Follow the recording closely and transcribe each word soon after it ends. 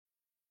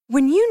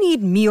When you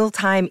need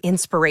mealtime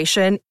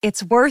inspiration,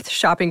 it's worth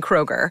shopping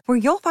Kroger, where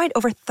you'll find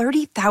over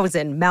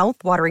 30,000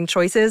 mouth-watering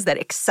choices that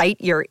excite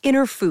your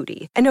inner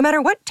foodie. And no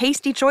matter what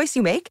tasty choice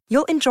you make,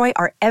 you'll enjoy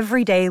our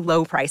everyday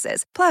low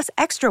prices, plus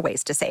extra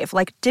ways to save,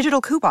 like digital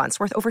coupons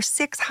worth over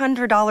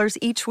 $600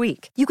 each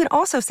week. You can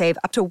also save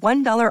up to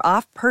 $1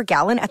 off per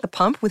gallon at the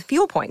pump with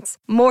fuel points.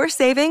 More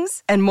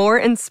savings and more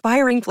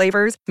inspiring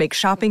flavors make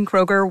shopping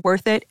Kroger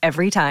worth it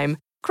every time.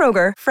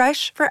 Kroger,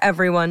 fresh for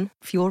everyone.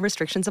 Fuel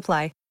restrictions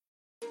apply.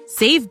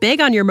 Save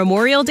big on your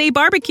Memorial Day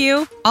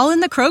barbecue, all in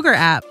the Kroger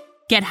app.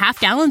 Get half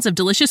gallons of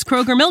delicious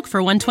Kroger milk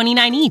for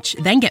 $1.29 each.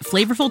 Then get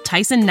flavorful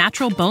Tyson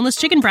natural boneless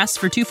chicken breasts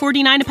for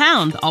 $2.49 a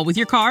pound, all with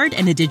your card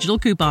and a digital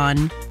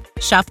coupon.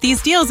 Shop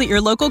these deals at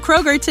your local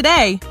Kroger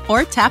today,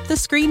 or tap the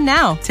screen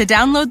now to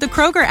download the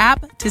Kroger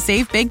app to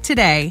save big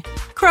today.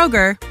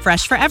 Kroger,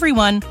 fresh for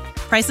everyone.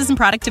 Prices and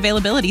product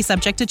availability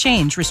subject to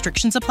change.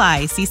 Restrictions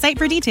apply. See site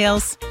for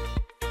details.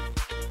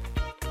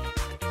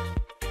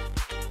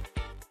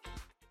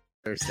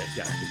 Thursday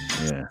guy.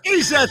 Yeah.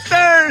 He's a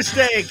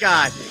Thursday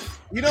guy.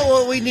 You know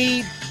what we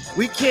need?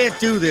 We can't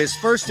do this.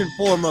 First and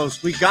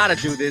foremost, we got to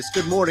do this.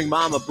 Good morning,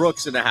 Mama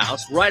Brooks in the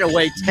house. Right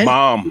away, 10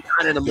 Mom.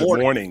 in the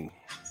Good morning.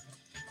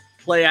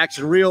 Play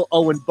Action Real.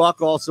 Owen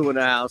Buck also in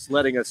the house,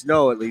 letting us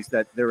know at least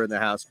that they're in the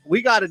house.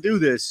 We got to do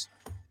this.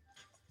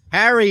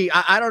 Harry,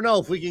 I don't know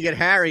if we can get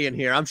Harry in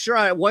here. I'm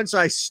sure once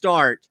I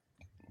start,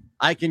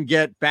 I can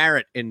get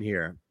Barrett in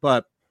here,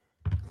 but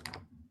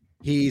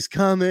he's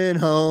coming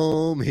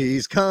home.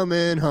 He's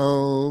coming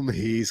home.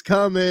 He's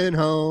coming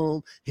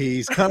home.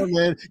 He's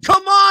coming.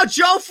 Come on,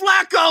 Joe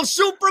Flacco,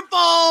 Super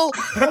Bowl.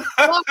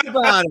 Talk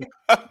about it.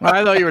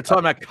 I thought you were talking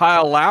about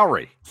Kyle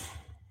Lowry.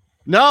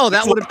 No,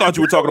 That's what I thought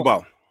you were talking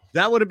about.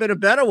 That would have been a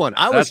better one.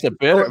 That's a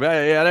bit.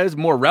 Yeah, that is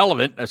more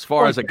relevant as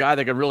far as a guy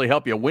that could really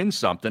help you win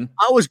something.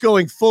 I was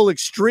going full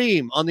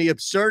extreme on the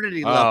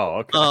absurdity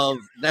level of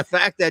the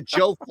fact that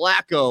Joe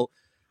Flacco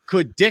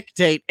could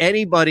dictate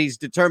anybody's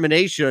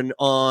determination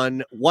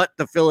on what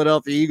the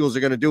Philadelphia Eagles are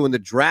going to do in the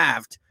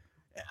draft.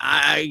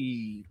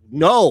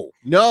 No.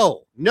 They're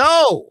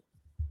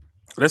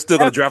still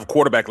going to draft a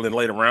quarterback in the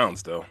later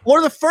rounds, though.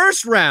 Or the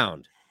first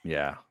round.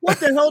 Yeah. What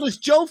the hell does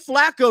Joe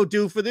Flacco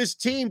do for this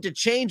team to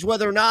change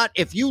whether or not,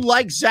 if you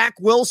like Zach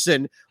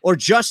Wilson or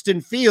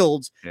Justin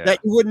Fields, that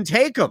you wouldn't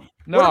take him?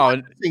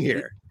 No,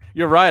 here.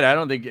 You're right. I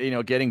don't think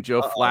getting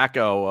Joe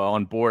Flacco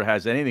on board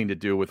has anything to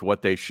do with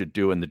what they should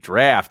do in the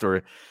draft,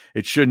 or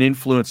it shouldn't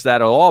influence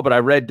that at all. But I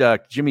read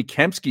Jimmy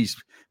Kempski's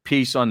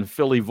piece on the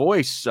Philly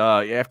Voice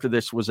after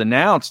this was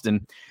announced,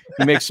 and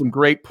he makes some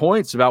great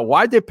points about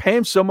why'd they pay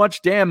him so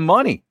much damn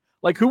money.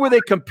 Like, who were they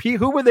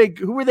Who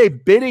were they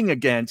bidding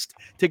against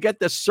to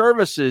get the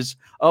services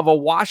of a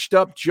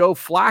washed-up Joe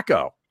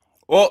Flacco?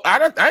 Well, I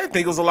didn't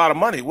think it was a lot of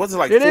money. Was it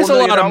like it $4 is a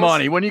million? lot of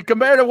money when you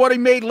compare to what he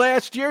made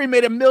last year? He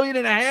made $1.5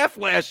 million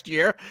last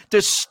year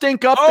to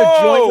stink up the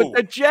joint with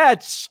the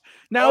Jets.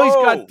 Now he's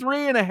got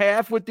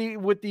 3.5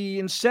 with the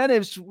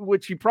incentives,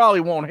 which he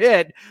probably won't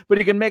hit, but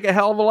he can make a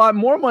hell of a lot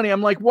more money.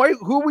 I'm like,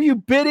 who were you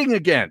bidding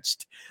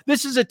against?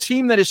 This is a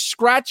team that is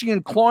scratching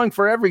and clawing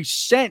for every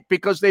cent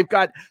because they've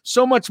got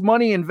so much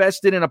money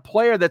invested in a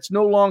player that's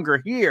no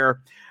longer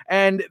here.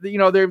 And,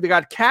 they've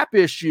got cap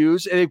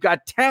issues and they've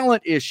got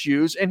talent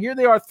issues. And here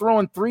they are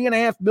throwing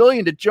 $3.5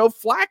 million to Joe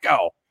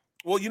Flacco.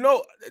 Well,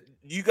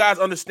 you guys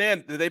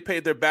understand that they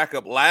paid their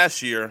backup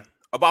last year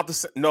about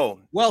the no.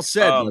 Well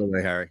said, by the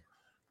way, Harry.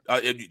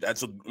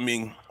 It's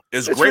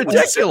great.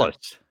 Ridiculous.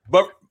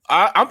 But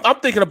I'm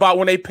thinking about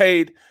when they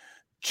paid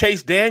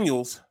Chase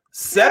Daniels.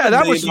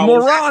 That was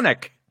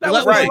moronic. That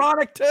was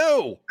moronic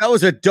too. That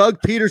was a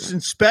Doug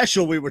Peterson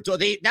special. We were told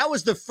that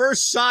was the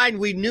first sign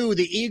we knew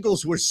the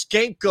Eagles were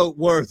scapegoat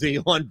worthy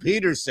on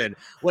Peterson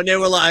when they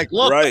were like,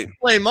 "Look, don't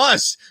blame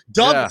us.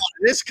 Dump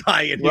this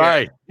guy in here.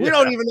 Right. We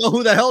don't even know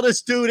who the hell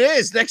this dude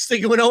is." Next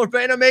thing you know, we're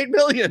paying him $8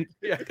 million.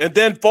 Yeah. And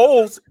then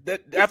Foles.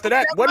 After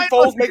that, wasn't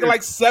Foles making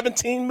like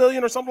 $17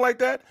 million or something like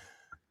that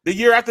the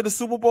year after the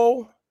Super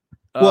Bowl?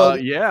 I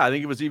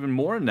think it was even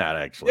more than that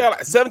actually. Yeah,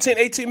 like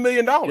 $17-18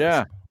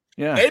 million.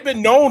 Yeah, they've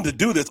been known to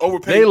do this.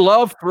 Overpay. They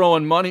love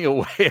throwing money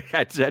away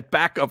at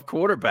backup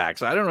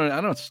quarterbacks. I don't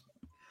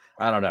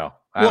know.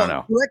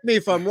 Correct me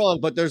if I'm wrong,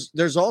 but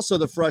there's also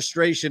the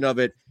frustration of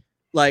it,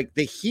 like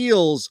the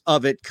heels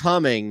of it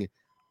coming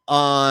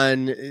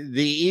on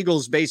the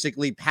Eagles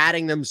basically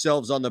patting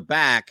themselves on the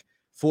back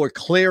for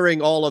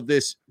clearing all of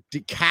this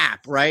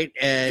cap, right?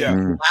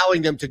 And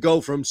allowing them to go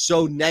from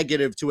so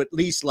negative to at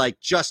least like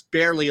just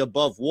barely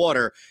above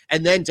water.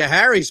 And then to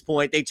Harry's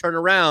point, they turn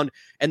around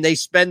and they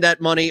spend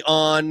that money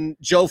on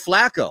Joe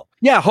Flacco.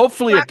 Yeah,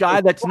 hopefully a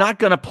guy that's not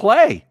going to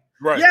play.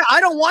 Right. Yeah, I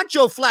don't want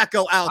Joe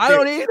Flacco out there. I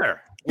don't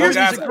either.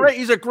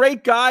 He's a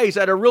great guy. He's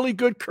had a really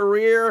good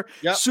career,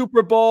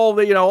 Super Bowl,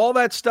 all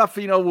that stuff,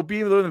 will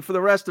be with him for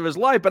the rest of his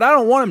life, but I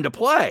don't want him to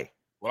play.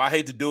 Well, I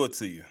hate to do it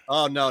to you.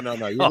 Oh, no. You're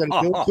going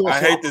to do it to us. I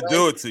hate to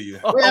do it to you.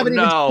 We haven't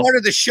even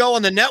started the show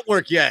on the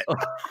network yet. But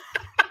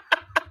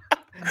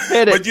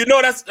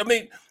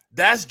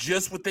that's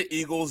just what the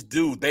Eagles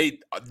do. They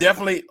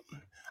definitely,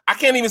 I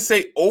can't even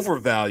say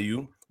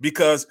overvalue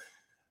because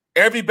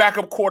every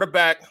backup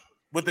quarterback,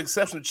 with the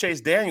exception of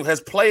Chase Daniel,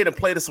 has played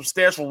a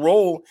substantial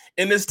role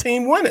in this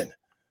team winning.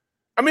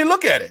 I mean,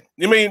 look at it.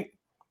 I mean,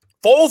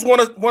 Foles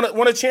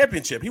won a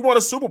championship. He won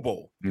a Super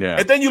Bowl. Yeah.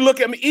 And then you look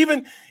at me,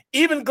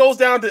 even goes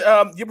down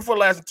to year before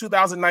last in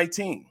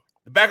 2019.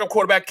 The backup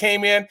quarterback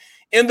came in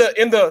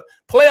the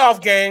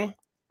playoff game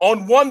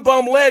on one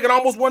bum leg and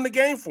almost won the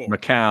game for him.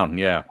 McCown,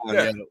 yeah.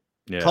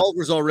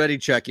 Culver's already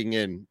checking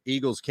in.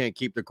 Eagles can't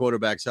keep the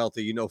quarterbacks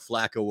healthy. You know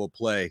Flacco will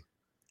play.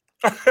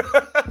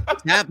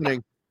 It's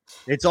happening.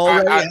 It's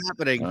already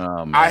happening.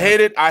 I hate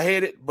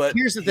it. But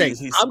here's the thing.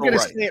 I'm going to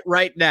say it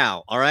right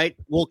now. All right.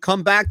 We'll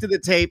come back to the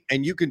tape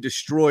and you can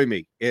destroy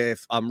me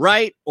if I'm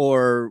right,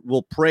 or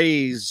we'll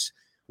praise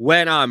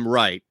when I'm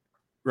right,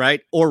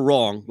 or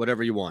wrong,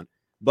 whatever you want.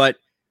 But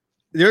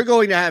they're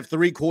going to have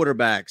 3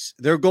 quarterbacks.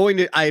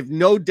 I have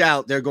no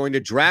doubt they're going to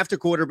draft a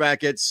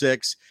quarterback at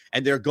 6,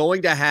 and they're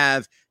going to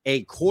have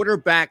a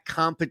quarterback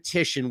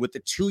competition with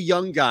the 2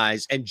 young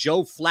guys and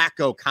Joe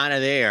Flacco kind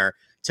of there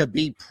to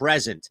be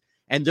present.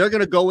 And they're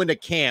going to go into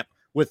camp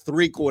with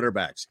 3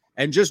 quarterbacks.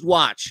 And just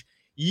watch.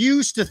 You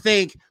used to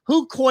think,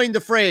 who coined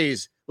the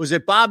phrase? Was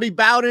it Bobby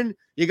Bowden?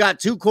 You got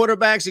 2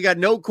 quarterbacks, you got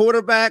no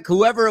quarterback,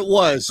 whoever it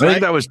was. I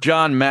think that was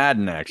John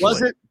Madden, actually.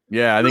 Was it?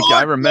 Yeah, I think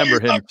I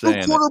remember him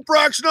saying 2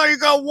 quarterbacks, now you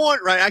got 1.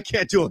 Right, I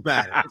can't do it,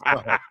 Madden.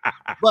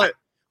 But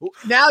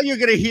now you're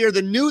going to hear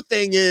the new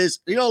thing is,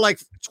 like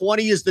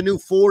 20 is the new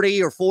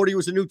 40 or 40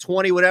 was the new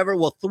 20, whatever.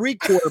 Well, 3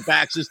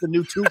 quarterbacks is the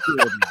new 2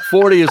 quarterbacks.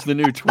 40 is the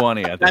new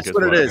 20, I think. That's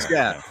what it is,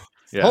 yeah.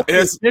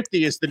 Hopefully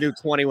 50 is the new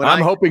 20.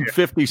 I'm hoping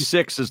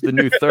 56 is the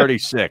new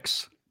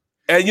 36.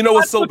 And you know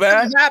what's so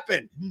bad?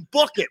 Happen.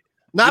 Book it.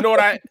 Not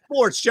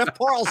sports. Jeff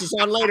Parles is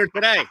on later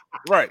today.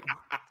 Right.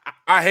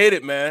 I hate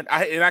it, man.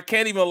 I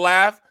can't even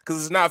laugh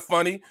because it's not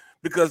funny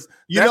because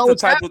you know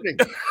what's happening.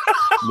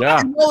 Yeah.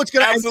 You know it's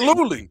going to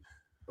absolutely.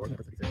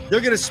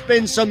 They're going to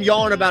spin some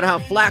yarn about how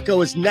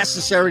Flacco is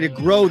necessary to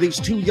grow these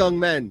 2 young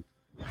men.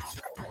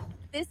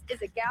 This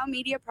is a Gow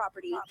Media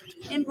property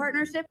in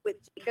partnership with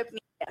Jacob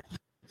Media.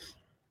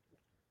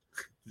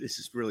 This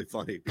is really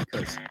funny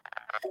because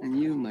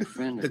you, my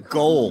friend, the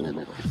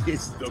goal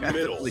is the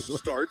middle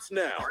starts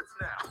now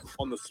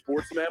on the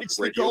SportsMap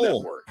Radio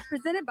Network.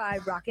 Presented by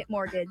Rocket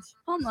Mortgage.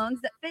 Home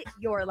loans that fit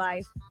your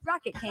life.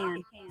 Rocket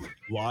can.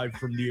 Live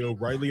from the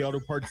O'Reilly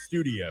Auto Parts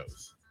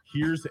Studios.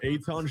 Here's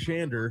Eitan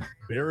Shander,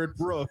 Barrett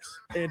Brooks,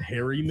 and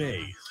Harry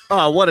Mays.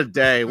 Oh, what a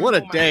day. What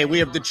a day. We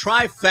have the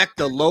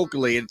trifecta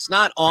locally. It's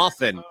not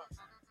often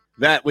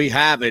that we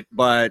have it,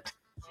 but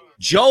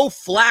Joe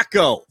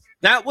Flacco.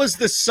 That was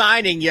the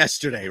signing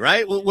yesterday,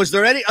 right? Was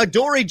there any?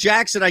 Adoree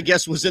Jackson, I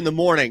guess, was in the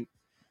morning.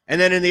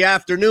 And then in the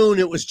afternoon,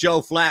 it was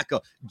Joe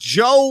Flacco.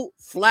 Joe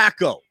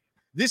Flacco.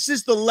 This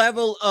is the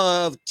level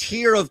of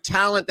tier of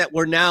talent that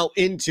we're now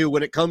into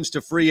when it comes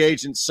to free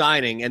agent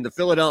signing. And the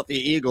Philadelphia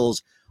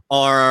Eagles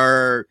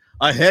are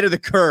ahead of the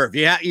curve.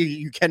 Yeah,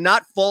 you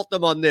cannot fault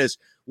them on this.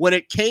 When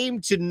it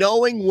came to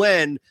knowing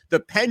when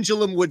the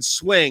pendulum would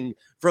swing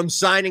from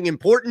signing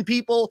important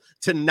people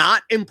to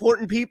not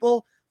important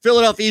people,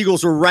 Philadelphia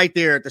Eagles were right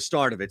there at the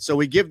start of it. So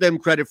we give them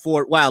credit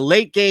for it. Wow,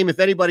 late game, if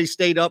anybody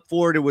stayed up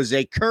for it, it was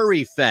a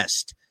Curry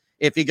fest.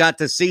 If you got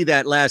to see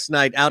that last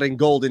night out in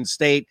Golden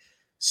State.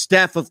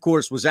 Steph, of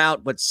course, was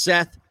out, but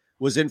Seth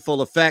was in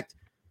full effect.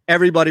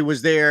 Everybody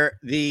was there.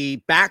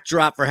 The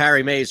backdrop for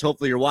Harry Mays,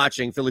 hopefully you're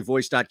watching,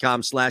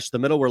 phillyvoice.com/the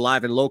middle. We're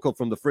live and local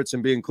from the Fritz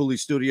and B and Cooley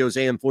Studios,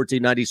 AM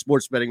 1490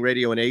 Sports Betting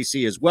Radio and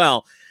AC as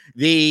well.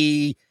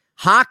 The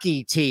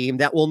hockey team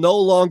that will no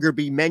longer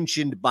be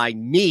mentioned by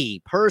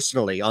me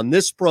personally on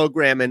this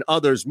program and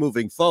others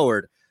moving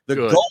forward, the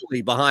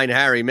goalie behind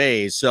Harry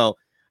Mays. So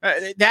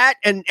that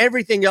and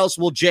everything else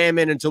will jam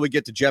in until we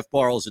get to Jeff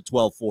Parles at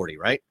 12:40,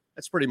 right?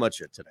 That's pretty much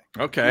it today.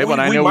 Okay,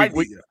 but I know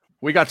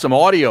we got some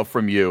audio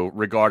from you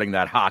regarding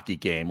that hockey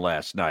game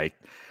last night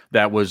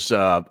that was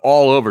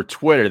all over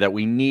Twitter that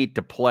we need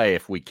to play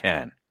if we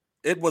can.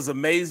 It was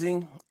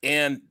amazing,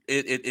 and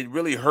it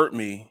really hurt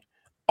me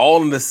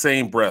all in the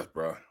same breath,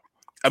 bro.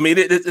 I mean,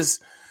 it's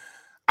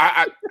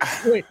I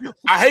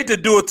hate to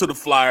do it to the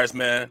Flyers,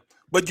 man,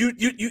 but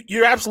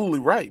you're absolutely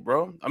right,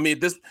 bro. I mean,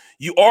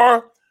 you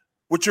are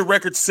what your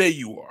records say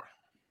you are,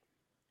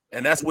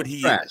 and that's what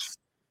he is.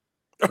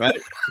 Right?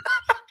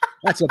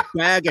 That's a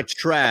bag of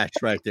trash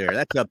right there.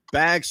 That's a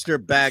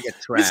Bagster bag of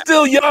trash. He's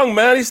still young,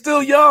 man. He's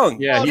still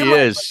young. Yeah, he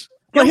is.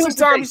 Give him some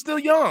time. He's still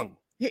young.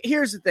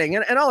 Here's the thing,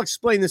 and I'll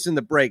explain this in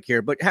the break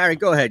here, but Harry,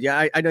 go ahead.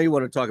 Yeah, I know you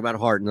want to talk about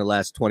Hart in the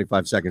last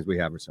 25 seconds we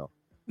have or so.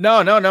 No.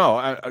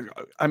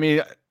 I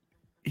mean,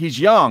 he's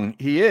young.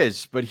 He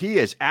is, but he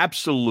is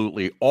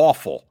absolutely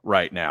awful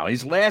right now.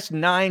 His last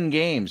 9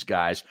 games,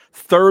 guys,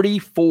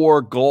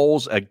 34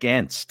 goals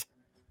against.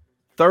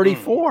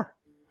 34.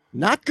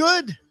 Not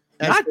good.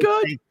 Not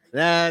good.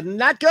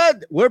 Not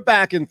good. We're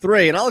back in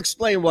 3, and I'll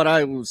explain what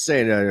I was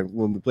saying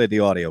when we played the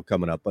audio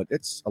coming up, but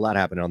it's a lot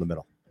happening on the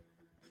middle.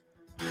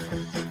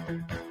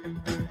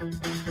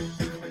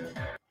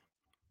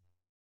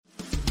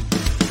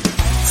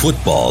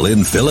 Football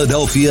in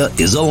Philadelphia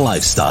is a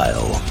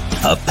lifestyle.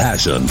 a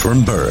passion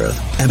from birth,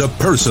 and a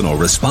personal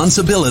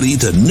responsibility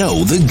to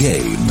know the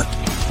game.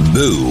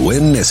 Boo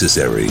when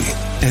necessary.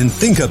 And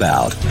think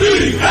about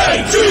EAGLES!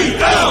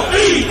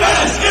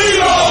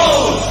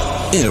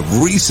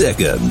 Every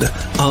second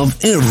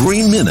of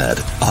every minute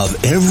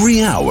of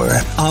every hour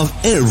of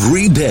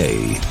every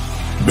day.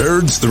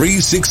 Birds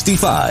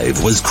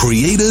 365 was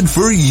created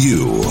for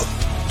you.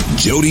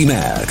 Jody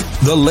Mack,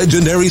 the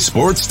legendary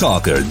sports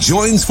talker,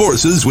 joins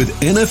forces with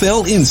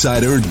NFL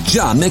insider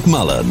John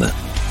McMullen.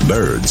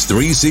 Birds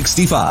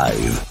 365.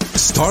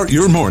 Start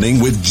your morning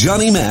with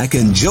Johnny Mack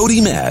and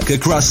Jody Mack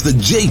across the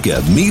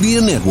Jacob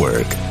Media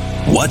Network.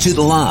 Watch it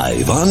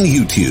live on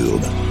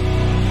YouTube.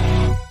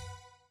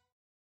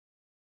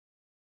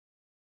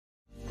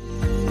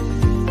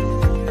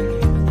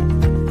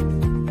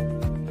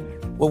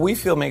 What we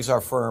feel makes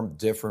our firm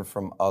different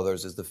from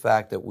others is the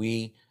fact that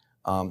we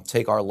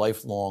take our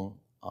lifelong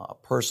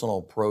personal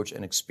approach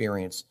and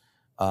experience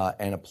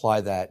and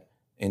apply that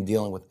in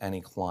dealing with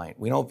any client.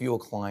 We don't view a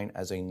client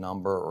as a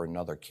number or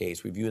another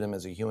case. We view them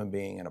as a human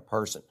being and a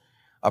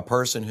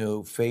person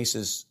who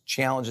faces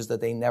challenges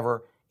that they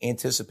never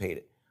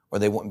anticipated, or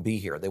they wouldn't be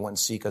here. They wouldn't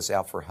seek us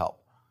out for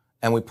help.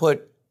 And we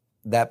put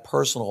that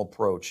personal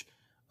approach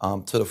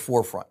to the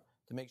forefront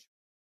to make sure.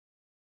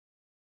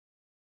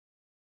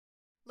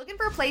 Looking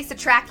for a place to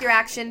track your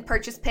action,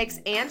 purchase picks,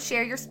 and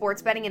share your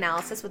sports betting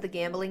analysis with the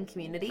gambling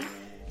community?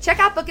 Check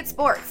out Book It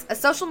Sports, a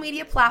social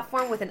media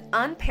platform with an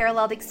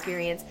unparalleled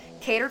experience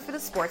catered for the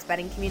sports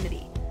betting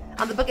community.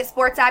 On the Book It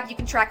Sports app, you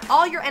can track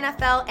all your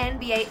NFL,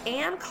 NBA,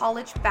 and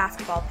college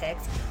basketball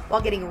picks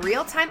while getting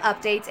real-time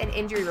updates and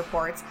injury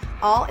reports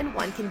all in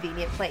one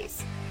convenient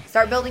place.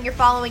 Start building your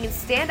following and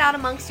stand out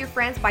amongst your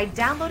friends by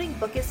downloading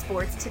Book It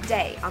Sports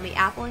today on the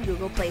Apple and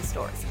Google Play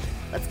stores.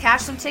 Let's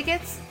cash some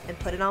tickets and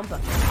put it on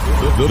Book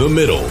It. The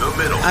middle.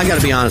 I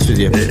got to be honest with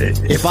you.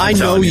 If I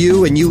know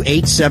you and you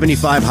ate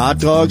 75 hot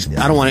dogs,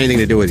 I don't want anything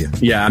to do with you.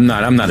 Yeah, I'm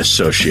not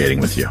associating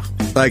with you.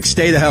 Like,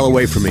 stay the hell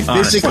away from me.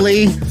 Honestly.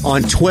 Physically,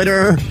 on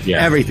Twitter,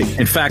 everything.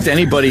 In fact,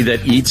 anybody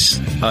that eats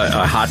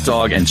a hot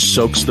dog and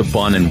soaks the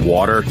bun in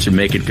water to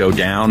make it go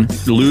down,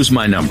 lose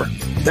my number.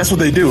 That's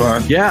what they do,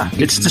 huh? Yeah,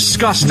 it's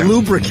disgusting.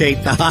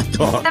 Lubricate the hot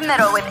dog. The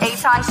Middle with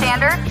Eitan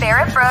Shander,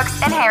 Barrett Brooks,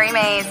 and Harry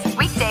Mays.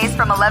 Weekdays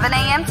from 11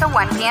 a.m. to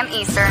 1 p.m.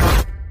 Eastern.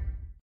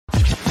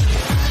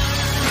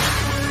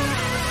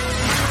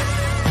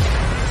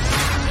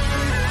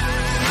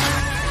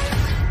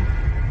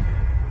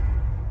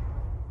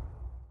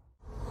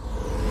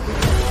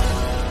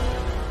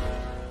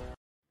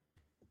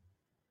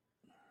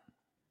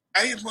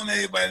 I just want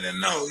everybody to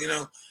know,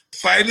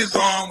 fight is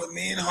on with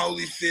me and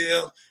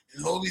Holyfield.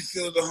 And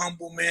Holyfield's a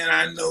humble man.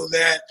 I know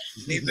that.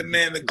 He's a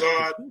man of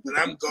God, but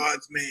I'm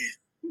God's man.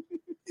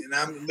 And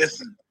I'm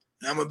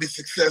going to be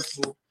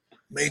successful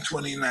May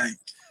 29th.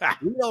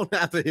 We don't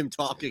have him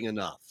talking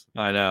enough.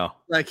 I know.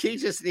 Like, he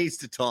just needs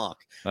to talk.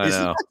 I Is he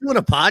know. not doing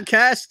a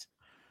podcast?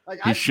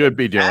 Like, He should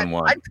be doing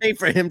one. I'd pay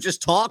for him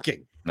just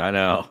talking. I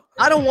know.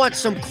 I don't want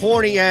some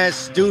corny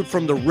ass dude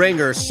from The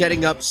Ringer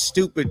setting up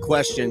stupid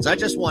questions. I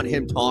just want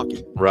him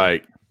talking.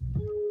 Right.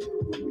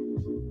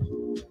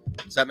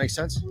 Does that make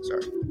sense?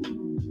 Sorry.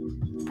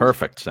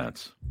 Perfect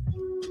sense.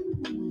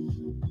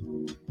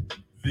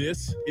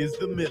 This is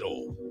The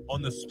Middle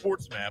on the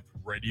SportsMap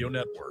Radio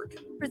Network.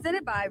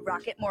 Presented by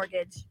Rocket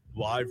Mortgage.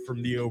 Live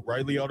from the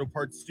O'Reilly Auto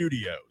Parts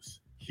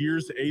Studios.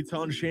 Here's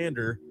Eitan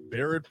Shander,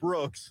 Barrett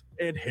Brooks,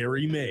 and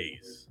Harry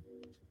Mays.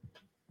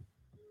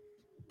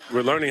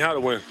 We're learning how to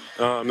win.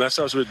 That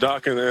starts with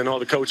Doc and all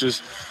the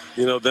coaches,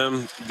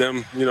 them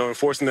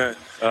enforcing that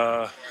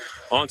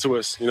onto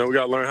us. We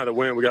got to learn how to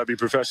win. We got to be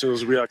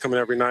professionals. We got to come in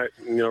every night,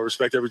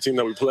 respect every team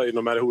that we play,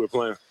 no matter who we're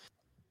playing.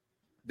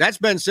 That's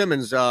Ben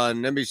Simmons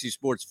on NBC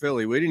Sports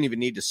Philly. We didn't even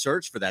need to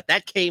search for that.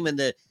 That came in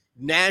the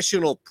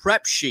national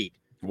prep sheet.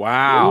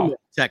 Wow.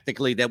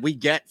 Technically, that we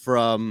get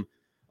from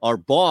our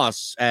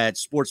boss at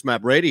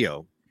SportsMap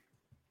Radio,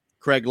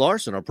 Craig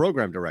Larson, our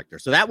program director.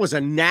 So that was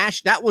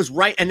that was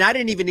right. And I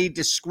didn't even need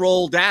to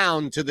scroll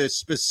down to the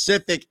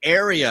specific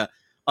area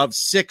of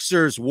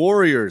Sixers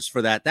Warriors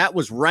for that. That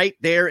was right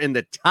there in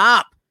the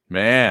top.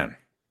 Man.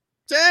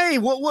 Hey,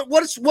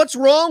 what's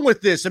wrong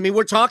with this? I mean,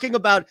 we're talking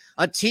about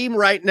a team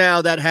right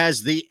now that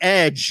has the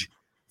edge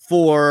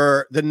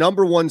for the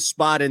number one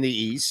spot in the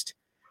East.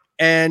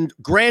 And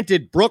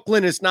granted,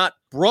 Brooklyn is not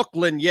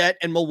Brooklyn yet,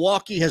 and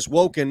Milwaukee has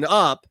woken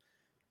up.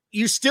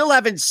 You still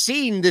haven't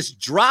seen this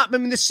drop. I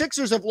mean, the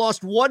Sixers have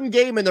lost one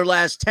game in their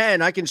last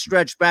 10. I can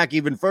stretch back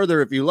even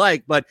further if you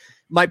like. But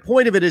my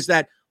point of it is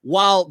that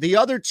while the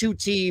other two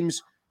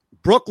teams,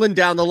 Brooklyn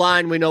down the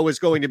line, we know is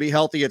going to be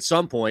healthy at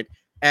some point,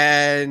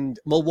 and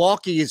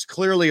Milwaukee is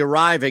clearly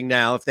arriving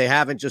now if they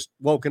haven't just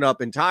woken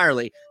up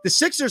entirely, the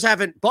Sixers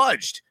haven't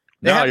budged.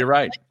 No, you're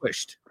right.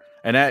 Vanquished.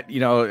 And that,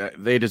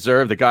 they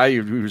deserve, the guy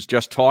who was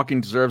just talking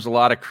deserves a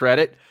lot of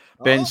credit.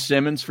 Ben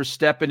Simmons for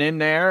stepping in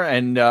there.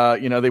 And,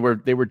 they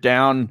were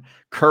down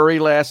Curry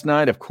last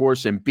night, of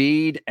course,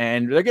 Embiid,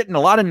 and they're getting a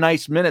lot of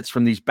nice minutes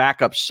from these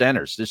backup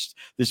centers.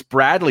 This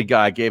Bradley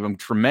guy gave him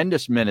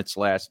tremendous minutes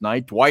last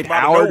night. Dwight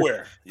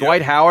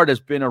Howard has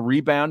been a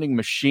rebounding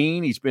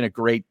machine. He's been a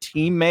great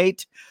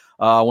teammate.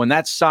 When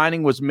that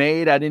signing was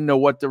made, I didn't know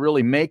what to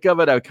really make of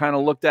it. I kind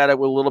of looked at it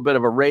with a little bit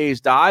of a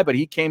raised eye, but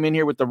he came in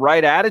here with the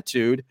right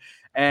attitude.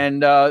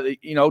 And,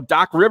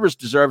 Doc Rivers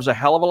deserves a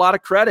hell of a lot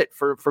of credit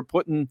for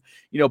putting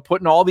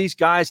all these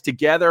guys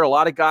together. A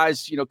lot of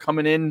guys,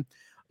 coming in,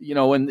 in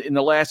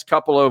the last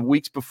couple of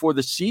weeks before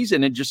the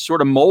season and just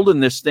sort of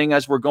molding this thing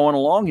as we're going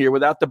along here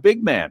without the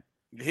big man.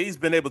 He's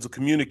been able to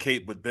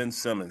communicate with Ben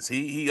Simmons.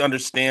 He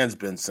understands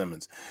Ben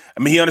Simmons.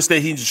 I mean, he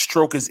understands. He just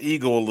stroke his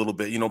ego a little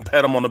bit,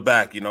 pat him on the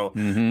back,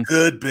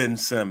 Good Ben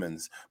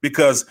Simmons,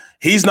 because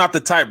he's not the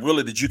type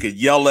really that you could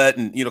yell at.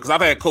 And, because I've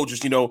had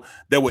coaches,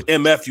 that would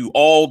MF you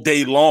all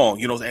day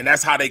long, and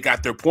that's how they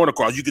got their point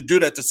across. You could do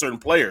that to certain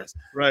players.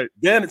 Right.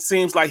 Then it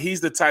seems like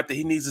he's the type that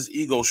he needs his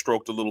ego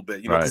stroked a little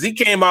bit, because he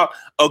came out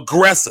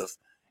aggressive,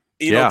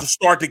 to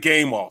start the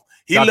game off.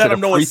 He let him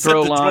know and set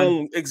the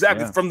tone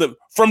exactly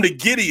from the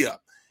giddy up.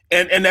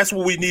 And that's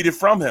what we needed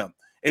from him.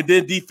 And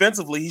then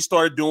defensively, he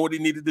started doing what he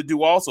needed to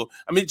do also.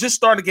 I mean, just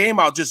started the game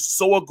out just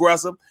so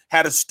aggressive,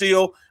 had a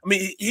steal. I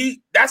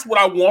mean, that's what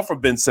I want from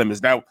Ben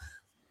Simmons. Now,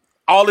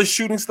 all this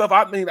shooting stuff,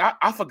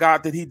 I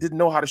forgot that he didn't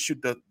know how to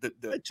shoot the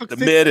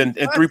mid and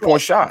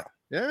three-point shot.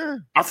 Yeah.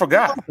 I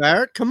forgot. Come on,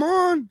 Barrett,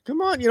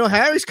 come on.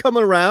 Harry's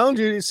coming around.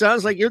 It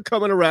sounds like you're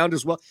coming around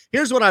as well.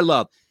 Here's what I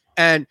love.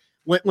 And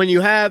when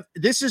you have –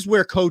 this is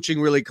where coaching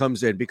really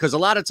comes in, because a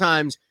lot of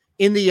times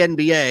in the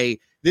NBA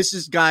 – this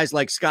is guys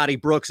like Scotty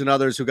Brooks and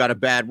others who got a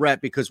bad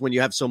rep, because when you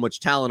have so much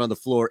talent on the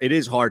floor, it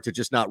is hard to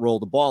just not roll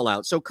the ball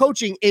out. So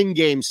coaching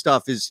in-game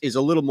stuff is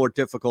a little more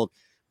difficult.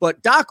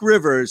 But Doc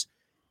Rivers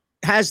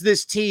has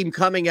this team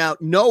coming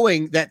out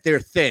knowing that they're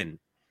thin.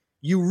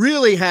 You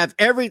really have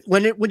when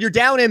you're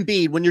down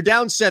Embiid, when you're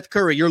down Seth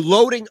Curry, you're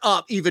loading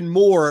up even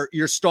more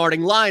your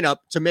starting lineup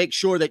to make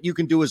sure that you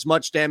can do as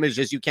much damage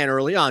as you can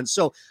early on.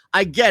 So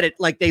I get it.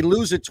 Like, they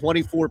lose a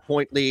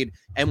 24-point lead.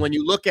 And when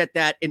you look at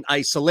that in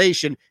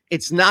isolation,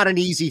 it's not an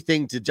easy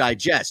thing to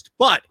digest.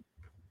 But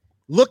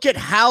look at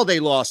how they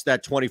lost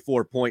that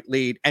 24-point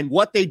lead and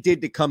what they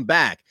did to come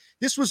back.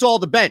 This was all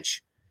the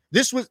bench.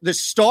 This was the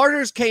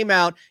starters came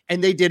out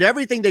and they did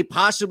everything they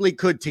possibly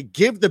could to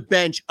give the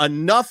bench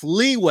enough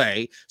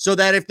leeway so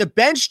that if the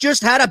bench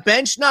just had a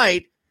bench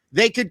night,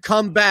 they could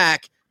come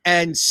back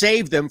and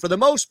save them for the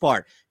most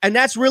part. And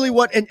that's really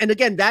what, and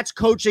again, that's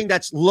coaching,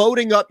 that's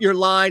loading up your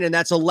line, and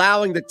that's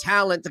allowing the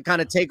talent to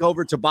kind of take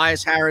over.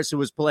 Tobias Harris, who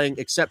was playing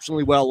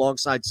exceptionally well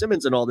alongside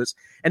Simmons and all this.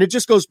 And it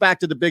just goes back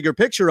to the bigger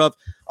picture of,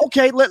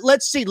 okay,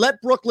 let's see,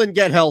 let Brooklyn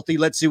get healthy.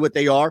 Let's see what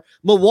they are.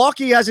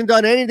 Milwaukee hasn't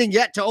done anything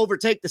yet to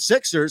overtake the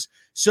Sixers.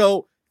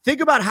 So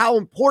think about how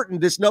important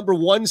this number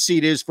one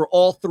seed is for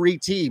all three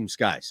teams,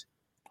 guys.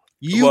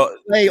 You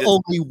play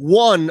only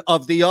one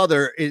of the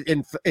other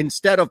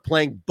instead of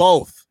playing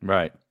both.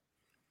 Right.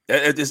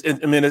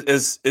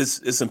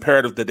 It's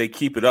imperative that they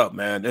keep it up,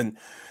 man. And,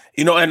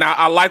 and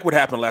I like what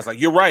happened last night.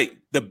 You're right.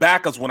 The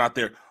backups went out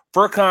there.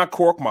 Furkan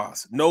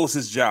Korkmaz knows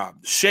his job.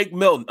 Shake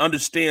Milton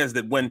understands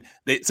that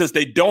since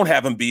they don't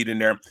have Embiid in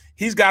there,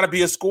 he's got to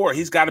be a scorer.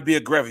 He's got to be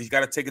aggressive. He's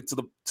got to take it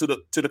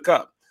to the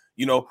cup.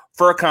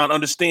 Furkan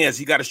understands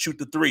he got to shoot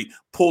the three,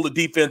 pull the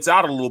defense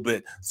out a little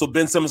bit so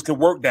Ben Simmons can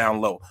work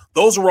down low.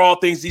 Those are all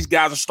things these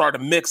guys are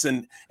starting to mix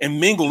and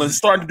mingle and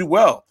starting to do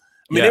well.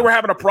 I mean, they were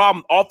having a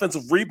problem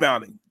offensive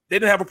rebounding. They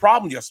didn't have a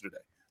problem yesterday.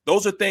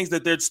 Those are things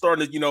that they're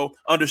starting to,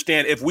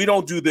 understand. If we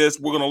don't do this,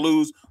 we're going to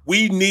lose.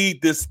 We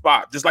need this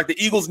spot. Just like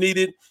the Eagles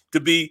needed to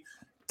be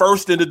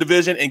first in the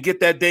division and get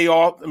that day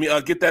off.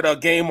 Get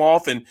that game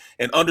off and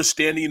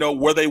understanding,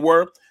 where they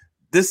were.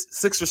 This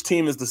Sixers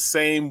team is the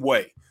same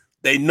way.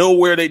 They know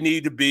where they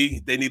need to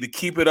be. They need to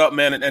keep it up,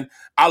 man. And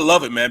I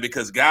love it, man,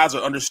 because guys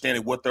are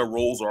understanding what their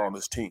roles are on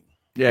this team.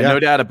 Yeah, no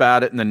doubt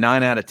about it. And the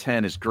 9 out of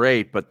 10 is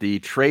great, but the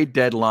trade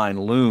deadline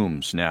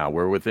looms now.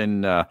 We're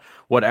within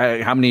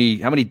how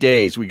many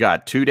days? We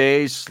got 2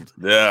 days?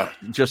 Yeah.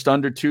 Just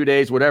under 2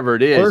 days, whatever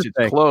it is.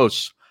 It's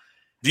close.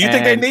 Do you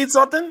think they need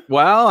something?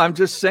 Well, I'm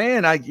just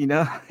saying, I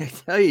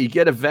tell you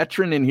get a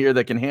veteran in here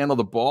that can handle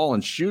the ball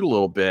and shoot a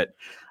little bit.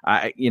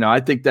 I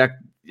think that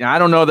I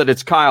don't know that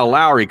it's Kyle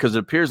Lowry, because it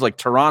appears like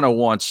Toronto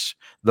wants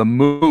the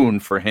moon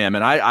for him.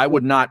 And I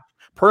would not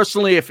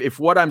personally, if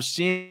what I'm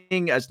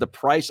seeing as the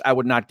price, I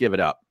would not give it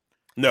up.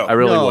 No, I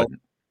really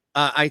wouldn't.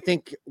 I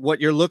think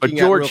what you're looking at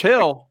George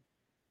Hill.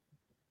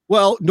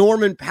 Well,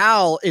 Norman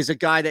Powell is a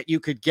guy that you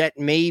could get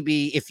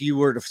maybe if you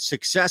were to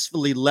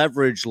successfully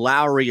leverage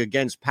Lowry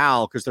against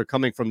Powell, because they're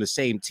coming from the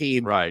same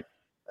team. Right.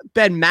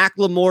 Ben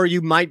McLemore,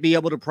 you might be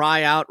able to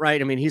pry out,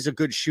 right? I mean, he's a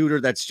good shooter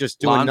that's just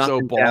doing Lonzo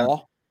nothing.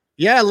 Ball.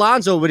 Yeah,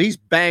 Lonzo, but he's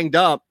banged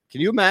up.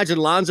 Can you imagine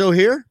Lonzo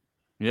here?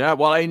 Yeah,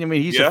 well, I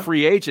mean, he's a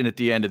free agent at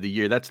the end of the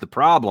year. That's the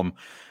problem.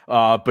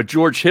 But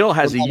George Hill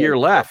has a year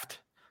left.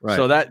 Right.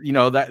 So that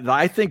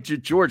I think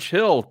George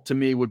Hill, to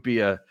me, would be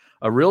a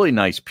really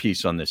nice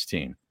piece on this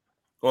team.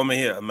 Well, I mean,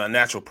 yeah, I'm a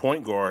natural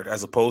point guard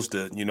as opposed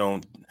to, you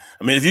know,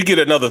 I mean, if you get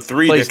another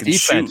three Plays that can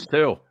defense shoot,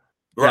 too.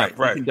 right,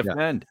 Yeah, right, he can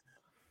defend.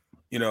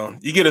 You know,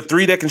 you get a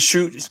three that can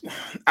shoot.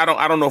 I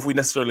don't know if we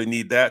necessarily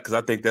need that because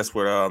I think that's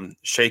what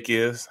Shake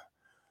is.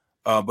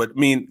 But I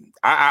mean,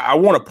 I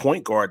want a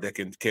point guard that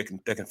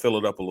can fill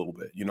it up a little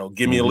bit. You know,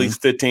 give me at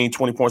least 15,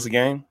 20 points a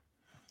game.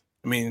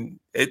 I mean,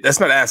 that's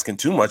not asking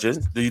too much, is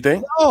it? Do you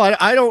think? No,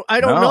 I don't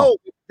know.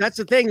 That's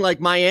the thing.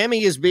 Like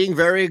Miami is being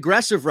very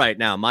aggressive right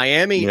now.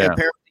 Miami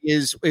apparently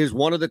is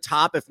one of the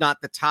top, if not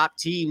the top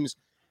teams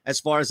as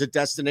far as a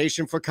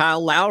destination for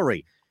Kyle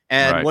Lowry.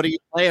 And what are you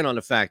playing on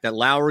the fact that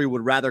Lowry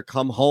would rather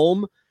come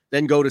home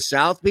than go to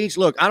South Beach?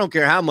 Look, I don't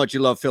care how much you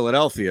love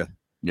Philadelphia.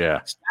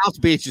 Yeah.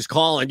 South Beach is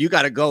calling. You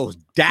got to go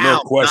down. No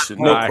question.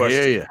 No question. I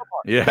hear you.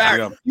 Yeah.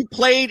 Barrett, you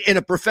played in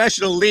a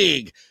professional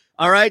league.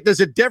 All right. There's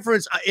a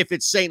difference if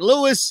it's St.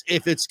 Louis,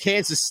 if it's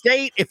Kansas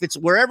State, if it's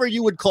wherever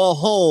you would call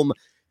home.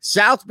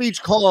 South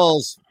Beach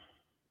calls.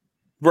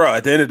 Bro,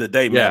 at the end of the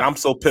day, man, I'm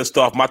so pissed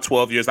off. My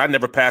 12 years, I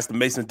never passed the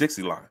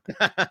Mason-Dixie line.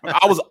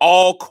 I was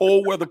all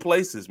cold weather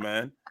places,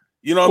 man.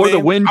 You know what I mean? Or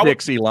the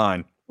Winn-Dixie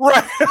line.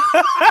 Right.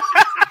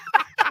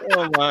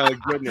 Oh, my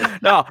goodness.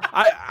 No,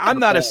 I'm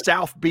not a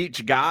South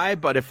Beach guy,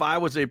 but if I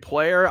was a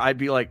player, I'd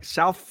be like,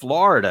 South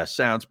Florida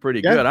sounds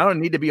pretty good. I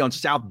don't need to be on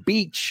South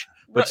Beach,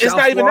 but it's South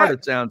not even Florida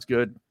that. sounds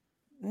good.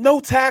 No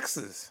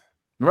taxes.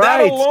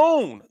 Right.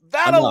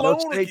 That alone.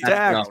 State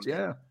tax,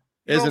 yeah.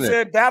 You know what I'm Isn't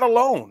saying? That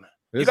alone.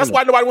 That's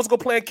why nobody wants to go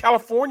play in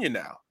California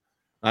now.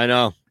 I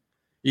know.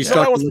 You Nobody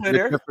start wants to to look play at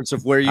there. the difference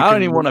of where you I can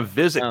don't even move. want to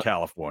visit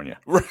California.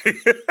 Right.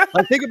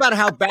 Like, think about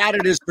how bad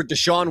it is for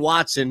Deshaun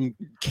Watson,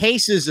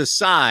 cases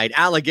aside,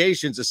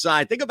 allegations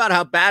aside. Think about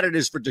how bad it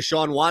is for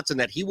Deshaun Watson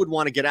that he would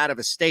want to get out of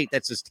a state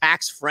that's as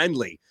tax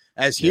friendly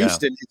as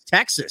Houston is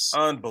Texas.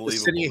 Unbelievable. The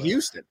city of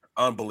Houston.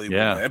 Unbelievable.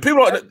 Yeah. Man. And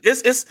people,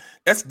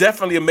 that's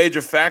definitely a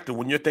major factor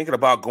when you're thinking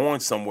about going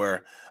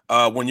somewhere.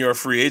 When you're a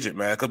free agent,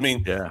 man. Because I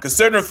mean,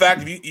 considering the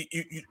fact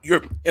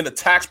you're in a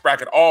tax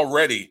bracket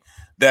already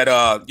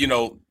that you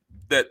know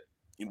that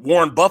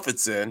Warren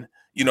Buffett's in,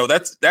 you know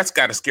that's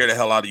got to scare the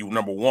hell out of you.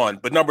 Number one,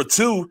 but number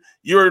two,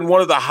 you're in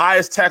one of the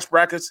highest tax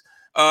brackets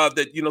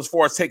that you know as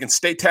far as taking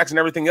state tax and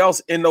everything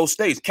else in those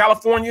states.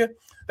 California,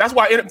 that's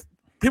why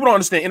people don't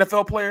understand.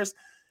 NFL players,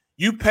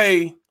 you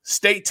pay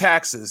state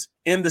taxes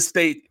in the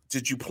state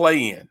that you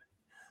play in.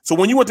 So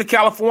when you went to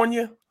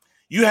California,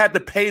 you had to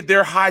pay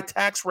their high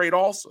tax rate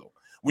also.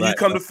 When you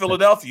come to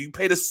Philadelphia, you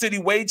pay the city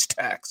wage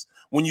tax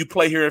when you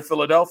play here in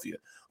Philadelphia.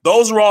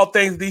 Those are all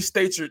things these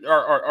states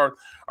are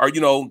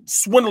you know,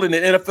 swindling the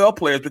NFL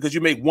players because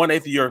you make 1/8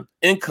 of your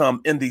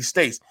income in these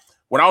states.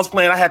 When I was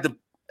playing, I had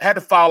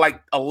to file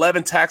like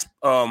 11 tax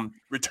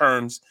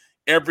returns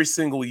every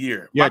single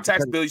year. My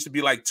tax bill used to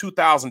be like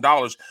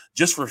 $2,000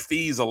 just for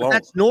fees alone.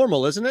 That's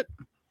normal, isn't it?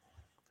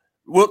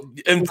 Well,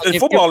 in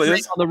football you're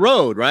is on the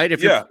road, right?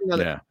 If you're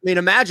yeah. I mean,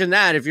 imagine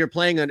that if you're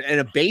playing in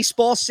a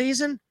baseball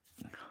season.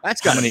 That's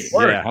got how many,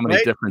 work, how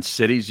many different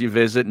cities you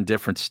visit in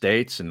different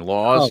states and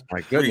laws. Oh,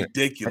 my goodness.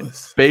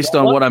 Ridiculous. Based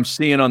on what I'm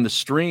seeing on the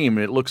stream,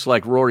 it looks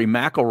like Rory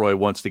McIlroy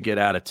wants to get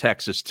out of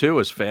Texas too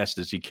as fast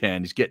as he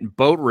can. He's getting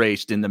boat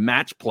raced in the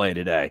match play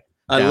today.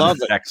 I love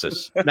it.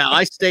 Texas. Now,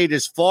 I stayed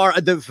as far.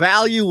 The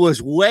value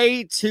was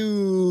way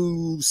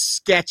too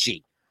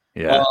sketchy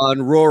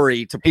on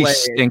Rory to play. He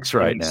stinks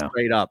right now.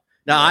 Straight up.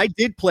 Now, I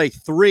did play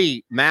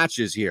 3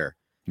 matches here.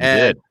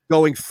 And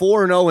going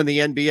 4-0 in the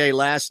NBA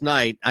last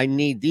night, I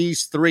need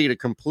these 3 to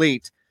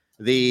complete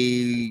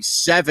the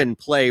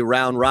 7-play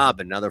round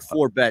robin. Now, they're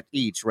 4-bet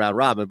each round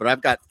robin, but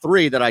I've got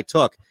 3 that I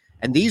took.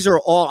 And these are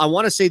all, I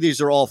want to say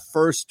these are all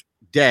first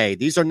day.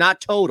 These are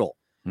not total.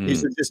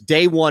 These are just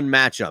day 1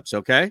 matchups,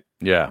 okay?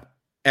 Yeah.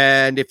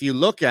 And if you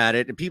look at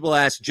it, and people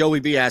ask,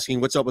 Joey B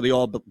asking, what's up with the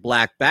all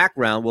black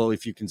background? Well,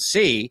 if you can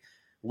see,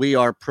 we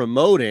are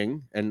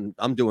promoting, and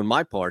I'm doing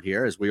my part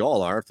here, as we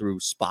all are, through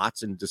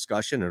spots and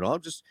discussion and all,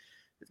 just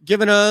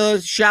giving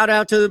a shout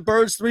out to the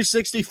Birds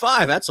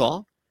 365. That's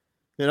all.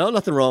 You know,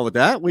 nothing wrong with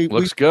that.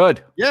 Looks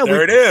good. Yeah,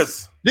 there it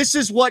is. This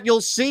is what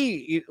you'll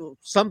see.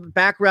 Some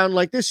background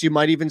like this, you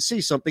might even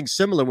see something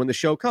similar when the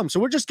show comes.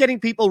 So we're just getting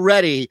people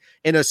ready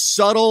in a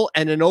subtle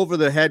and an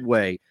over-the-head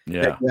way.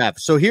 Yeah.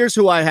 So here's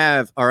who I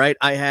have. All right.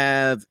 I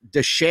have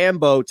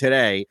DeChambeau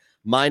today,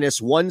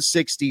 minus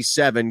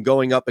 167,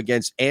 going up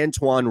against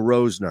Antoine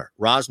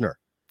Rosner.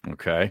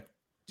 Okay.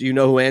 Do you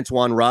know who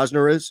Antoine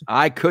Rosner is?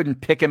 I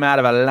couldn't pick him out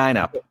of a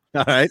lineup.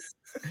 All right.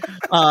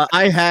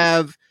 I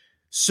have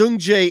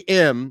Sungjae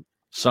Im.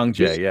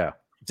 Sungjae, yeah.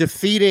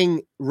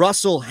 Defeating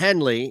Russell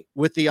Henley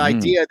with the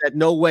idea that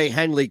no way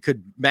Henley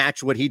could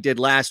match what he did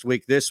last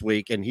week this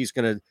week, and he's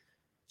going to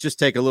just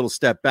take a little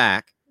step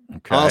back.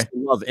 Okay. I also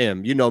love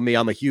Im. You know me,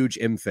 I'm a huge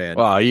Im fan.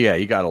 Well, yeah,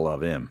 you got to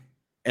love him.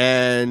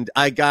 And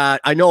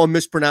I know I'm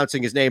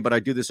mispronouncing his name, but I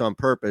do this on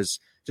purpose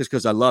just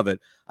because I love it.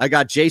 I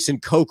got Jason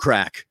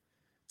Kokrak.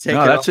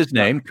 No, that's his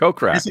name,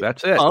 Kokrak.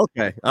 That's it. Oh,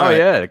 okay. All right.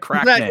 Yeah, the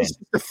crack name. It's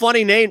a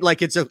funny name.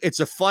 Like it's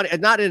a funny,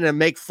 not in a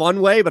make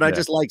fun way, but I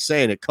just like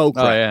saying it. Kokrak.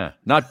 Oh yeah,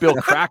 not Bill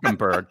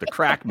Krakenberg, the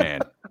crack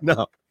man.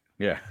 No.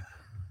 Yeah.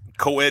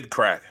 Co-ed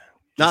crack.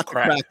 Not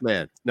Crack. the Crack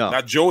Man. No.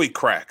 Not Joey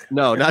Crack.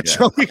 No, not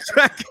Joey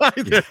Crack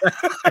either.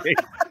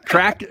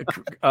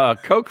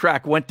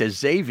 Co-Crack went to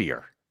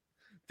Xavier.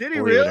 Did he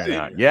really?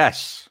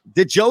 Yes.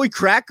 Did Joey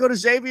Crack go to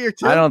Xavier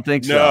too? I don't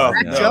think so.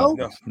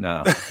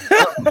 No.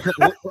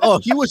 Oh,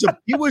 he was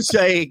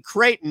a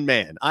Creighton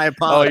man. I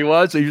apologize. Oh, he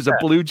was? He was a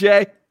Blue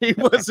Jay? He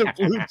was a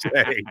Blue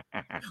Jay.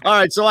 All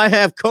right, so I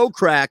have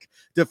Co-Crack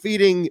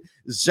defeating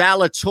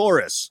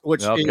Zalatoris,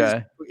 which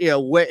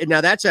is,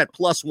 now that's at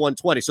plus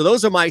 120. So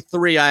those are my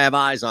three I have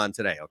eyes on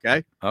today,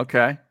 okay?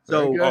 Okay.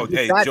 So,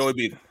 hey, Joey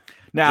B.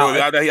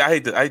 Now, Joey, I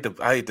hate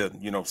to,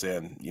 you know what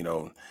I'm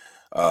saying,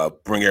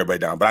 bring everybody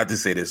down. But I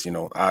just say this,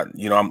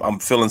 I'm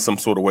feeling some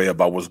sort of way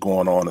about what's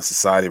going on in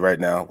society right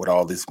now with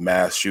all these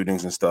mass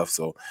shootings and stuff.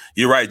 So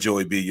you're right,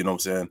 Joey B, you know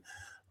what I'm saying?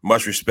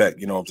 Much respect,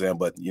 you know what I'm saying?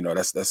 But,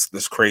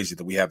 that's crazy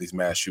that we have these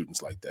mass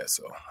shootings like that.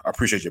 So I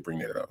appreciate you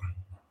bringing it up.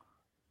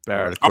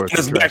 Barrett, of course,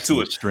 let's back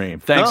to it. Stream.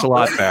 Thanks a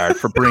lot, Barrett,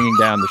 for bringing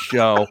down the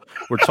show.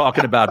 We're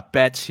talking about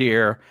bets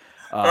here,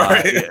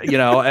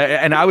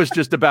 and I was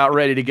just about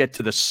ready to get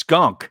to the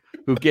skunk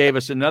who gave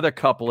us another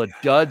couple of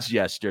duds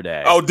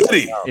yesterday. Oh, did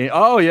he?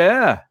 Oh,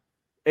 yeah.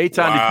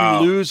 Eitan,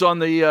 did you lose on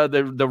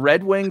the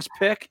Red Wings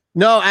pick?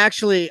 No,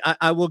 actually,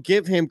 I will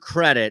give him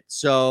credit.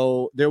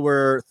 So there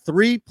were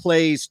 3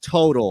 plays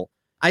total.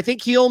 I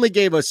think he only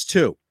gave us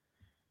 2.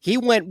 He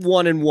went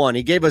 1-1.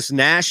 He gave us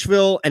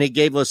Nashville and he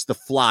gave us the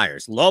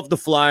Flyers. Love the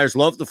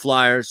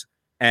Flyers,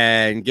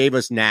 and gave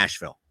us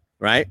Nashville,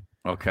 right?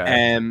 Okay.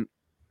 And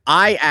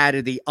I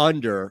added the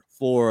under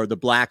for the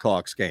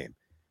Blackhawks game.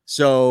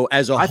 So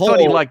as a whole, I thought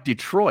he liked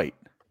Detroit.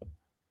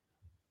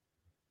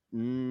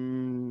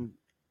 No.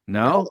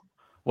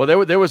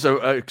 Well, there was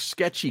a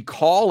sketchy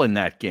call in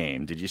that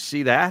game. Did you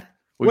see that?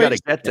 We got to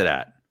get to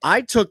that.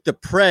 I took the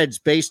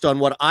Preds based on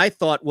what I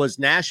thought was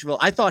Nashville.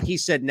 I thought he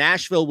said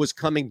Nashville was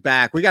coming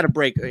back. We got to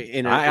break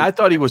in. I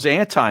thought he was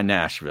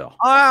anti-Nashville.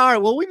 All right.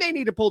 Well, we may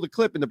need to pull the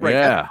clip in the break.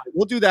 Yeah.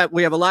 We'll do that.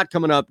 We have a lot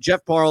coming up.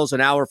 Jeff Parles,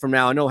 an hour from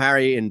now. I know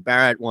Harry and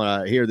Barrett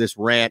want to hear this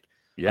rant.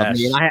 Yes.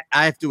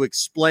 I have to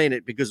explain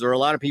it because there are a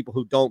lot of people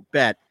who don't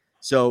bet.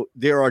 So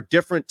there are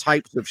different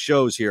types of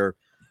shows here.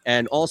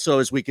 And also,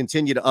 as we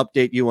continue to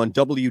update you on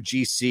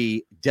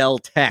WGC Dell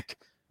Tech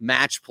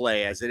match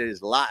play, as it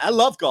is live. I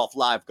love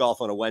live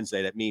golf on a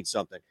Wednesday. That means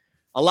something.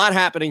 A lot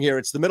happening here.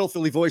 It's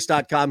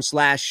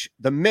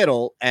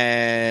themiddlephillyvoice.com/themiddle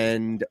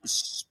and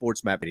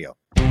sports map video.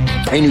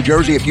 Hey, New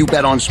Jersey, if you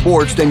bet on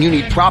sports, then you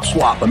need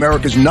PropSwap,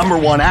 America's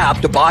 #1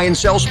 app to buy and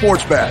sell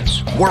sports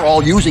bets. We're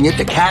all using it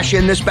to cash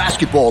in this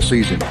basketball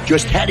season.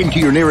 Just head into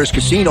your nearest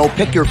casino,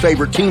 pick your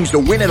favorite teams to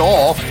win it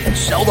all, and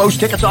sell those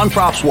tickets on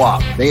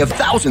PropSwap. They have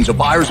thousands of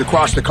buyers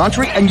across the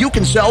country, and you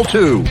can sell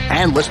too.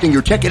 And listing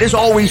your ticket is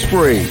always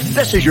free.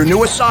 This is your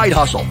newest side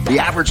hustle. The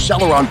average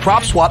seller on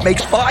PropSwap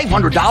makes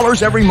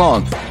 $500 every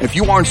month. If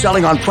you aren't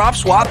selling on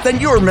PropSwap, then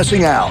you're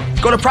missing out.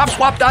 Go to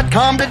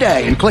PropSwap.com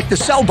today and click the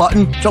sell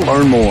button to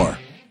learn more.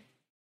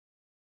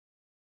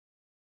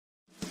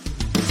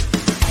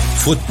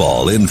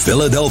 Football in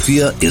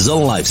Philadelphia is a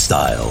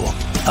lifestyle,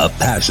 a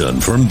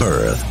passion from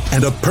birth,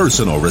 and a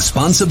personal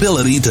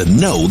responsibility to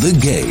know the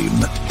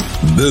game.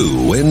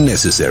 Boo when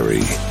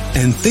necessary.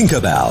 And think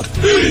about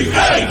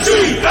EAGLES!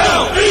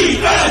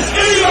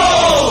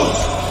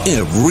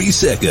 every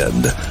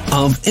second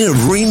of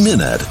every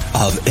minute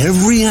of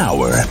every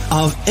hour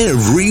of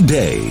every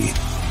day.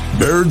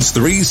 Birds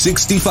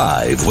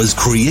 365 was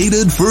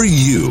created for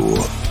you.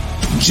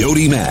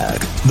 Jody Mack,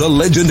 the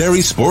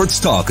legendary sports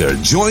talker,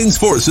 joins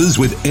forces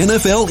with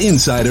NFL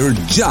insider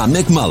John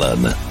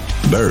McMullen.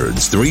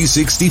 Birds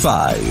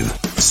 365.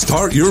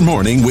 Start your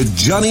morning with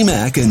Johnny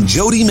Mack and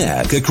Jody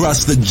Mack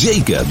across the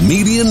Jacob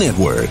Media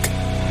Network.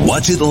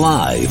 Watch it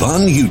live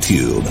on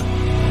YouTube.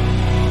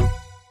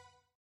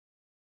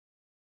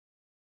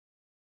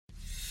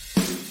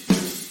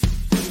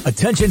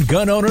 Attention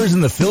gun owners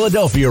in the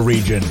Philadelphia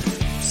region.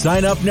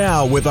 Sign up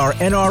now with our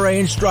NRA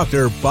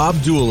instructor,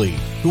 Bob Dooley,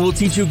 who will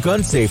teach you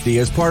gun safety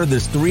as part of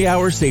this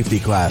 3-hour safety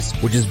class,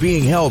 which is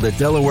being held at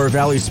Delaware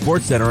Valley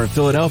Sports Center in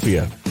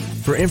Philadelphia.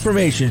 For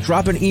information,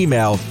 drop an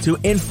email to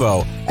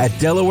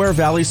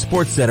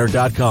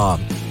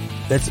info@DelawareValleySportsCenter.com.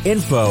 That's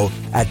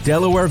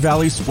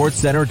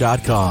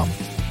info@DelawareValleySportsCenter.com.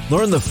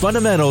 Learn the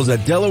fundamentals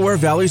at Delaware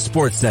Valley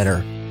Sports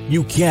Center.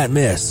 You can't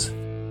miss.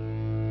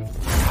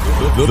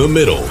 The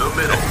Middle.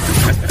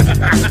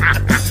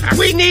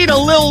 We need a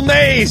Lil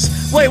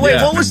Maze. Wait,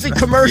 what was the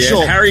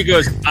commercial? Yeah, Harry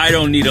goes, I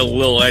don't need a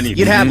Lil anything.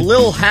 You'd have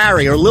Lil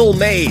Harry or Lil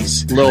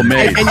Maze. Lil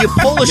Maze. And you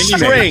pull a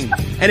string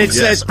and it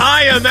says,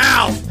 I am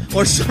out.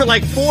 Or so,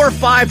 like 4 or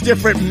 5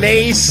 different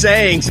Maze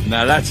sayings.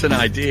 Now that's an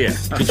idea.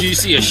 Did you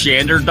see a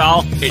Shander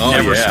doll? It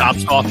never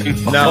stops talking.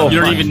 No.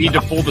 You don't even need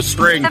to pull the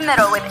string. The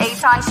Middle with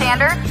Eitan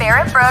Shander,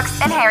 Barrett Brooks,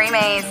 and Harry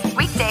Mays.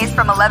 Weekdays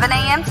from 11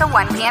 a.m. to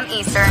 1 p.m.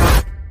 Eastern.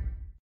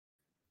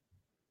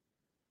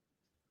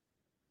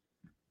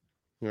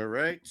 All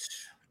right.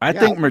 I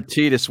think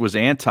Mertitas was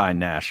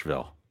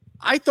anti-Nashville.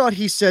 I thought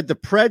he said the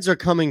Preds are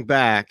coming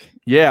back.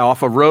 Yeah,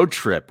 off a road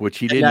trip, which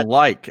he didn't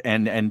like.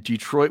 And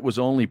Detroit was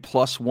only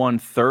plus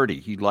 130.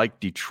 He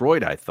liked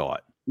Detroit, I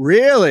thought.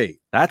 Really?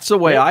 That's the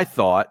way I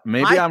thought.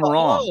 Maybe I'm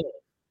wrong.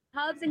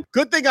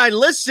 Good thing I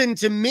listened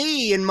to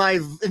me in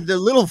the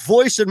little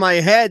voice in my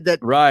head that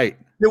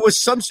there was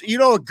some,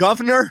 a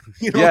governor,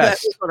 that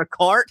is on a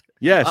cart.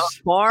 Yes.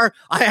 Bar.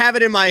 I have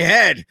it in my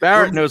head.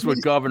 Barrett knows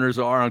what governors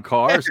are on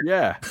cars.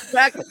 Yeah.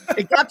 Exactly.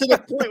 It got to the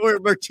point where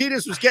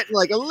Martinez was getting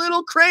like a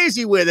little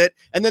crazy with it.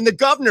 And then the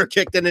governor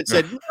kicked in and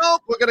said,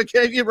 nope, we're going to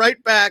give you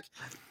right back.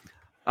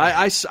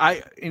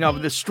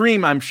 The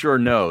stream, I'm sure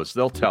knows.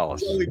 They'll tell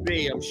us. Joey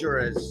B, I'm sure,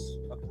 has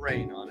a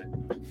brain on it.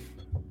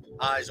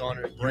 Eyes on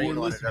it, brain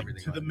on it,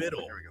 everything. To the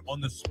middle on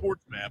the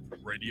Sports Map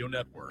Radio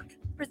Network.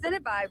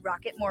 Presented by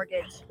Rocket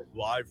Mortgage.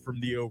 Live from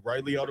the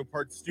O'Reilly Auto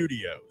Parts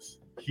Studios.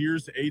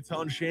 Here's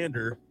Eitan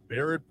Shander,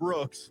 Barrett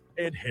Brooks,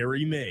 and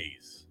Harry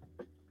Mays.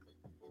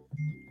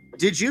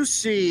 Did you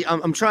see?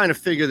 I'm trying to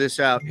figure this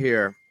out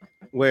here,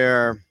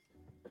 where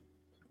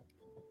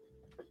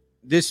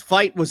this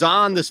fight was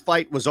on, this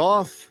fight was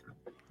off.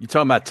 You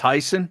talking about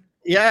Tyson?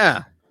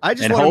 Yeah, and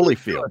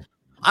Holyfield.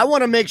 I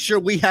want to make sure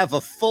we have a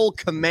full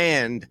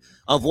command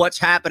of what's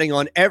happening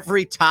on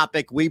every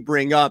topic we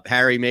bring up,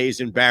 Harry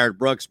Mays and Barrett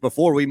Brooks,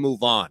 before we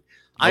move on.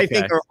 I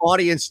think our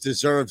audience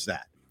deserves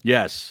that.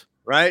 Yes.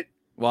 Right?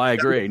 Well, I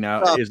agree.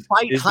 Now, is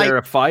there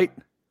a fight?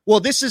 Well,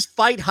 this is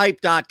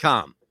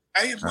fighthype.com.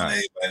 I just want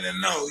everybody to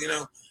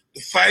know,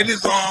 the fight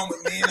is on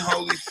with me and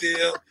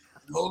Holyfield.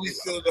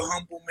 Holyfield, the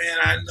humble man,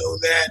 I know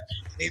that.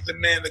 He's a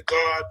man of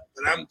God,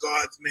 but I'm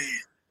God's man.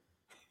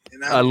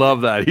 I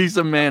love that. He's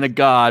a man of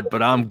God,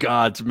 but I'm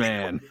God's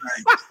man.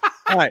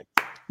 All right.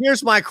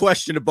 Here's my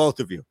question to both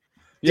of you.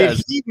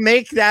 Did he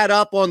make that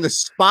up on the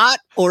spot,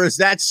 or is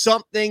that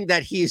something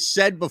that he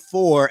said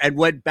before and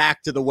went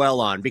back to the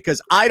well on?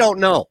 Because I don't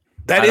know.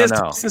 That is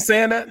Tyson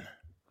saying that?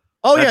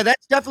 Oh, yeah,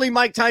 that's definitely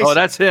Mike Tyson. Oh,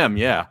 that's him,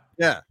 yeah.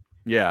 Yeah.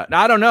 Yeah.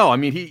 Now, I don't know. I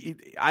mean,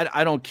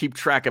 I don't keep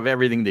track of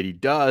everything that he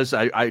does.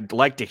 I'd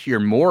like to hear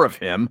more of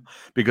him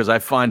because I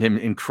find him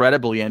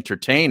incredibly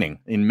entertaining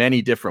in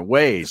many different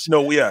ways.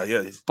 No,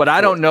 yeah. But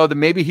I don't know that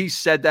maybe he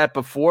said that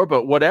before,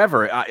 but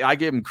whatever. I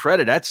give him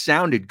credit. That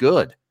sounded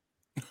good.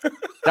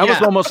 That was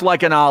almost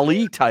like an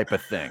Ali type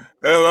of thing.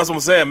 That's what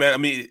I'm saying, man. I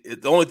mean,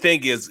 the only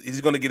thing is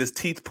he's going to get his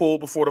teeth pulled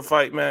before the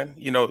fight, man.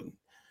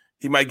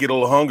 He might get a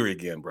little hungry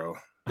again, bro.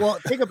 Well,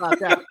 think about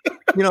that.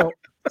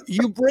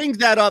 You bring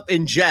that up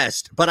in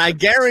jest, but I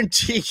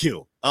guarantee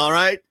you, all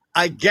right?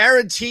 I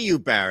guarantee you,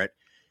 Barrett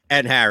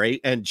and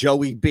Harry and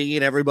Joey B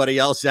and everybody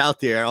else out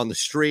there on the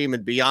stream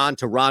and beyond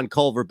to Ron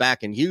Culver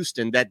back in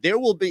Houston, that there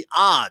will be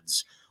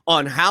odds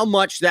on how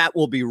much that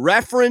will be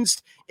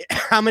referenced,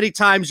 how many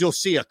times you'll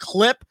see a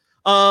clip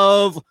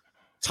of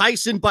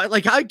Tyson. But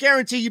like, I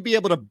guarantee you'd be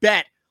able to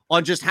bet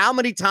on just how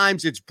many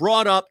times it's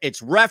brought up,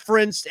 it's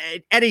referenced,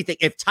 anything.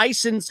 If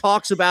Tyson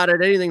talks about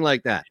it, anything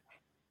like that.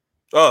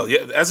 Oh,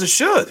 yeah, as it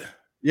should.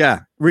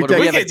 Yeah. Do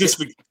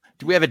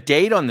we have a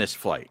date on this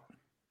fight?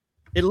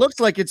 It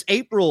looks like it's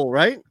April,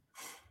 right?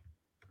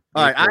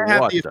 All right, I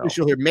have the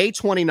official here, May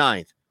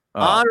 29th.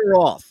 On or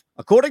off?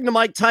 According to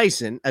Mike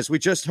Tyson, as we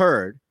just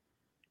heard,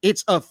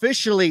 it's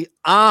officially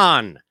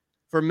on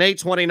for May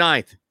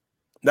 29th.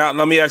 Now,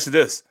 let me ask you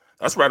this.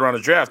 That's right around the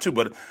draft, too,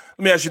 but let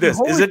me ask you this.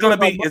 Is it going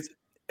to be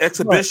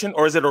exhibition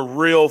or is it a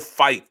real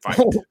fight?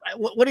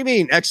 What do you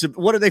mean?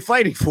 What are they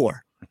fighting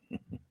for?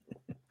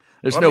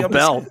 There's no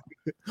belt.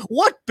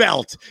 What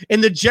belt? In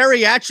the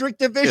geriatric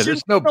division? Yeah,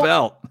 there's no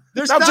belt.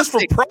 There's not just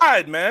for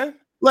pride, man.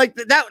 Like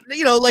that,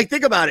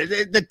 think about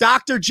it. The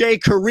Dr. J.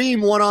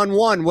 Kareem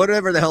one-on-one,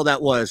 whatever the hell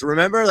that was.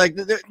 Remember? Like,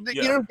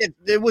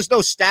 there was no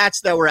stats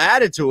that were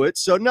added to it.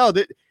 So, no,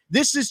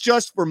 this is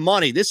just for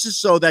money. This is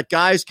so that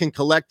guys can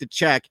collect a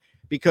check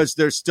because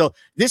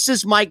this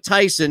is Mike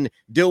Tyson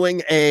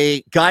doing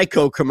a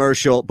Geico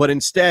commercial, but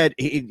instead,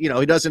 he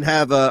doesn't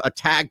have a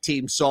tag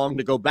team song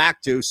to go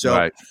back to.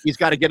 So he's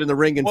got to get in the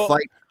ring and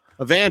fight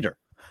Evander.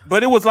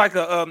 But it was like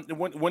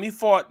when he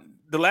fought,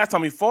 the last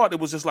time he fought, it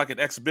was just like an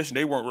exhibition.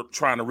 They weren't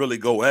trying to really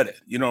go at it.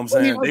 You know what I'm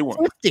saying? They weren't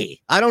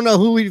 50. I don't know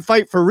who he'd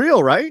fight for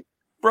real, right?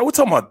 Bro, we're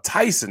talking about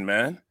Tyson,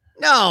 man.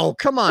 No,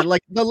 come on.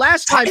 Like the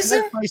last time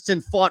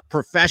Tyson fought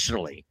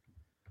professionally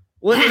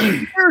was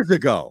years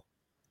ago.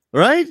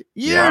 Right?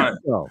 Years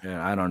ago.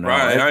 Yeah, I don't know.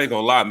 Right. I ain't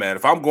gonna lie, man.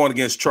 If I'm going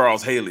against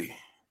Charles Haley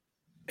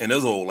and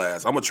his old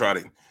ass, I'm gonna try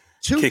to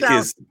kick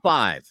his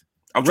 2005.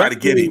 I'm trying to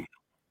get him.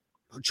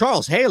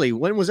 Charles Haley,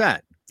 when was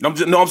that?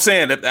 I'm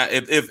saying that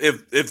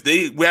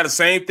if we had the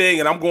same thing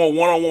and I'm going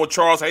one-on-one with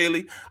Charles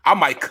Haley, I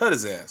might cut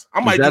his ass. I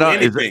might do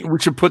anything. We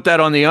should put that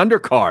on the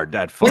undercard,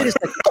 that fight. Wait a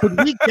second.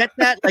 Could we get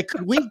that? Like,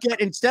 could we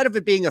get, instead of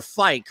it being a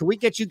fight, could we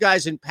get you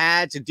guys in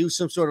pads and do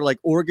some sort of like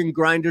organ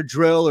grinder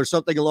drill or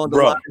something along the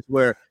lines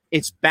where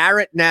it's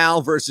Barrett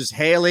now versus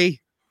Haley,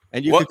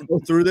 and you can go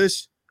through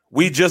this?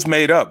 We just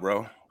made up,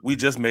 bro. We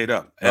just made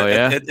up. Oh,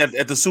 at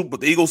the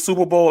Eagles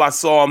Super Bowl, I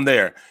saw him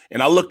there,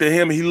 and I looked at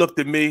him, and he looked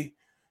at me,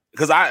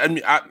 because I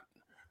ain't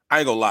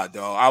gonna lie,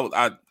 dog.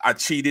 I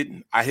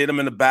cheated. I hit him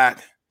in the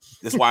back.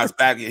 That's why his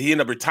back. He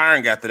ended up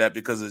retiring after that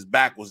because his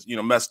back was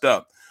messed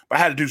up. But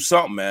I had to do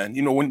something, man.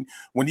 When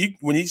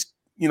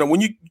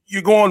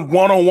you're going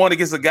one-on-one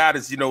against a guy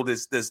that's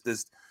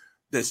this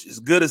that's as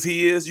good as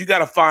he is, you got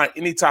to find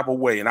any type of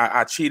way. And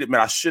I cheated,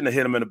 man. I shouldn't have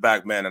hit him in the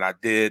back, man, and I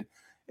did.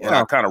 And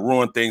I kind of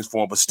ruined things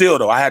for him. But still,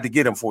 though, I had to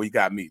get him before he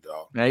got me,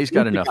 dog. Yeah, he's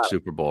got enough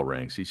Super Bowl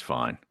rings. He's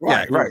fine.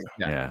 Right.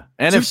 Yeah.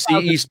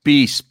 NFC East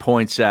Beast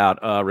points out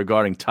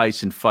regarding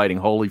Tyson fighting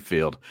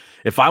Holyfield.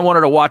 If I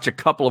wanted to watch a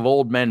couple of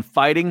old men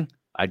fighting,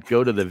 I'd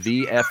go to the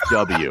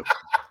VFW.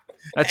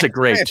 That's a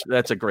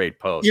great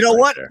post. You know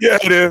what? There. Yeah,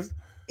 it is.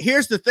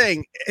 Here's the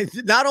thing.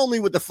 Not only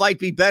would the fight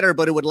be better,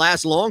 but it would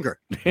last longer.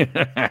 Do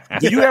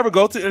you ever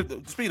go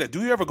to speaking of,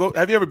 do you ever go?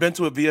 Have you ever been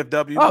to a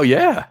VFW? Oh,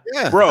 yeah.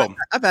 Yeah. Bro.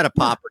 I've had a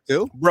pop or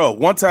two. Bro,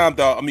 one time,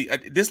 dog, I mean,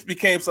 this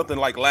became something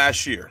like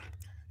last year.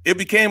 It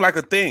became like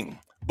a thing.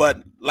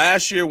 But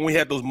last year when we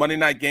had those Monday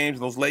night games,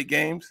 those late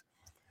games,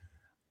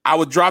 I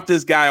would drop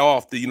this guy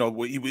off. He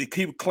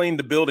would clean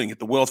the building at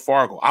the Wells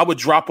Fargo. I would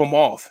drop him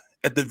off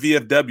at the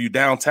VFW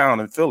downtown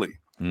in Philly.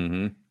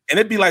 Mm-hmm. And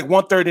it'd be like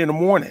 1:30 in the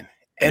morning.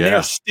 And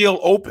they're still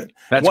open.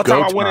 That's one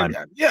time I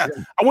time.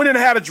 I went in and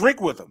had a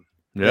drink with them.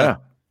 Yeah.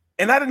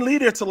 And I didn't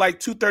leave there till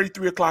like 2:30,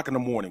 3 o'clock in the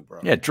morning,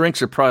 bro. Yeah,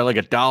 drinks are probably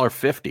like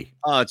 $1.50.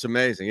 Oh, it's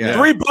amazing. Yeah.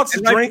 $3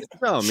 a drink.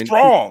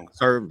 Strong.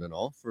 Served and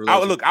all.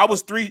 Look, I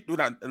was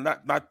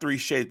not 3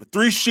 shades, but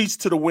 3 sheets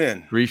to the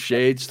wind. 3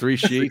 shades, 3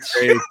 sheets.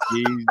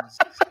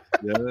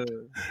 Yeah.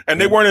 And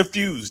they weren't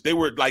infused. They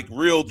were like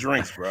real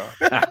drinks, bro.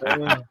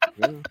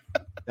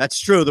 That's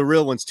true. The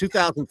real ones.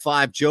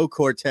 2005, Joe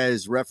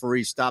Cortez,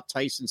 referee, stopped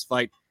Tyson's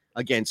fight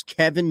against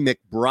Kevin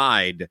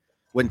McBride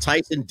when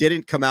Tyson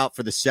didn't come out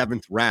for the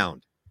 7th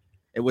round.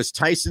 It was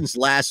Tyson's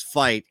last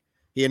fight.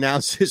 He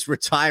announced his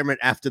retirement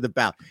after the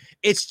bout.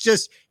 It's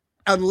just,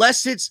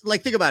 unless it's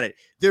like, think about it.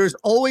 There's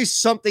always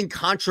something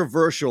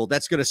controversial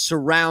that's going to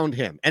surround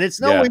him. And it's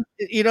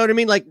you know what I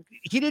mean? Like,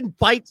 he didn't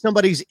bite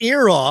somebody's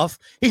ear off.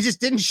 He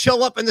just didn't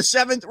show up in the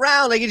 7th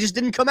round. Like, he just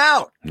didn't come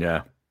out.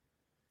 Yeah.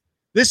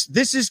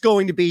 This is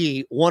going to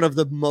be one of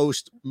the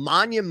most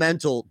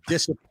monumental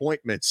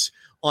disappointments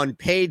on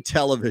paid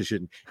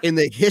television in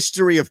the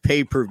history of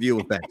pay-per-view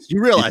events.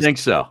 You realize? I think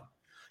so.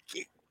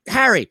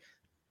 Harry,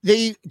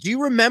 do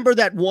you remember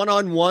that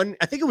one-on-one?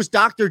 I think it was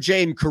Dr.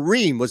 J and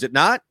Kareem, was it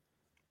not?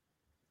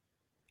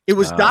 It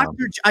was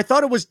I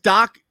thought it was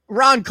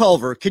Ron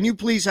Culver. Can you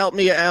please help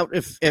me out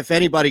if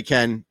anybody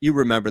can? You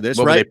remember this,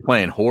 What right? were they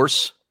playing,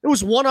 horse? It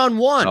was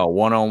one-on-one. Oh,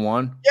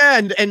 one-on-one?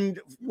 Yeah,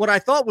 and what I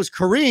thought was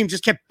Kareem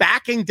just kept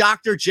backing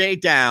Dr. J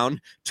down,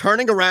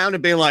 turning around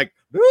and being like,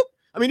 boop.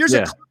 I mean, there's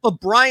a clip of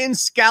Brian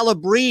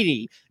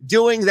Scalabrine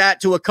doing that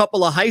to a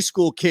couple of high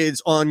school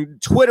kids on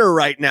Twitter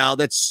right now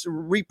that's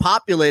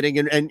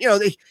repopulating. And you know,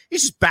 he's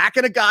just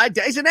backing a guy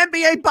down. He's an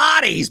NBA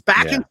body. He's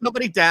backing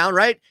somebody down,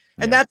 right?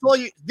 And that's all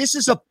this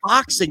is a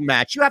boxing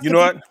match. You have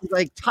to be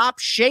like top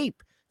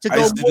shape to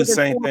go more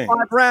than 4 or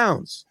 5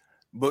 rounds.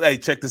 But hey,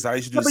 check this out.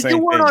 You should do the But same you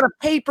thing. weren't on a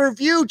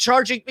pay-per-view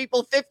charging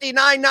people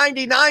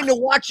 $59.99 to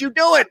watch you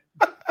do it.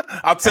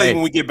 I'll tell you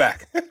when we get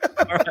back.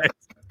 All right.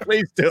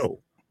 Please do.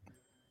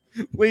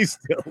 Please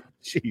do.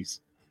 Jeez.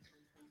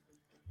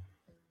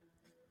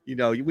 You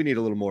know, we need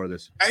a little more of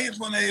this. I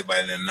just want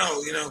everybody to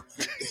know, you know,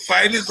 the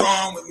fight is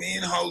on with me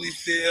and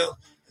Holyfield.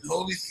 And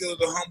Holyfield's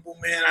a humble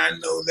man. I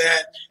know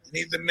that. And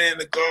he's a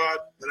man of God,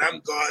 but I'm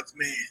God's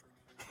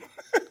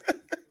man.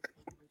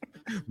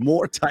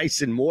 More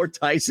Tyson, more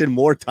Tyson,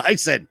 more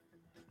Tyson.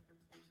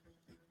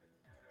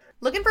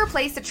 Looking for a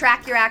place to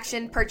track your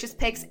action, purchase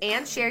picks,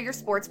 and share your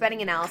sports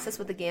betting analysis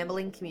with the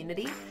gambling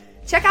community?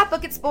 Check out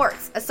Book It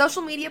Sports, a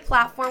social media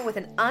platform with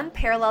an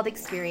unparalleled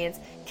experience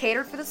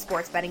catered for the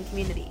sports betting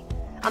community.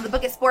 On the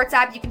Book It Sports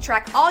app, you can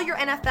track all your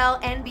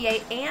NFL,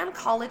 NBA, and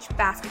college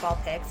basketball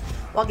picks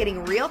while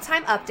getting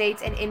real-time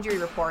updates and injury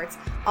reports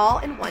all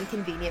in one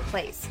convenient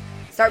place.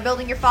 Start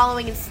building your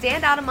following and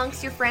stand out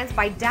amongst your friends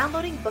by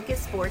downloading Book It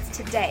Sports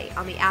today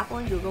on the Apple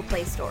and Google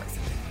Play stores.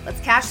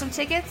 Let's cash some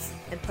tickets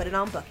and put it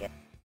on Book It.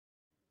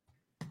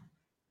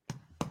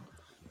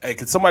 Hey,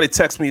 can somebody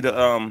text me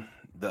the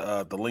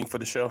link for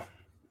the show?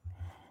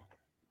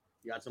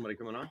 You got somebody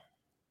coming on?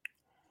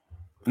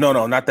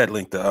 No, not that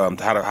link. The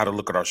how to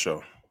look at our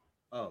show.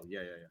 Oh,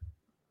 yeah.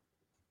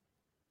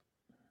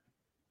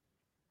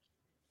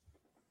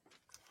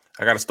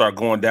 I got to start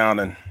going down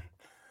and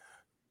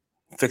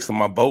fixing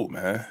my boat,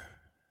 man.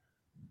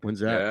 When's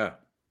that? Yeah.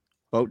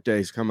 Boat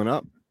day's coming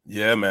up.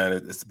 Yeah, man.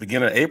 It's the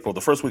beginning of April.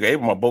 The first week of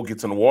April, my boat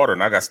gets in the water,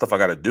 and I got stuff I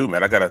got to do,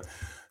 man. I got to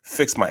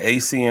fix my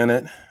AC in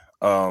it.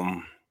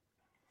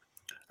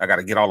 I got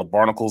to get all the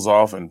barnacles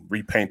off and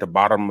repaint the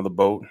bottom of the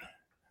boat.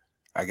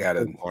 I got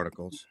it.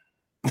 Barnacles.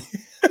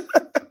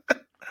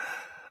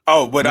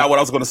 Oh, but what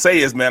I was going to say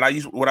is, man,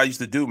 what I used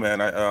to do, man.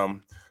 I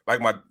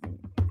like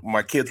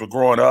my kids were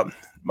growing up.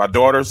 My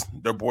daughters,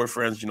 their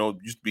boyfriends,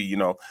 used to be,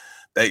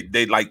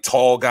 they like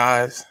tall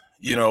guys,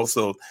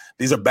 So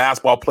these are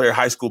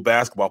high school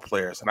basketball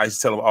players, and I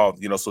used to tell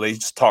them, so they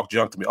just talk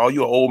junk to me. Oh,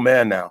 you're an old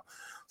man now.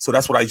 So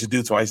that's what I used to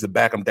do. So I used to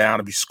back them down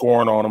and be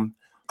scoring on them,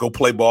 go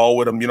play ball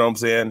with them. You know what I'm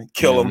saying?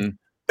 Kill them,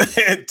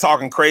 and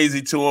talking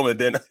crazy to them, and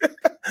then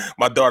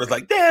my daughter's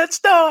like, "Dad,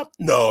 stop!"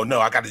 No,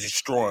 I got to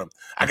destroy them.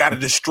 I got to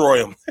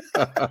destroy them.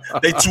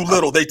 They too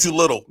little.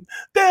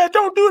 Dad,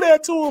 don't do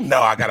that to them.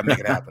 No, I got to make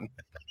it happen.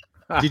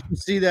 Did you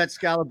see that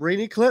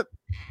Scalabrini clip?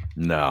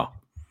 No.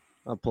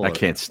 I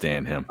can't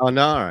stand him. Oh,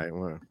 no. All right.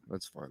 Well,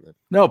 that's fine then.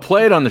 No,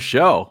 play it on the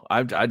show.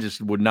 I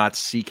just would not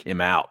seek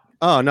him out.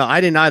 Oh, no. I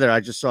didn't either. I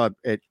just saw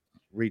it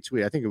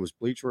retweet. I think it was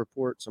Bleacher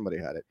Report. Somebody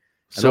had it.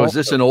 And so is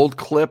this an old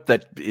clip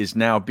that is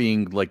now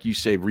being, like you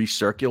say,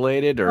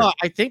 recirculated? Or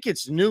I think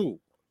it's new.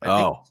 I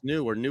think it's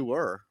new or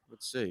newer.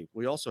 Let's see.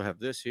 We also have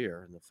this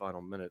here in the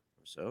final minute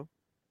or so.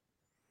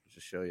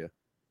 Just show you.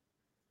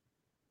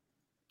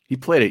 He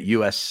played at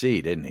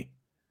USC, didn't he?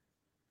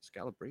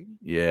 Scalabrini?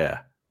 Yeah.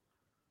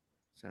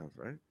 Sounds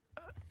right.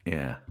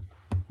 Yeah.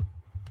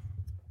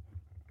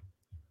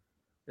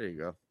 There you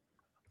go.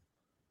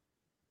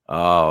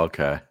 Oh,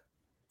 okay.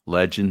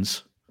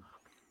 Legends.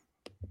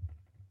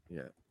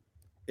 Yeah.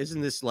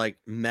 Isn't this like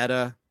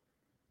meta?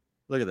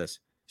 Look at this.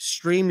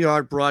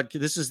 StreamYard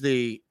broadcast. This is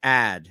the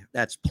ad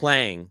that's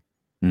playing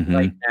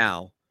right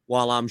now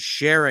while I'm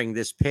sharing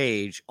this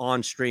page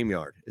on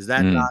StreamYard. Is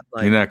that not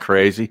like... Isn't that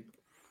crazy?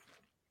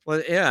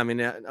 Well, yeah. I mean,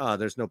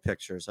 there's no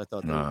pictures. I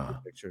thought there were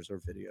pictures or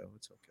video.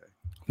 It's okay.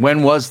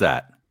 When was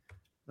that?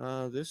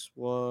 This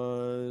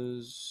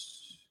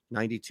was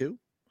 92.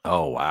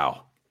 Oh,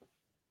 wow.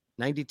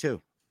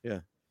 92. Yeah.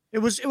 It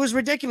was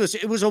ridiculous.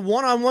 It was a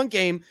one-on-one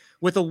game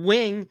with a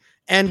wing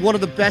and one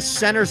of the best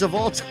centers of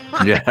all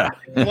time. Yeah.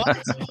 What?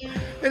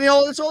 And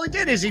that's all he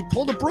did is he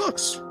pulled a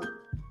Brooks.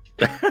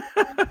 Come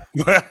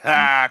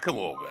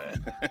on,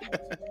 man.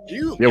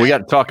 Yeah, we got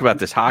to talk about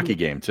this hockey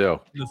game too.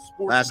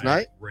 Last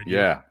night?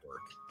 Yeah.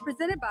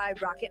 Presented by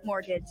Rocket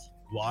Mortgage.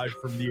 Live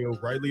from the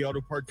O'Reilly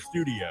Auto Parts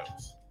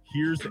Studios,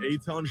 here's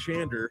Eitan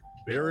Shander,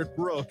 Barrett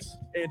Brooks,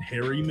 and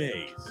Harry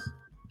Mays.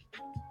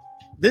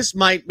 This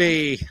might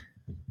be...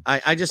 I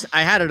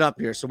had it up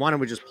here, so why don't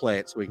we just play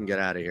it so we can get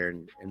out of here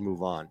and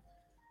move on.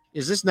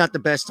 Is this not the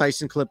best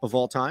Tyson clip of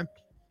all time?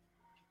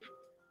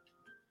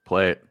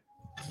 Play it.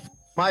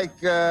 Mike,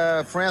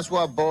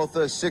 Francois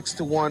Botha,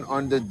 6-1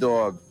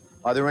 underdog.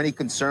 Are there any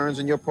concerns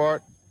on your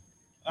part?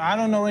 I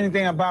don't know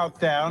anything about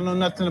that. I don't know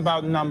nothing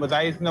about numbers.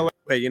 I just know.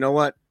 Wait, you know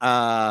what?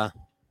 I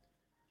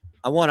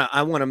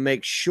wanna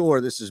make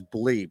sure this is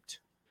bleeped.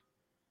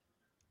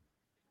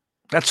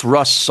 That's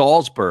Russ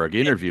Salzberg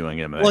interviewing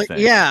him. I think.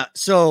 Yeah.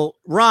 So,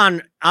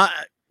 Ron,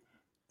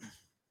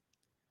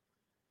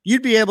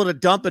 you'd be able to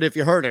dump it if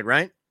you heard it,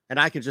 right? And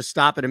I could just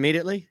stop it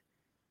immediately.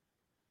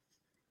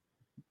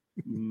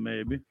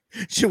 Maybe.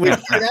 Should we do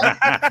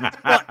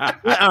that?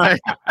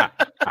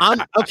 All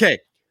right. Okay,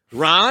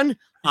 Ron.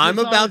 I'm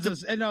about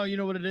to. No, you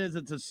know what it is?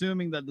 It's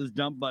assuming that this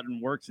dump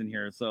button works in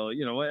here. So,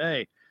 you know what?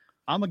 Hey,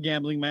 I'm a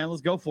gambling man.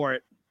 Let's go for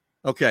it.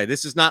 Okay,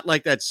 this is not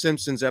like that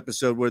Simpsons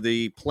episode where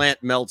the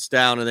plant melts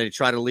down and they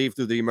try to leave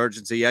through the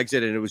emergency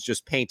exit and it was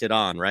just painted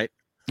on, right?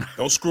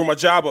 Don't screw my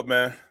job up,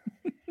 man.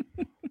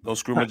 Don't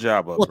screw my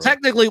job up. Well, bro.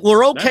 technically,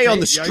 we're okay on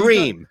the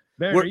stream.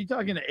 Are you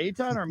talking to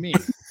Eitan or me?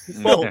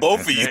 Well,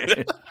 both of you.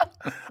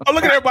 Oh,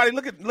 look at everybody.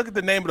 Look at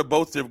the name of the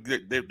boats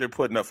they're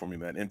putting up for me,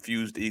 man.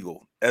 Infused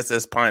Eagle,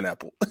 SS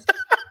Pineapple.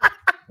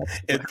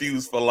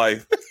 Infused for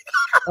life.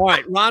 All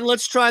right, Ron,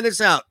 let's try this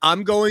out.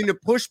 I'm going to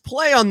push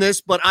play on this,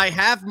 but I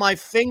have my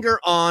finger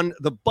on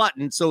the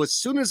button. So as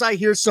soon as I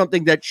hear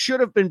something that should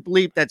have been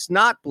bleeped, that's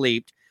not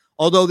bleeped,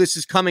 although this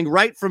is coming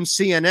right from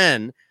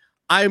CNN,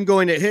 I am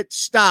going to hit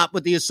stop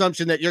with the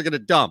assumption that you're going to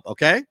dump,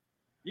 okay?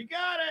 You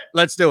got it.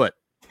 Let's do it.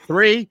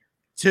 3,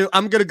 2,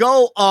 I'm going to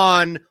go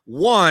on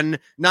 1,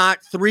 not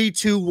 3,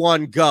 2,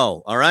 1,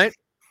 go. All right?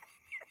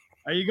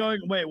 Are you going?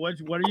 Wait, what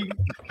are you?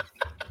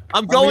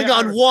 I'm going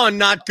on 1,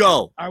 not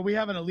go. Are we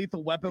having a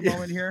lethal weapon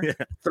moment here? Yeah.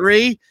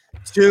 3,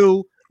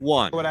 2,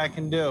 1. What I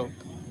can do?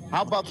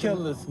 How about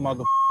kill this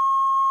mother?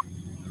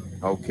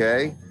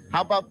 Okay.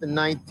 How about the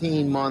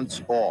 19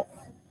 months off?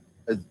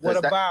 What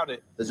about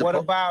it? What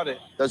about it?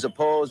 Does it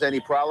pose any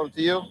problem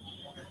to you?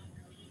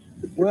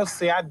 We'll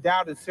see. I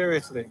doubt it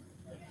seriously.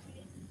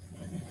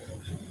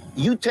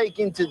 You take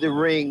into the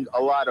ring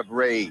a lot of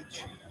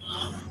rage.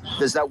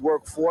 Does that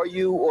work for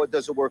you or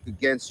does it work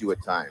against you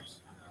at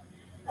times?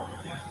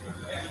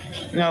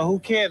 No, who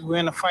cares? We're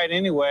in a fight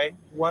anyway.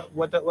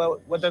 What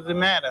does it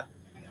matter?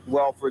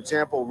 Well, for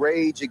example,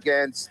 rage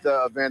against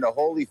Evander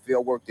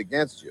Holyfield worked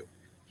against you.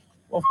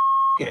 Well,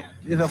 it.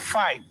 It's a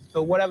fight.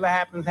 So whatever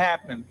happens,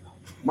 happens.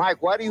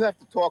 Mike, why do you have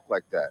to talk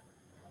like that?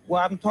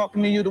 Well, I'm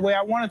talking to you the way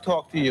I want to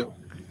talk to you.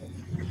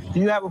 Do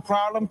you have a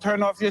problem?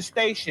 Turn off your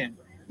station.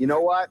 You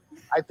know what?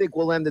 I think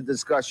we'll end the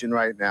discussion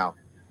right now.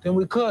 Then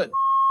we could.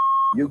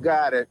 You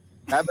got it.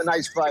 Have a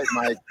nice fight,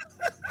 Mike.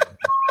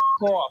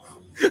 Off.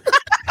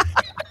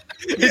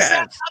 Is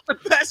that not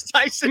the best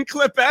Tyson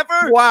clip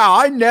ever? Wow,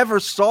 I never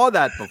saw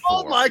that before.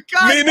 Oh my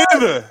God. Me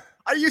neither.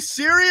 Are you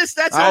serious?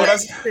 That's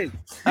amazing.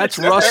 That's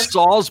Russ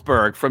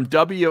Salzberg from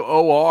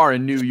WOR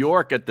in New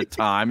York at the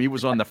time. He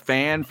was on The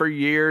Fan for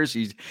years.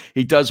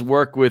 He does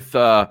work with Sid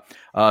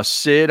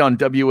on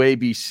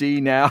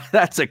WABC now.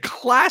 That's a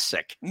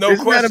classic. No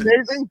Isn't question. that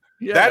amazing?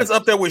 Yeah. That is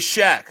up there with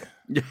Shaq.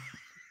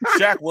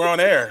 Shaq, we're on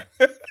air.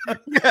 I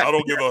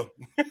don't give a.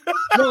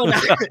 No,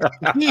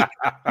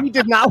 he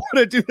did not want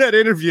to do that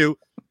interview.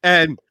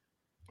 And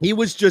He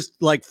was just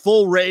like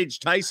full rage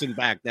Tyson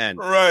back then.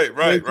 Right.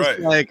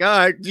 Like, all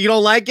right, you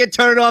don't like it?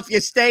 Turn off your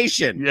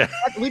station. Yeah.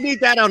 We need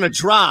that on a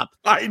drop.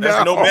 I know.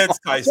 That's no man's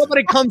Tyson.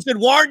 Somebody comes in,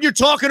 why aren't you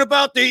talking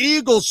about the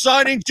Eagles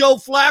signing Joe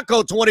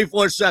Flacco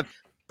 24/7?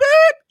 Beep.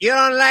 You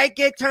don't like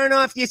it? Turn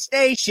off your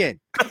station.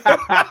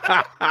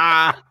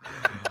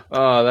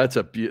 Oh,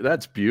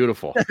 that's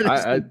beautiful.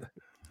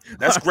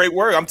 That's great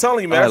work. I'm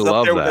telling you, man.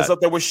 That's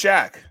up there with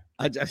Shaq.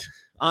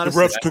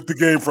 Honestly, the refs took the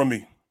game from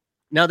me.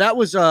 Now that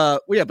was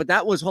but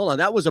that was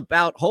that was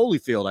about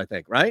Holyfield, I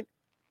think, right?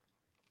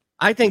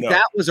 I think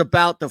that was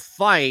about the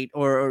fight,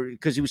 or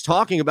because he was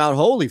talking about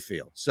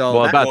Holyfield.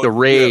 So about the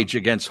rage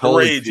against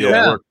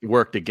Holyfield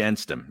worked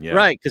against him. Yeah.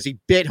 Right, because he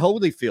bit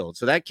Holyfield.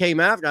 So that came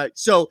after.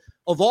 So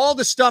of all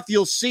the stuff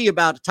you'll see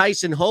about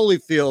Tyson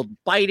Holyfield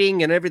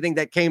biting and everything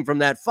that came from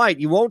that fight,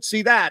 you won't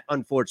see that,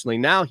 unfortunately.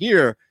 Now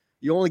here,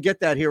 you only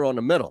get that here on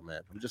the middle,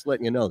 man. I'm just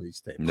letting you know these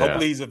things.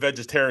 Hopefully he's a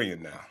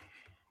vegetarian now.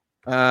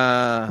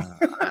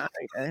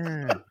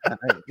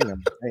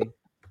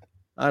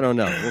 I don't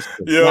know.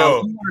 Yo.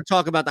 Now, you want to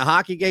talk about the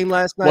hockey game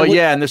last night? Well,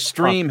 yeah, and the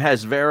stream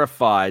has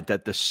verified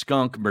that the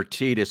skunk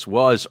Mertitas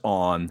was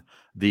on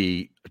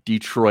the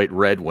Detroit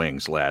Red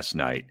Wings last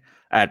night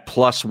at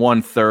plus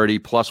 130,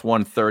 plus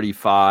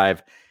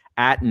 135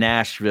 at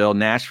Nashville.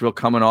 Nashville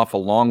coming off a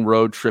long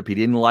road trip. He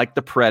didn't like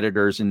the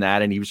Predators in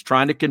that, and he was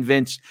trying to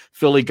convince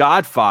Philly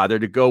Godfather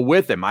to go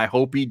with him. I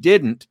hope he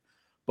didn't,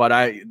 but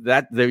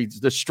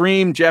the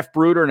stream, Jeff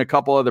Bruder and a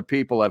couple other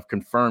people have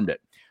confirmed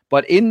it.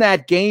 But in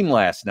that game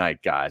last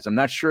night, guys, I'm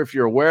not sure if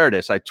you're aware of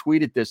this. I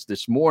tweeted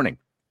this morning.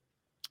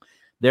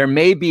 There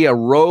may be a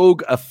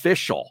rogue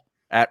official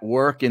at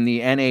work in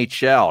the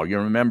NHL. You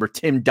remember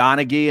Tim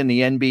Donaghy in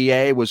the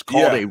NBA was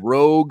called a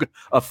rogue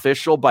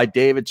official by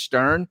David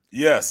Stern?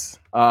 Yes.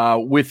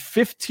 With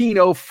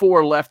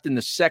 15:04 left in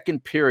the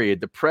second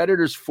period, the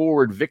Predators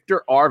forward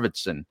Victor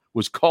Arvidsson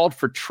was called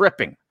for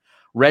tripping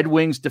Red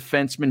Wings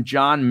defenseman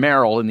John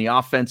Merrill in the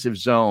offensive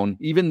zone,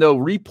 even though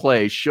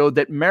replays showed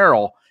that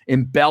Merrill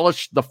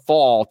embellished the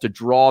fall to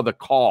draw the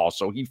call.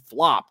 So he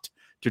flopped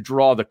to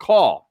draw the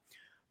call.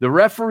 The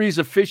referees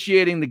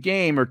officiating the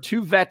game are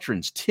two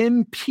veterans,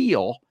 Tim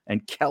Peel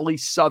and Kelly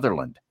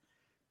Sutherland.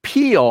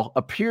 Peel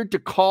appeared to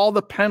call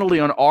the penalty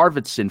on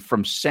Arvidsson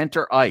from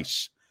center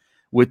ice.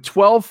 With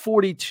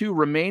 12:42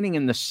 remaining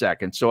in the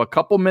second, so a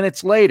couple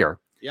minutes later,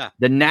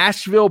 the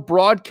Nashville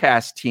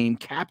broadcast team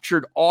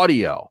captured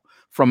audio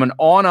from an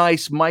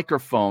on-ice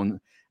microphone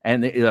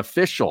and the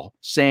official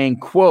saying,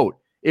 quote,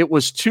 "It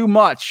was too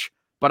much,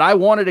 but I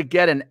wanted to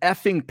get an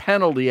effing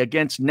penalty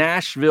against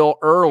Nashville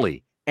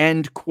early,"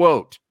 end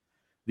quote.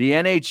 The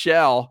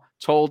NHL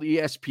told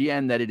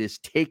ESPN that it is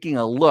taking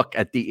a look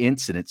at the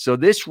incident. So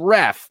this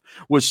ref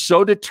was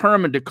so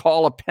determined to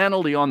call a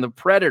penalty on the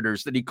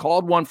Predators that he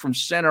called one from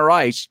center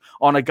ice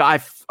on a guy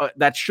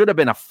that should have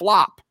been a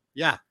flop.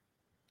 Yeah.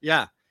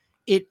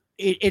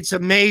 It's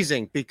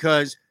amazing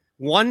because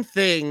one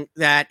thing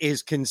that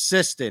is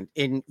consistent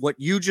in what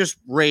you just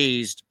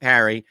raised,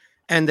 Harry,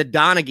 and the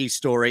Donaghy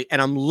story,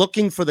 and I'm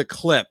looking for the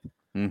clip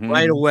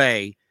right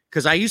away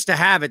because I used to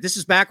have it. This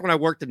is back when I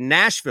worked in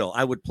Nashville.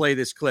 I would play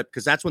this clip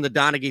because that's when the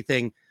Donaghy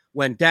thing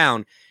went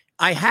down.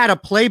 I had a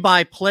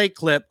play-by-play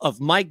clip of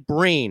Mike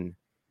Breen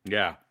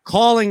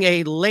calling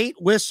a late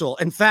whistle.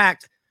 In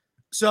fact,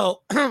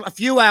 so a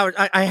few hours,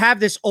 I have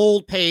this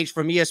old page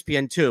from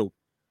ESPN2.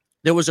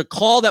 There was a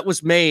call that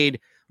was made,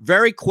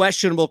 very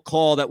questionable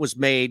call that was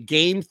made,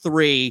 Game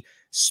 3,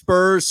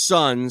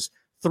 Spurs-Suns,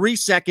 3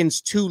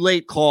 seconds too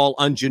late call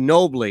on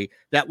Ginobili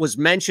that was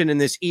mentioned in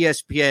this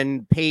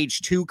ESPN Page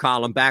 2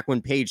 column back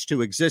when Page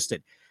 2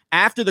 existed.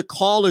 After the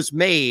call is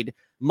made,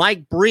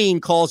 Mike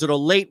Breen calls it a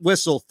late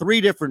whistle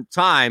 3 different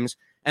times,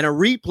 and a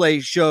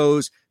replay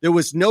shows there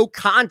was no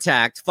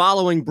contact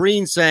following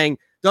Breen saying,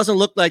 doesn't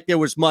look like there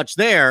was much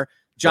there.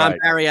 John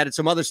Barry added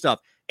some other stuff.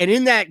 And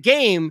in that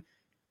game,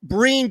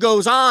 Breen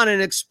goes on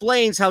and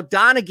explains how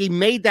Donaghy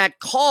made that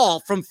call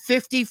from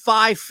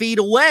 55 feet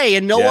away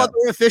and no other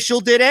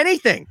official did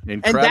anything.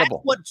 Incredible. And that's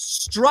what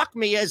struck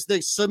me as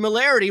the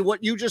similarity,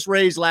 what you just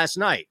raised last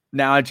night.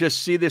 Now, I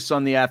just see this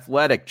on The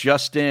Athletic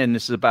just in.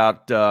 This is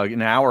about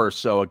an hour or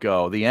so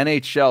ago. The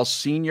NHL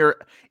senior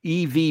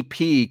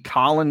EVP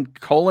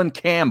Colin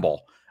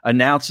Campbell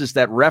announces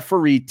that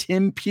referee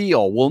Tim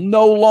Peel will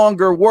no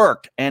longer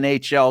work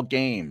NHL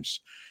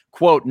games.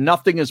 Quote,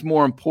 "Nothing is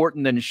more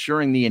important than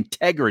ensuring the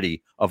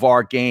integrity of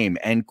our game,"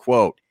 end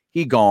quote.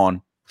 He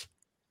gone.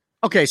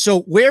 Okay,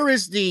 so where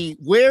is the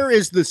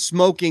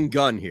smoking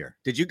gun here?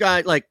 Did you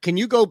guys can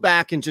you go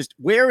back and just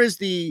where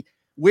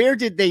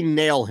did they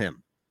nail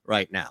him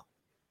right now?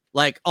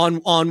 Like on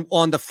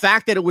the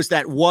fact that it was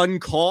that one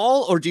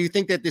call, or do you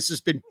think that this has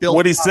been built?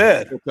 What he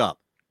said. Up?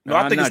 No,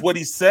 I think it's what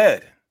he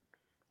said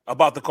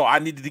about the call. I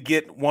needed to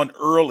get one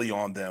early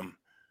on them.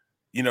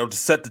 To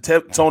set the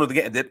tone of the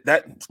game.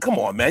 That come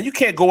on, man. You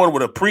can't go in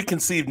with a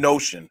preconceived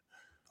notion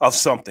of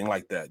something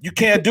like that. You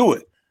can't do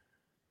it.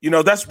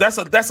 That's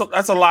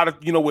a lot of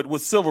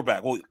with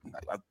Silverback. Well,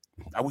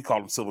 we call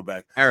him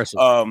Silverback.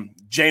 Harrison.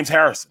 James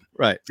Harrison.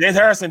 Right. James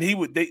Harrison. He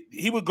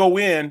would go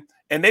in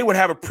and they would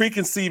have a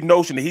preconceived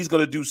notion that he's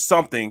going to do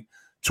something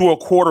to a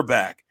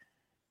quarterback,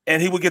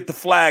 and he would get the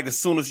flag as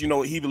soon as, he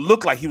would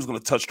look like he was going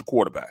to touch the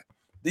quarterback.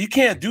 You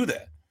can't do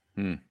that.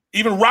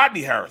 Even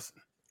Rodney Harrison.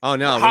 Oh,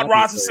 no. Hot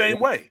Rod's the same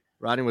way.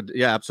 Rodney would,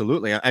 yeah,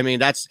 absolutely. I mean,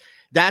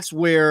 that's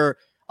where,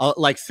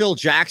 like Phil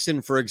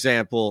Jackson, for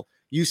example,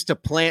 used to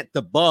plant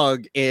the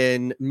bug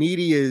in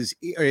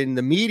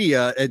the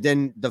media, and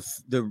then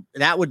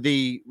that would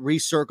be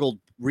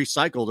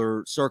recycled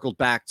or circled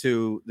back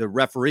to the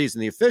referees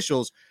and the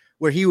officials,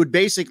 where he would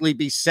basically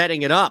be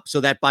setting it up so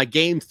that by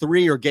game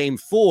 3 or game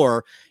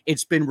 4,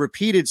 it's been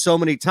repeated so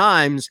many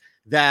times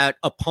that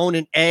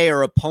opponent A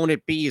or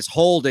opponent B is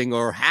holding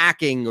or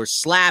hacking or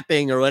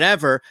slapping or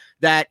whatever,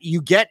 that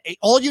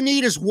all you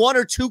need is one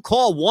or two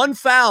call, one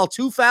foul,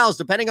 two fouls,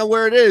 depending on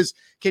where it is,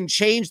 can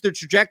change the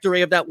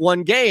trajectory of that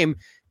one game.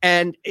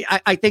 And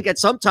I think at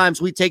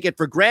sometimes we take it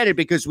for granted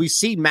because we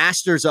see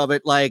masters of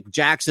it like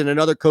Jackson and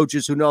other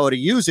coaches who know how to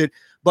use it.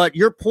 But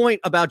your point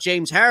about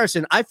James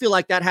Harrison, I feel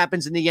like that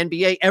happens in the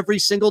NBA every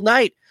single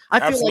night.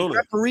 I feel like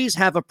referees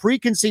have a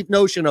preconceived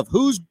notion of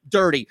who's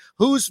dirty,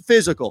 who's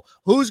physical,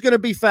 who's going to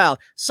be fouled.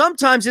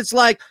 Sometimes it's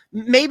like,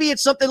 maybe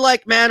it's something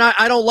like, man,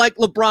 I don't like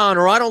LeBron,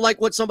 or I don't like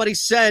what somebody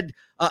said,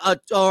 or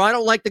I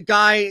don't like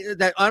I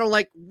don't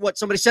like what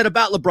somebody said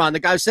about LeBron.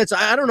 The guy who said,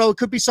 I don't know, it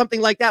could be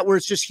something like that where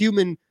it's just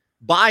human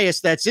bias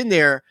that's in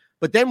there.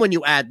 But then when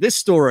you add this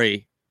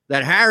story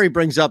that Harry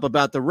brings up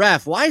about the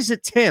ref, why is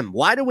it Tim?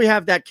 Why do we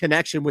have that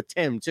connection with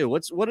Tim too?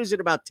 What is it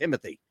about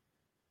Timothy?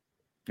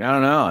 I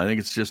don't know. I think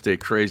it's just a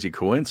crazy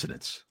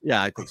coincidence.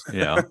 Yeah, I think so.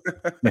 Yeah.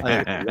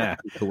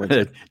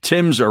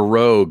 Tim's a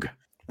rogue.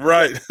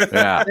 Right.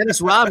 Yeah.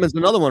 Dennis Rodman's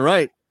another one,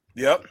 right?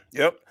 Yep.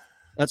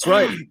 That's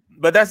right.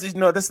 But that's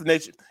the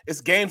nature.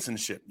 It's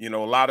gamesmanship. A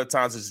lot of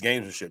times it's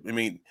gamesmanship. I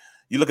mean,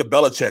 you look at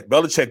Belichick.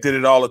 Belichick did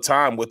it all the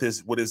time with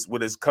his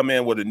come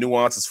in with a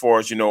nuance as far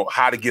as,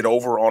 how to get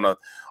over on a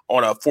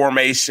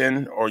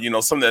formation, or,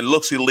 something that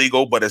looks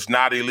illegal, but it's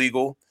not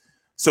illegal.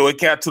 So it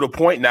got to the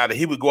point now that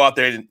he would go out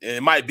there and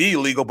it might be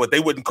illegal, but they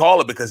wouldn't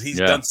call it because he's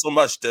done so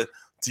much to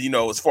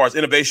as far as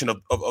innovation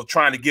of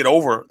trying to get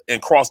over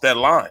and cross that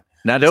line.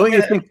 Now, don't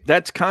you think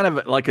that's kind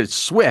of like a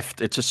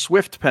Swift? It's a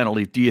Swift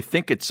penalty. Do you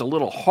think it's a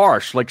little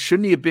harsh? Like,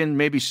 shouldn't he have been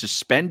maybe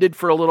suspended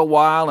for a little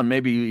while, and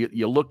maybe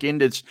you look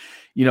into,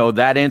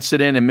 that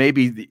incident, and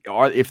maybe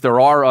if there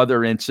are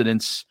other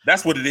incidents?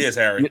 That's what it is,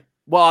 Harry.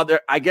 Well,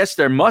 I guess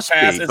there must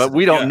be, but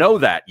we don't know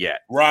that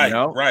yet. Right.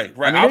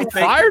 I mean,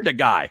 they fired the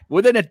guy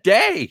within a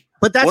day.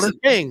 But that's the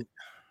thing.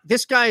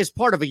 This guy is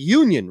part of a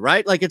union,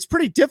 right? Like, it's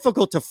pretty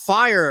difficult to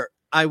fire,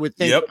 I would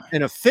think,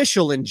 an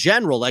official in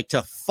general, like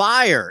to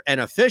fire an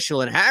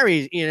official. And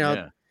Harry,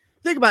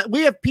 think about it.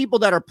 We have people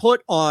that are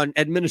put on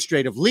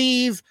administrative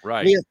leave.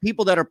 Right. We have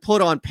people that are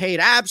put on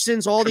paid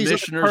absence, all these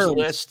commissioners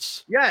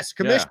lists. Yes,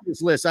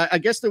 commissioners lists. I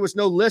guess there was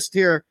no list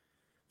here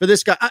for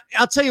this guy.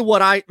 I'll tell you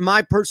what,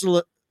 my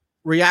personal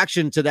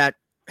reaction to that,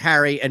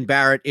 Harry and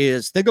Barrett,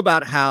 is think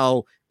about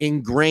how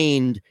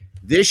ingrained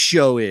this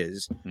show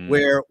is,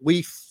 where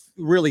we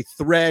really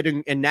thread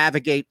and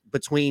navigate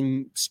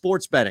between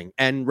sports betting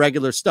and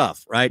regular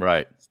stuff, right?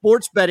 Right.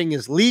 Sports betting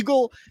is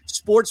legal.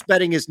 Sports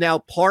betting is now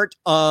part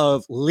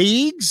of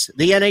leagues.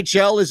 The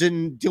NHL is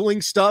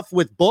doing stuff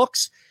with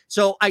books.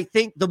 So I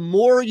think the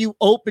more you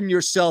open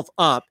yourself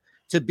up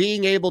to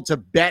being able to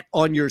bet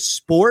on your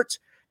sport,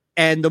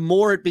 and the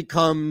more it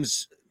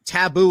becomes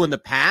taboo in the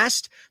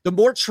past, the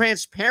more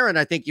transparent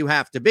I think you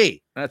have to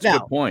be. That's a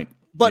good point.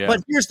 But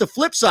here's the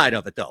flip side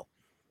of it, though.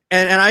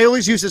 And I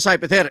always use this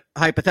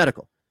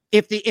hypothetical.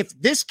 If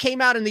this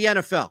came out in the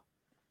NFL,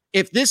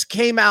 if this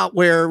came out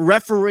where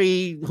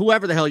referee,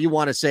 whoever the hell you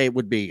want to say it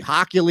would be,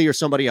 Hockley or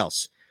somebody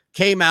else,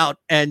 came out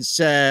and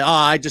said,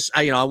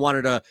 I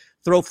wanted to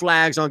throw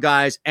flags on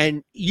guys,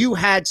 and you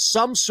had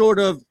some sort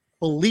of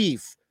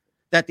belief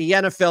that the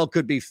NFL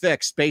could be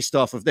fixed based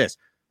off of this,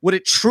 would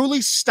it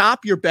truly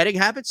stop your betting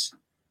habits?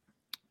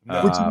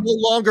 Would you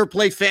no longer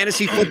play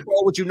fantasy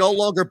football? Would you no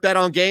longer bet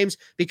on games?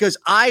 Because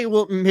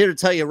I'm here to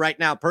tell you right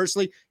now,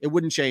 personally, it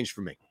wouldn't change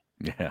for me.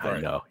 Yeah, I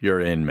know. You're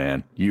in,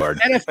 man. You're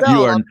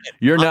NFL,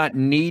 you're not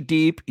knee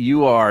deep.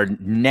 You are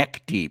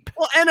neck deep.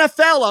 Well,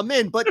 NFL, I'm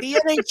in, but the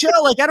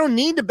NHL, I don't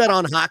need to bet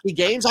on hockey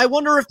games. I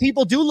wonder if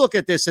people do look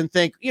at this and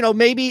think,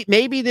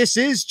 maybe this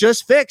is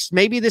just fixed.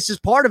 Maybe this is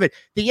part of it.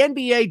 The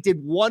NBA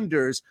did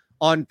wonders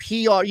on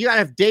PR. You got to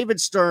have Daniel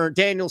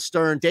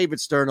Stern, David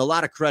Stern, a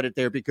lot of credit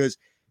there, because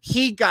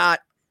he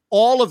got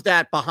all of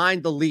that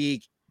behind the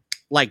league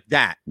like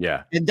that.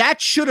 Yeah. And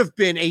that should have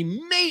been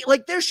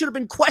there should have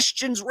been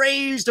questions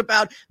raised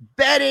about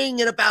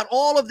betting and about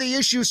all of the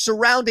issues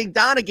surrounding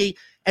Donaghy.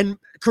 And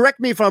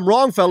correct me if I'm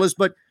wrong, fellas,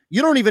 but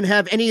you don't even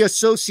have any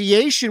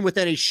association with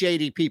any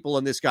shady people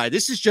in this guy.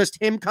 This is just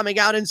him coming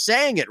out and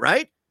saying it,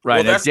 right?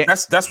 Right. Well,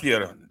 that's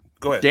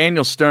go ahead.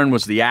 Daniel Stern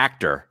was the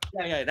actor.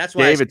 Yeah, that's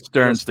why David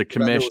Stern's the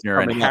commissioner,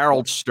 and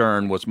Harold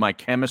Stern was my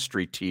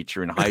chemistry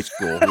teacher in high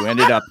school, who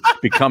ended up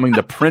becoming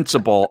the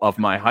principal of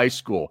my high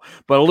school.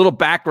 But a little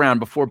background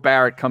before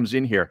Barrett comes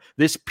in here.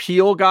 This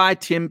Peel guy,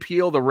 Tim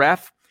Peel, the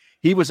ref,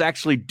 He was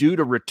actually due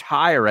to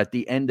retire at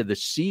the end of the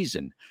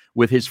season,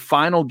 with his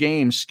final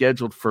game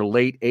scheduled for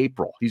late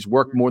April. He's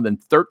worked more than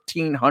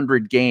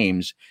 1,300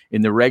 games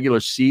in the regular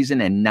season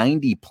and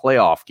 90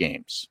 playoff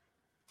games.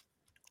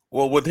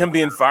 Well, with him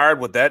being fired,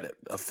 would that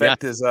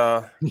affect his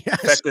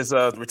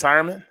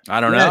retirement? I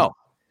don't know.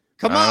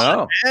 Come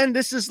on, man.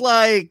 This is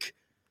like,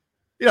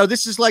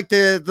 this is like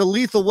the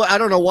lethal. I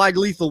don't know why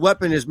Lethal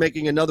Weapon is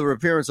making another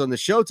appearance on the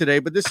show today,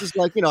 but this is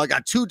like, I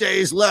got 2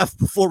 days left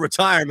before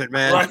retirement,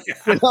 man. Right.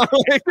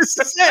 This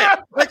is it.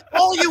 Like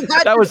all you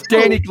had. That was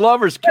Danny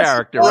Glover's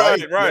character,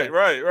 right?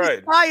 Right.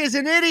 This guy is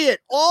an idiot.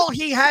 All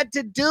he had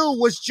to do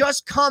was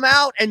just come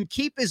out and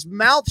keep his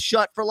mouth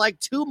shut for like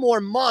 2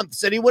 more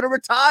months, and he would have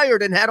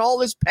retired and had all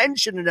his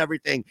pension and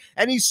everything.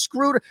 And he's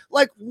screwed.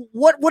 Like,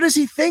 what is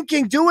he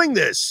thinking doing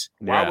this?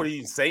 Why would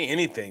he say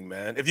anything,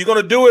 man? If you're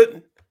gonna do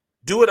it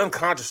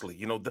unconsciously.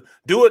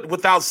 Do it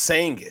without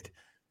saying it.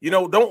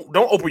 Don't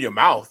open your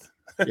mouth.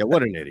 Yeah,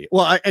 what an idiot.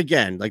 Well,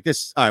 again, like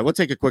this. All right, we'll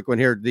take a quick one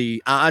here.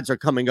 The odds are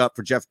coming up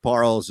for Jeff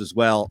Parles as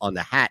well on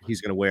the hat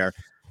he's going to wear.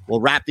 We'll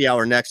wrap the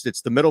hour next.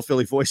 It's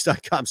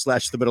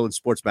themiddlephillyvoice.com/themiddle and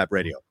SportsMap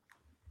Radio.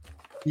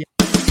 Yeah.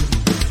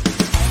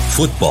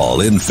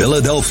 Football in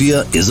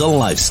Philadelphia is a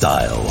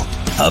lifestyle,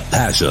 a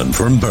passion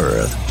from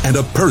birth, and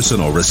a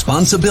personal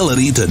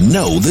responsibility to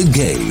know the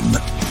game.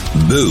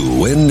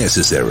 Boo when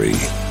necessary.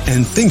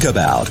 And think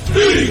about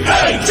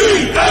E-A-T-L-E-S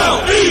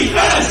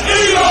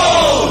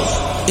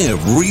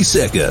every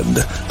second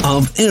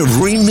of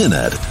every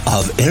minute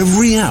of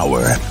every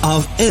hour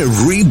of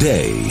every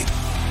day.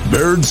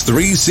 Birds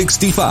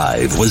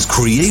 365 was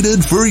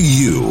created for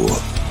you.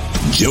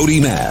 Jody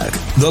Mack,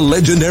 the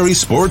legendary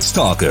sports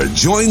talker,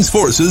 joins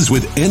forces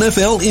with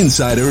NFL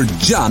insider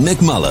John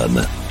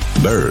McMullen.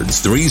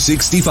 Birds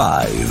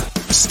 365.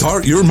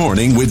 Start your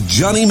morning with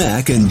Johnny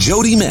Mack and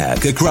Jody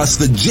Mack across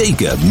the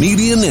Jacob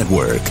Media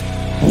Network.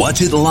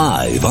 Watch it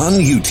live on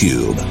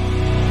YouTube.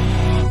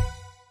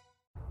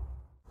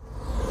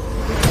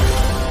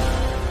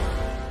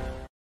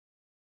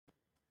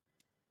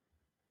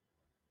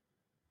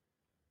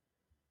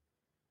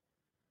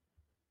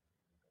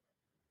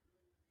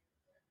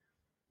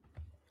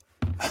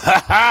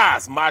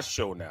 It's my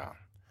show now.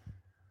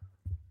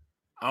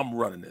 I'm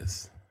running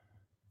this.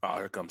 Oh,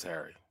 here comes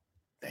Harry.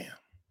 Damn.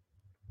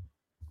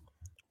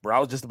 Bro, I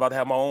was just about to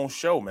have my own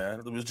show, man.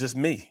 It was just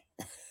me.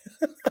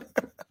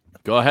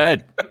 Go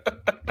ahead.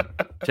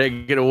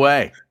 Take it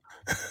away.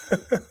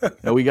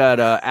 Now we got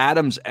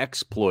Adam's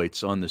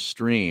Exploits on the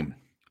stream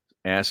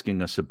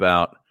asking us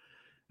about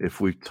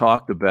if we've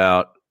talked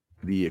about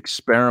the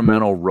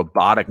experimental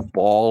robotic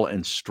ball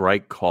and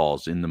strike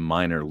calls in the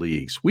minor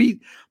leagues. We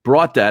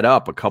brought that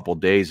up a couple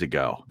days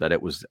ago, that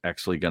it was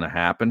actually going to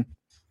happen.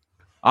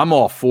 I'm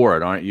all for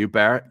it, aren't you,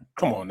 Barrett?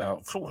 Come on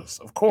now.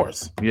 Of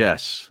course.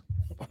 Yes.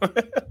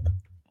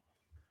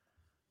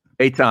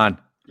 Eitan.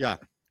 Yeah.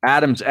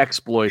 Adam's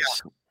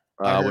Exploits.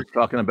 Yeah. We're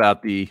talking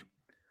about the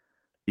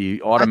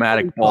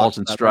automatic balls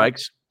and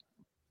strikes.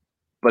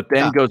 But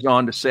then goes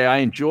on to say, I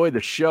enjoy the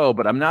show,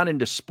 but I'm not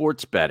into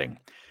sports betting.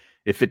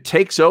 If it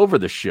takes over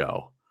the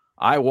show,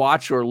 I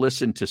watch or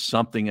listen to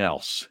something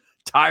else.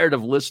 Tired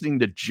of listening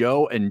to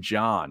Joe and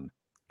John.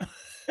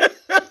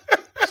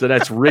 So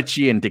that's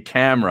Richie and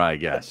DeCamera, I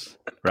guess,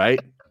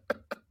 right?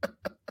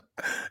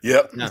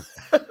 Yep.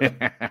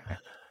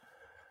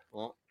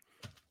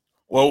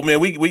 Well,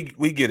 man,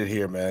 we get it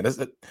here, man. This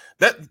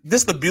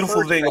is the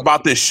beautiful thing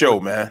about this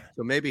show, man.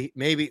 So maybe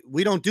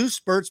we don't do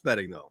sports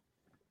betting though.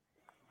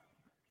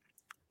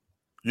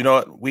 You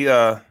know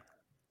what?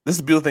 This is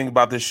the beautiful thing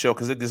about this show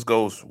because it just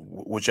goes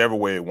whichever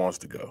way it wants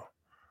to go.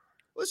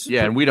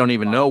 Yeah, and we don't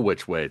even know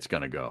which way it's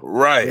going to go.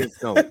 Right.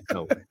 No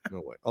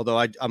way. Although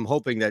I'm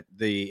hoping that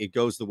it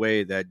goes the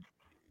way that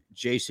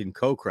Jason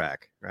Kokrak,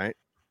 right?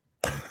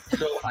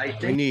 So I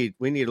think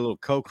we need a little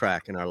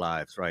Kokrak in our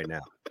lives right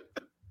now.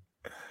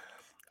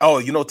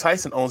 Oh,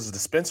 Tyson owns a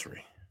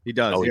dispensary. He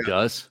does. Oh, he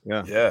does?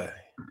 Yeah. Yeah.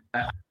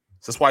 So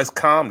that's why it's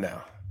calm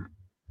now.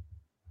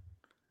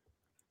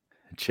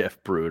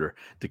 Jeff Bruder.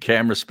 The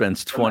camera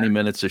spends 20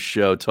 minutes a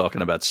show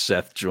talking about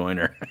Seth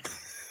Joyner.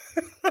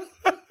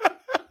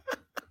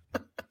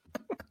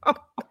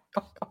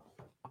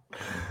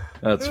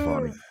 That's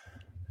funny.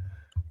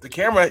 The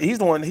camera, he's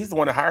the one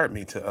that hired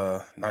me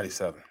to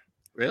 97.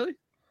 Really?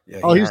 Yeah.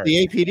 Oh, he was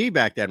the APD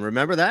back then.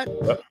 Remember that?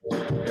 Yep.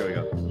 There we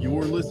go.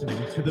 You're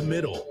listening to The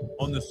Middle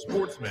on the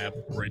SportsMap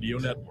Radio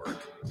Network.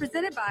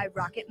 Presented by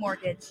Rocket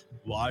Mortgage.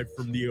 Live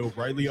from the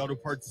O'Reilly Auto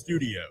Parts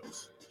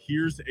Studios.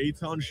 Here's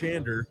Eitan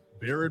Shander,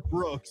 Barrett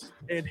Brooks,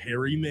 and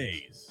Harry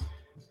Mays.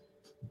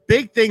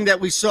 Big thing that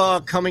we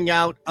saw coming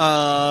out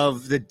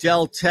of the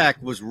Dell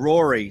Tech was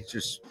Rory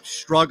just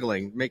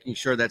struggling, making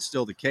sure that's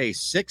still the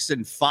case.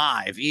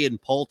 6-5. Ian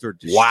Poulter.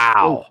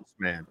 Wow.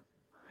 Man.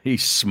 He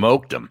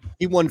smoked him.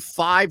 He won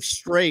 5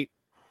 straight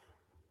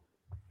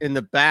in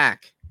the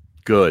back.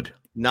 Good.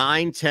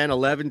 9, 10,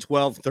 11,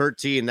 12,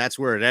 13. That's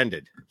where it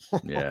ended.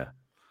 Yeah.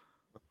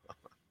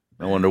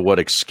 I wonder what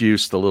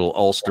excuse the little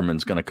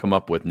Ulsterman's going to come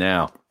up with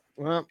now.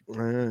 Well,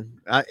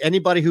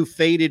 anybody who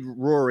faded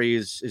Rory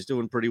is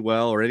doing pretty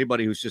well, or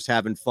anybody who's just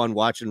having fun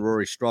watching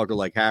Rory struggle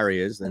like Harry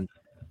is. Then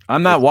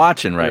I'm not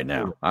watching right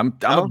now. I'm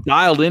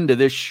dialed into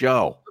this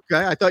show.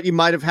 Okay, I thought you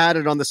might have had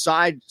it on the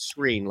side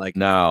screen. Like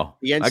no,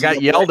 I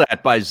got yelled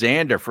at by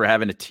Xander for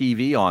having a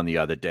TV on the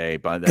other day,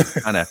 but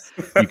that kind of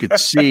you could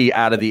see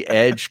out of the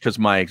edge because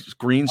my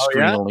green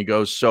screen only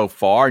goes so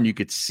far, and you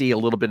could see a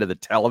little bit of the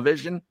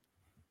television.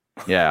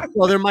 Yeah.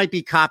 Well, there might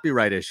be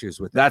copyright issues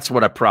with that. That's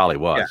what it probably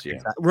was. Yeah.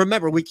 Exactly.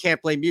 Remember, we can't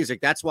play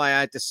music. That's why I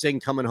had to sing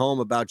Coming Home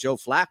about Joe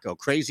Flacco,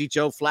 Crazy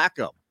Joe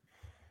Flacco.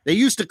 They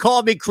used to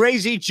call me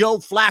Crazy Joe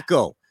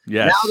Flacco.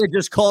 Yes. Now they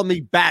just call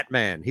me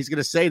Batman. He's going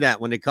to say that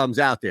when it comes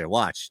out there.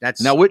 Watch.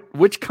 That's now.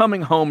 Which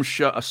Coming Home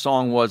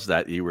song was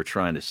that you were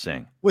trying to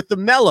sing? With the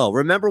Melo.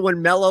 Remember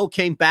when Melo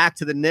came back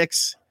to the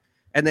Knicks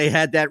and they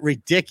had that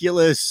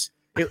ridiculous?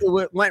 It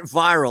went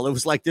viral. It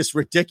was like this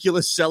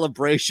ridiculous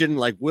celebration.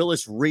 Like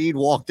Willis Reed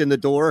walked in the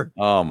door.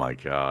 Oh my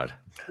God!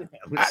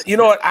 You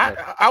know what?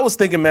 I was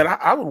thinking, man,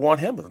 I would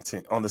want him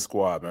on the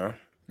squad, man.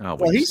 Oh,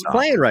 well, he's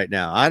playing right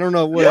now. I don't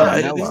know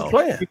what he's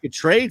playing. You could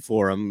trade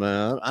for him.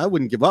 I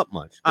wouldn't give up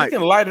much. He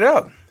can light it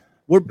up.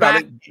 We're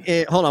back.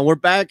 Hold on. We're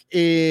back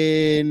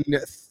in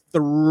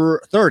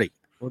 30.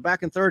 We're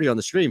back in 30 on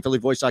the stream.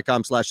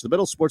 PhillyVoice.com/The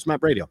Middle. Sports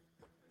Map Radio.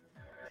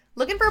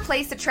 Looking for a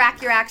place to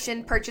track your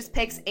action, purchase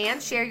picks, and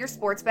share your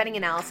sports betting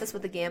analysis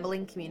with the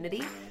gambling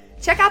community?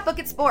 Check out Book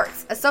It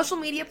Sports, a social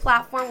media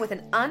platform with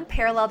an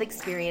unparalleled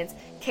experience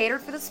catered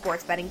for the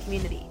sports betting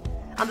community.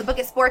 On the Book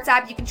It Sports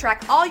app, you can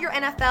track all your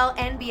NFL,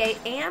 NBA,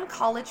 and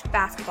college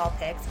basketball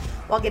picks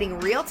while getting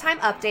real-time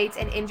updates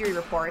and injury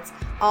reports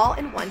all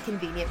in one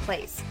convenient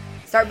place.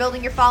 Start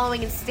building your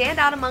following and stand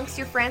out amongst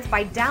your friends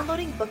by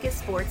downloading Book It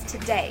Sports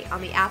today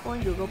on the Apple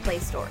and Google Play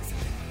stores.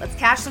 Let's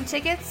cash some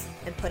tickets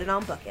and put it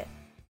on Book It.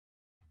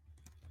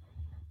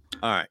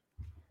 All right.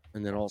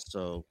 And then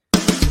also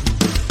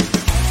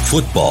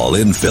football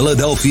in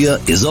Philadelphia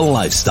is a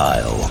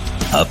lifestyle,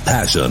 a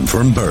passion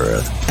from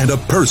birth, and a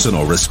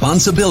personal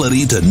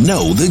responsibility to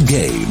know the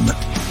game.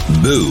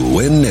 Boo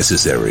when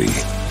necessary.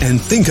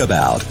 And think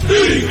about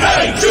Eagles!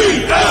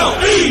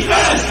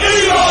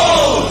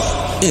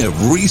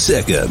 Every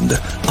second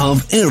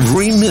of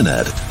every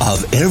minute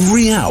of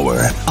every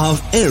hour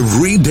of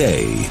every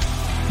day.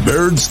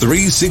 Birds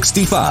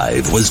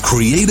 365 was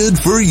created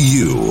for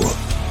you.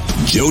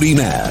 Jody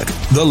Mack,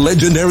 the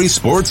legendary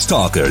sports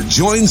talker,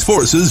 joins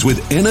forces with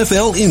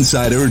NFL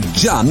insider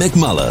John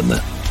McMullen.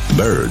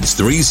 Birds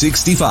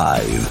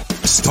 365.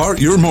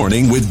 Start your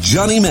morning with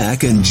Johnny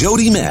Mack and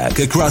Jody Mack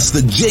across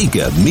the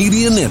Jacob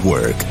Media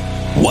Network.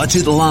 Watch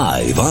it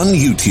live on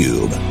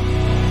YouTube.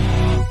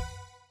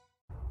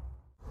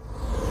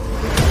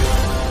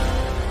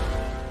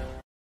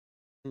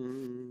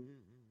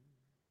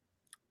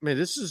 I mean,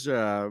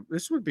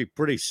 this would be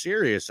pretty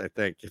serious, I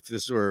think, if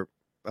this were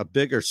a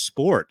bigger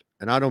sport.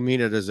 And I don't mean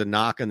it as a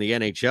knock on the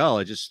NHL.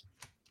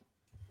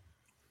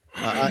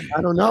 I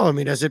don't know. I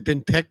mean, has it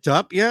been picked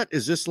up yet?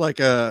 Is this like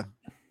a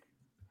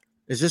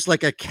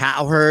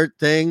Cowherd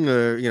thing,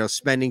 or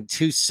spending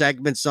 2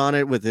 segments on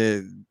it with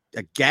a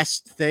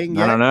guest thing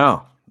yet? I don't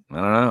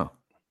know.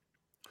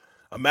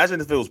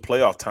 Imagine if it was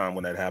playoff time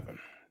when that happened.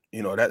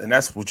 And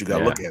that's what you got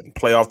to look at.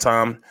 Playoff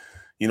time,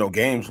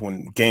 games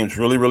when games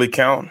really, really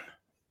count.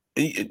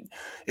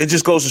 It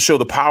just goes to show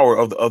the power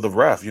of the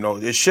ref.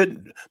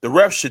 The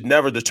ref should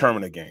never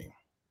determine a game.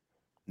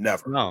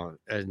 Never. No,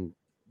 and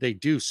they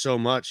do so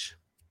much.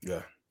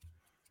 Yeah.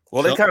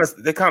 Well, they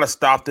kind of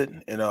stopped it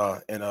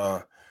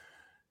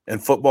in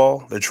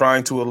football. They're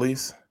trying to, at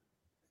least.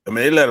 I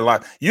mean, they let a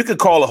lot. You could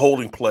call a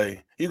holding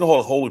play. You can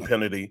call a holding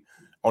penalty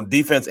on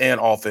defense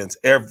and offense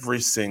every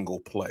single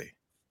play.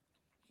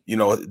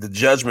 The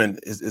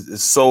judgment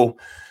is so.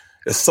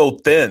 It's so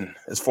thin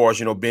as far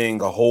as,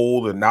 being a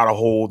hold and not a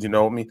hold,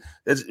 I mean,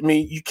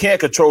 you can't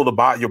control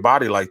your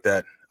body like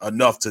that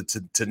enough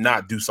to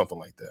not do something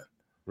like that.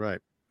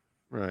 Right.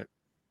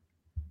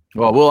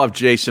 Well, we'll have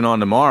Jason on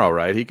tomorrow,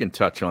 right? He can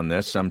touch on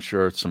this. I'm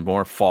sure some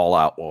more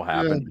fallout will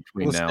happen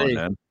between now and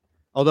then.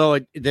 Although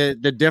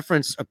the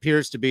difference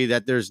appears to be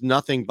that there's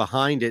nothing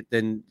behind it,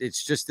 then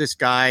it's just this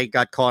guy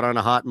got caught on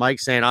a hot mic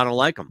saying, I don't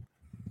like him.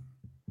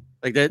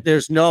 Like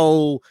there's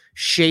no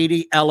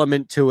shady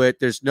element to it.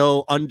 There's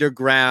no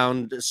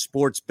underground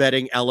sports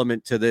betting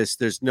element to this.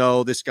 There's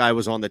no, this guy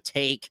was on the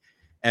take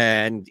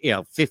and,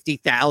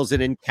 50,000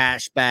 in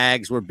cash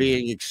bags were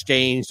being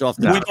exchanged off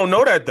the. We don't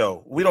know that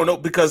though. We don't know,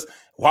 because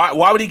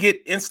why would he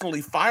get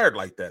instantly fired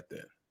like that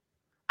then?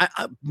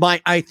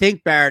 I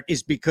think, Barrett,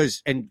 is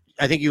because, and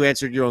I think you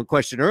answered your own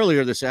question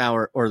earlier this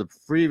hour or the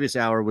previous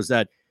hour, was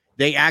that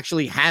they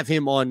actually have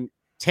him on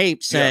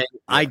tape saying,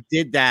 I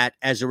did that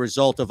as a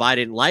result of I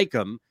didn't like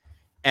him.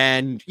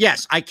 And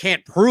yes, I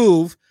can't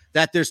prove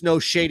that there's no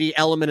shady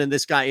element and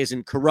this guy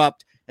isn't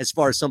corrupt as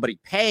far as somebody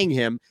paying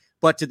him.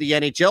 But to the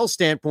NHL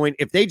standpoint,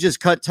 if they just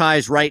cut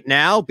ties right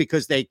now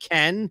because they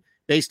can,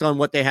 based on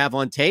what they have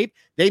on tape,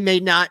 they may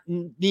not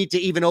need to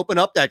even open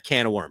up that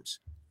can of worms.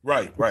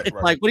 Right.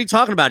 Like, what are you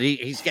talking about?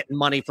 He's getting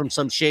money from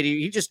some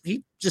shady. He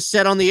just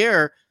said on the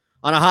air,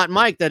 on a hot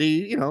mic that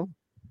he,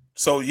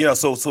 So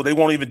so they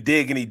won't even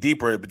dig any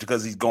deeper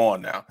because he's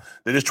gone now.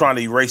 They're just trying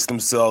to erase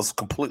themselves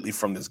completely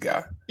from this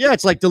guy. Yeah,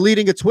 it's like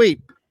deleting a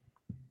tweet.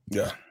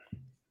 Yeah.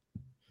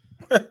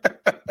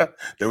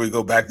 There we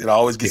go back. It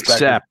always gets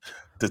back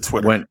to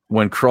Twitter.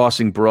 When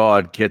Crossing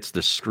Broad gets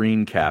the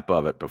screen cap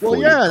of it before.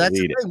 Well, yeah, that's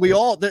the thing. We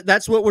all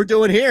that's what we're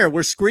doing here.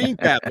 We're screen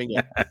capping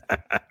it.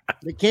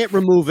 They can't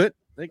remove it.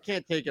 They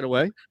can't take it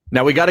away.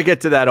 Now we got to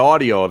get to that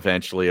audio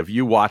eventually of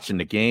you watching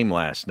the game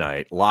last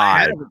night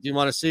live. Do you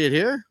want to see it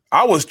here?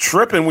 I was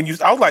tripping when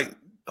I was like,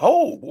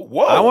 oh,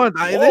 whoa.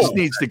 This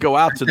needs to go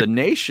out to the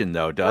nation,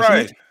 though,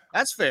 doesn't it?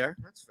 That's fair.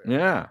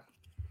 Yeah.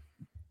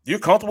 You're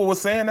comfortable with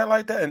saying that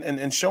like that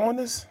and showing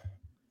this?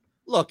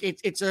 Look,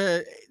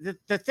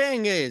 the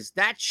thing is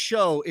that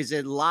show is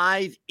a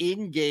live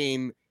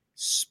in-game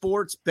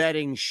sports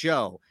betting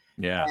show.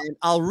 Yeah. And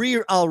I'll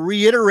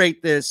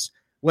reiterate this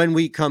when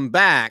we come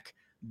back,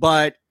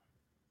 but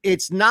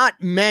it's not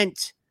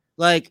meant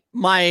like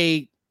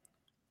my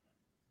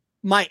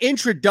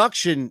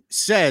introduction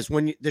says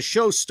when the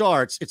show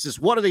starts, it says,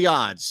 what are the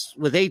odds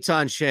with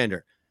Eitan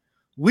Shander?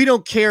 We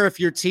don't care if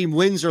your team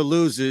wins or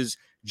loses,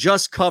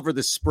 just cover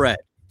the spread.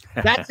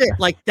 That's it.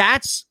 Like,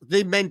 that's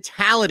the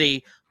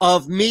mentality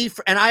of me.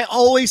 And I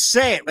always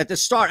say it at the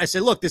start. I say,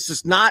 look, this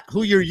is not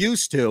who you're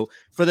used to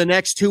for the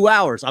next 2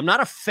 hours. I'm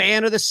not a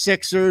fan of the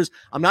Sixers.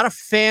 I'm not a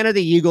fan of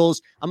the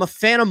Eagles. I'm a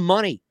fan of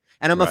money,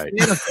 and I'm a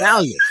fan of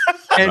value.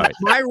 And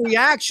my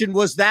reaction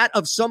was that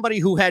of somebody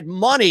who had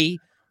money.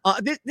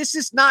 This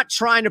is not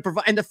trying to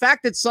provide. And the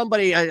fact that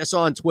somebody I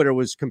saw on Twitter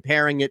was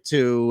comparing it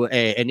to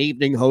an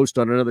evening host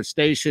on another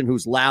station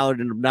who's loud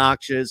and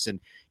obnoxious, and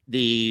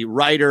the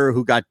writer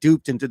who got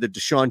duped into the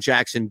Deshaun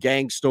Jackson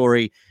gang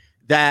story,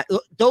 that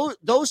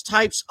those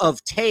types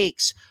of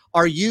takes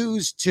are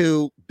used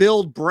to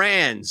build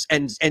brands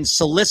and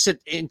solicit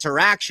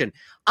interaction.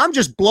 I'm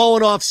just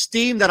blowing off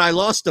steam that I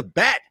lost a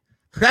bet.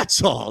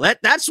 That's all.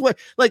 That's what,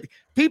 like,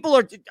 people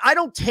are. I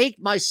don't take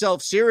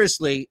myself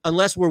seriously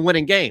unless we're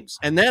winning games,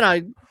 and then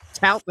I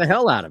tout the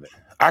hell out of it.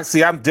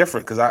 I'm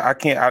different because I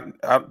can't.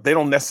 They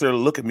don't necessarily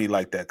look at me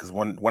like that because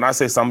when I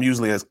say something,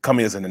 usually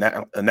coming as an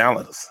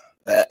analyst.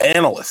 An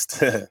analyst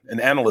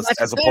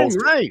That's as opposed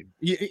to right.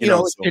 You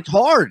know, so. it's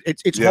hard.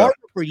 It's harder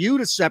for you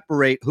to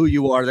separate who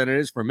you are than it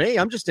is for me.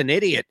 I'm just an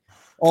idiot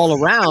all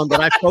around,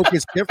 but I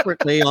focus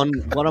differently on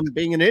what I'm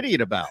being an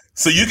idiot about.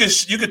 So you can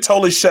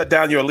totally shut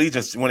down your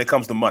allegiance when it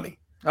comes to money.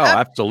 Oh,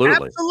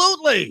 absolutely.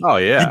 Absolutely. Oh,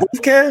 yeah. You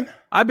both can?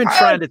 I've been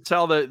trying to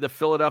tell the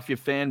Philadelphia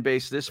fan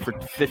base this for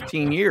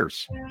 15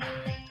 years.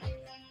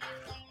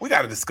 We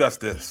got to discuss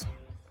this.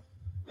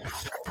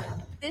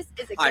 This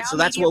is a all right, so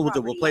that's what we'll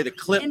do. We'll play the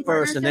clip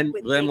first, and then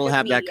we'll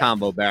have that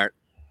combo, Barrett.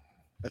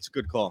 That's a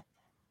good call.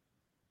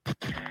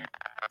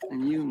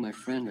 And you, my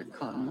friend, are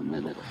caught in the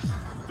middle.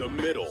 The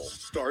Middle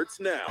starts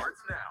now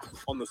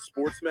on the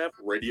SportsMap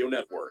Radio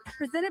Network.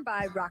 Presented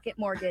by Rocket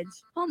Mortgage.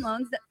 Home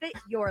loans that fit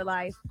your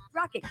life.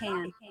 Rocket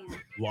can.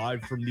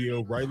 Live from the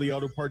O'Reilly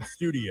Auto Parts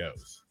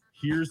Studios,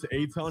 here's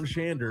Eitan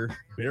Shander,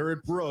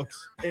 Barrett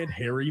Brooks, and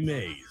Harry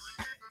Mays.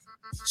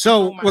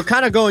 So we're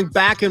kind of going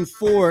back and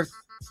forth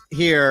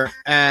here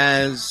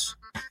as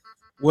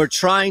we're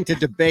trying to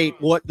debate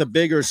what the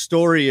bigger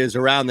story is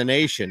around the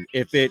nation.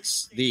 If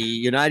it's the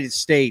United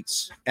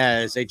States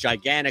as a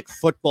gigantic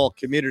football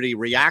community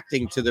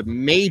reacting to the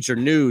major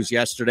news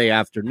yesterday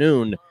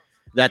afternoon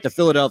that the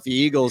Philadelphia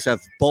Eagles have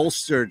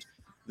bolstered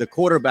the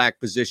quarterback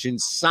position,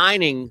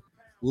 signing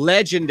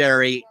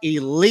legendary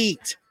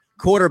elite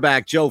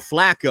quarterback Joe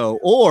Flacco,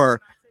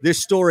 or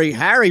this story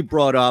Harry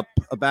brought up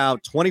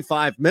about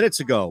 25 minutes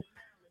ago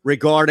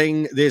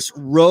regarding this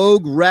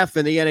rogue ref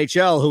in the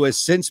NHL who has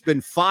since been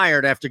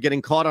fired after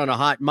getting caught on a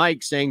hot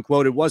mic saying,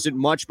 quote, "It wasn't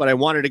much, but I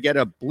wanted to get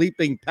a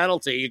bleeping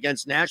penalty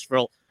against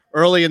Nashville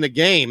early in the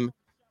game."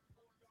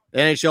 The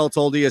NHL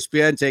told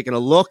ESPN, taking a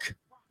look,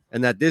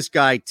 and that this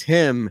guy,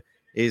 Tim,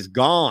 is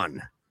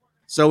gone.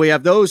 So we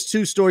have those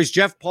two stories.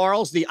 Jeff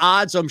Parles, the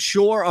odds, I'm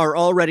sure, are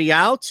already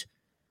out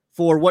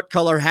for what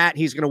color hat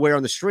he's going to wear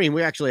on the stream.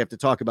 We actually have to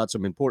talk about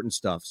some important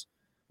stuffs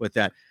with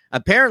that.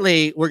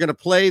 Apparently, we're going to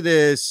play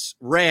this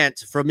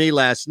rant from me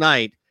last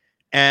night,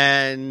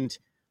 and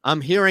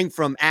I'm hearing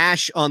from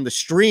Ash on the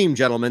stream,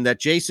 gentlemen, that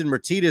Jason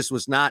Martinez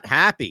was not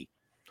happy.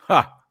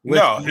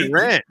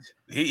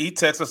 He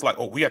texts us like,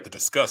 "Oh, we have to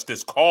discuss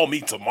this. Call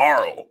me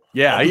tomorrow."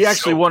 Yeah, he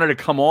actually wanted to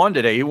come on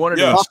today. He wanted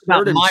to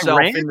insert himself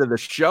into the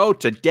show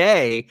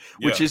today,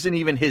 which isn't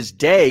even his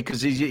day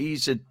because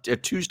he's a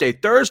Tuesday,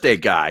 Thursday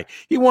guy.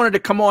 He wanted to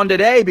come on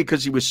today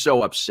because he was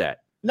so upset.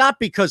 Not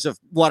because of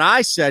what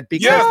I said.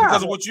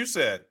 Because of what you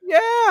said.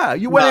 Yeah,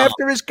 you went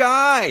after his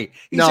guy.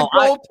 He's a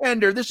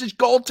goaltender. This is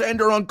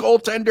goaltender on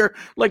goaltender.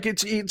 Like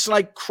it's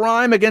like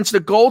crime against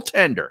a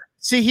goaltender.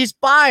 See, he's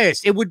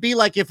biased. It would be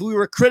like if we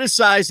were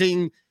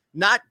criticizing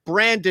not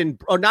Brandon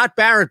or not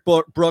Barrett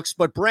Brooks,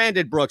 but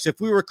Brandon Brooks.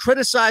 If we were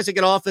criticizing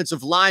an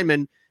offensive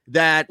lineman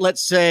that,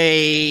 let's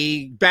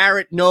say,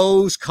 Barrett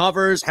knows,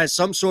 covers, has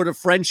some sort of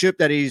friendship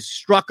that he's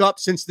struck up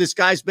since this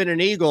guy's been an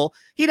Eagle,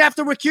 he'd have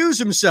to recuse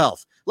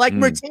himself. Like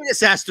Martinez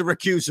has to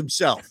recuse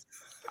himself.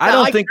 I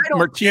don't think can't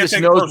Martinez take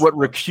it knows personal.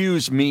 what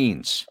recuse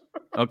means.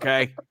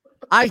 Okay.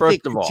 I First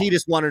think of all.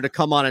 Martinez wanted to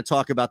come on and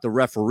talk about the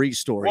referee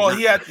story. Well,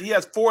 he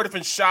has 4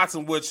 different shots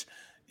in which,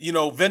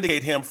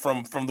 vindicate him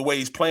from the way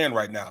he's playing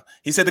right now.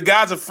 He said the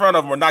guys in front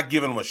of him are not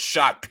giving him a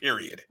shot,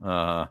 period.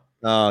 Oh,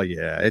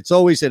 yeah. It's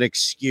always an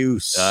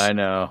excuse. I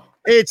know.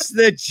 It's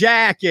the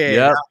jacket.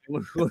 Yep.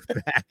 We're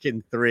back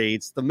in 3.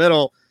 It's the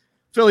middle.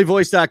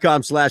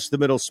 PhillyVoice.com/the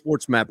middle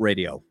sports map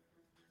radio.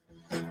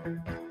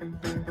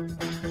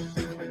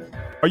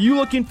 Are you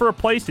looking for a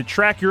place to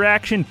track your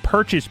action,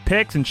 purchase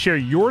picks, and share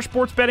your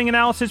sports betting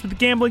analysis with the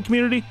gambling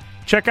community?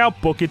 Check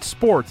out Book It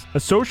Sports, a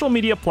social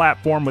media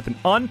platform with an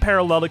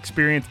unparalleled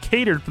experience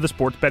catered for the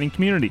sports betting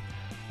community.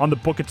 On the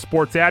Book It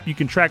Sports app, you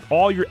can track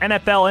all your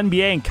NFL,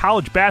 NBA, and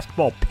college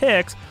basketball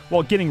picks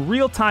while getting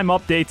real-time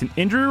updates and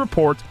injury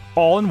reports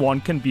all in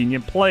one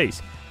convenient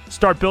place.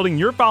 Start building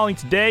your following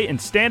today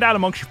and stand out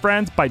amongst your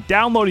friends by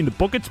downloading the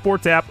Book It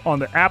Sports app on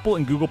the Apple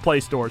and Google Play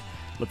stores.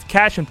 Let's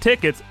cash some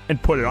tickets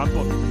and put it on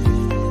Book It.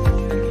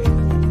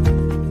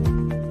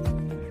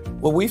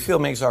 What we feel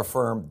makes our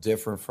firm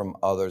different from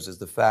others is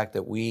the fact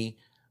that we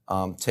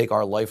take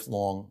our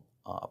lifelong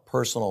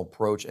personal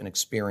approach and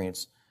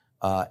experience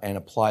and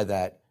apply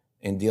that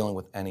in dealing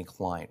with any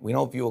client. We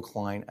don't view a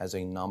client as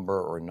a number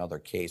or another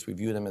case. We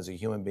view them as a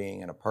human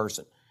being and a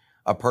person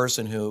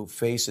who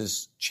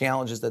faces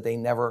challenges that they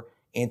never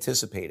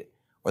anticipated,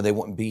 or they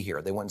wouldn't be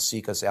here. They wouldn't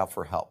seek us out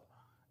for help.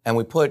 And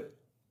we put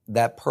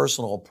that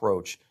personal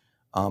approach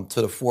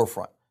to the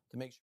forefront to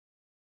make sure.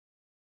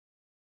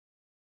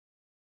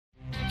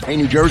 Hey,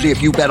 New Jersey,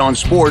 if you bet on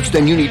sports,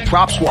 then you need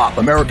PropSwap,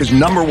 America's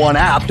 #1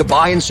 app to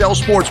buy and sell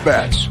sports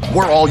bets.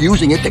 We're all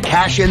using it to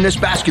cash in this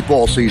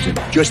basketball season.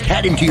 Just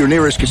head into your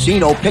nearest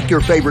casino, pick your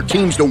favorite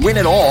teams to win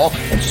it all,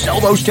 and sell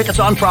those tickets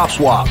on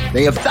PropSwap.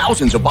 They have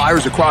thousands of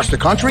buyers across the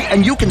country,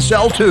 and you can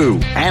sell too.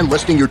 And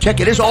listing your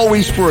ticket is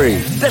always free.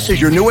 This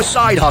is your newest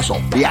side hustle.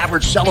 The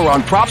average seller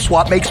on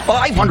PropSwap makes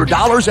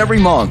 $500 every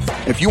month.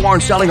 If you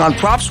aren't selling on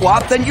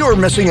PropSwap, then you're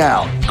missing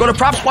out. Go to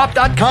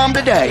PropSwap.com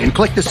today and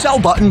click the sell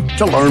button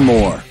to learn more.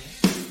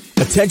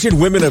 Attention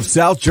women of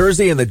South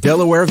Jersey and the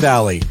Delaware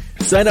Valley.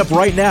 Sign up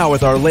right now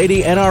with Our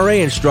Lady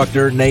NRA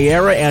instructor,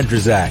 Nayara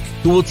Andrzak,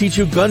 who will teach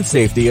you gun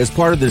safety as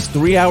part of this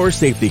 3-hour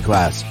safety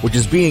class, which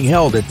is being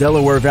held at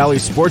Delaware Valley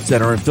Sports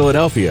Center in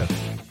Philadelphia.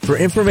 For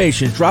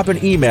information, drop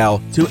an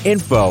email to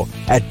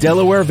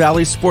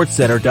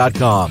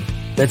info@DelawareValleySportsCenter.com.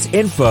 That's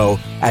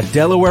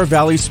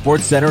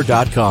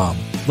info@DelawareValleySportsCenter.com.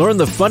 Learn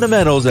the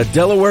fundamentals at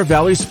Delaware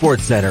Valley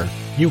Sports Center.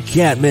 You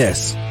can't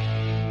miss.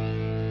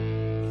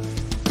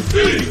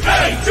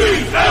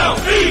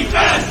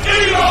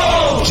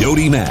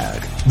 Jody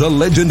Mack, the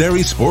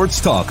legendary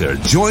sports talker,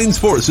 joins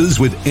forces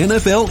with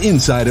NFL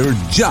insider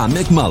John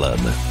McMullen.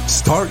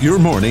 Start your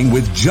morning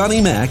with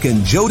Johnny Mack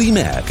and Jody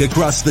Mack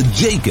across the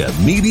Jacob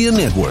Media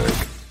Network.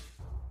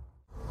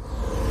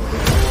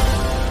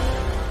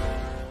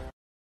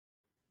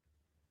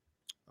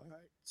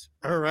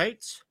 All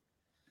right.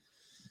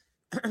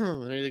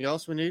 Anything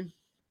else we need?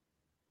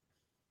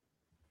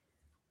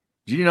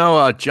 Do you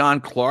know John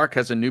Clark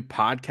has a new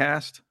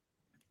podcast?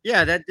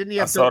 Yeah, that didn't he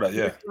have saw that,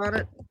 yeah. on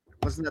it?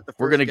 Wasn't that the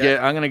first I'm gonna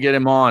guest? get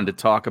him on to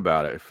talk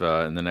about it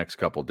in the next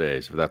couple of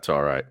days, if that's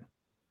all right.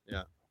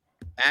 Yeah.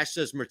 Ash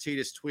says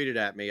Martinez tweeted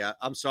at me.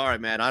 I'm sorry,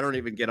 man. I don't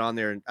even get on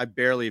there, and I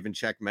barely even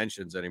check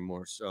mentions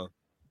anymore. So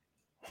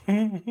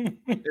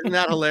isn't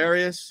that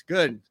hilarious?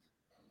 Good.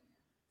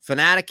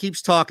 Fanatic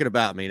keeps talking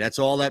about me. That's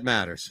all that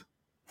matters.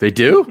 They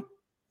do?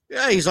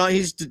 Yeah, he's on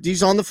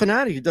the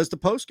Fanatic. He does the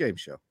post game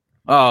show.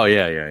 Oh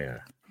yeah.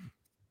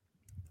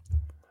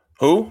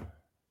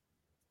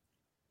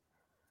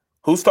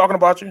 Who's talking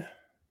about you?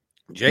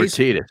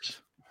 Jason.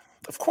 Martinez.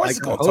 Of course he's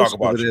going to talk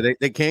about you.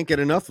 They can't get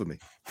enough of me.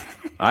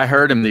 I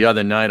heard him the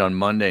other night on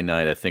Monday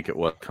night. I think it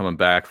was coming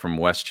back from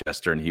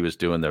Westchester, and he was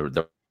doing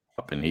the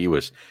and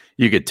you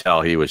could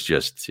tell he was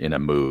just in a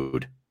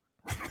mood.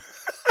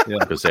 Yeah,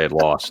 because they had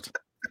lost.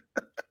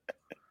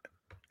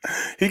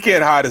 He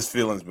can't hide his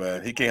feelings,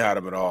 man. He can't hide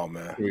them at all,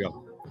 man. Here we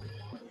go.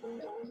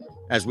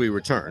 As we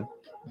return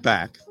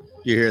back,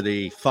 you hear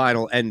the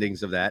final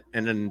endings of that.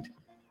 And then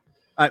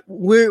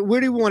where do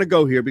we want to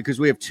go here? Because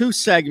we have 2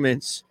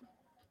 segments,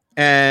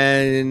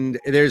 and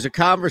there's a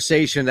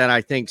conversation that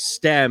I think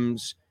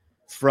stems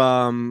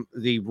from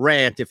the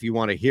rant, if you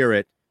want to hear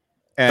it.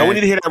 No, we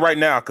need to hear that right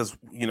now because,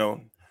 we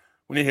need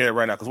to hear it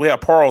right now because we have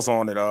Parles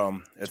on at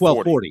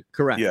 12:40.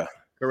 Correct. Yeah.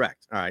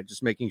 Correct. All right.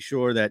 Just making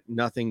sure that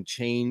nothing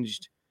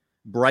changed.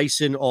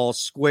 Bryson all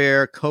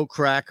square.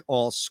 Kokrak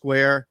all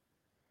square.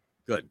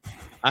 Good.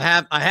 I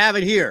have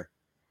it here.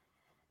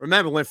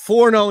 Remember, went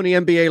 4-0 in the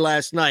NBA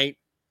last night.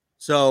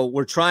 So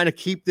we're trying to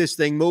keep this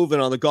thing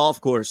moving on the golf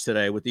course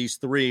today with these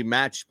 3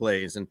 match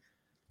plays. And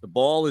the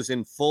ball is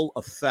in full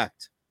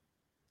effect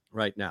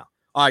right now.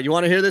 All right. You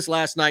want to hear this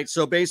last night?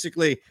 So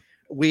basically,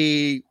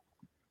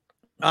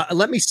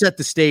 let me set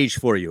the stage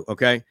for you.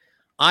 Okay.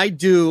 I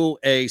do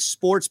a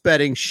sports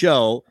betting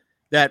show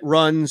that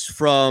runs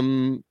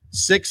from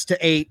 6 to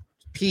 8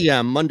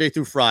 p.m. Monday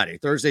through Friday.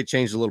 Thursday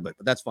changed a little bit,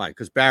 but that's fine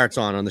because Barrett's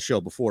on the show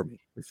before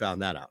me. We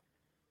found that out.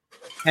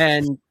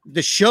 And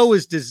the show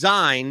is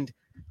designed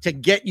to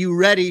get you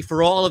ready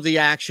for all of the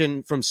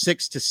action from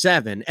 6 to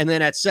 7. And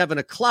then at 7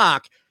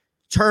 o'clock,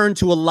 turn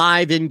to a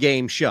live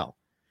in-game show.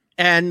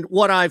 And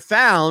what I've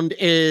found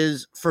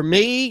is, for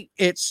me,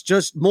 it's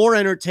just more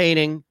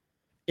entertaining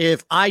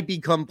if I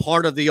become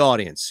part of the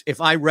audience,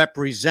 if I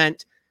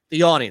represent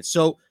the audience.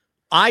 So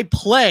I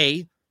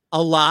play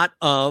a lot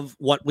of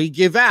what we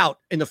give out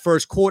in the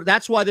first quarter.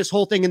 That's why this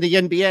whole thing in the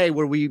NBA,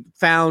 where we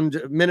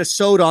found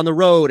Minnesota on the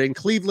road and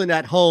Cleveland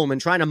at home and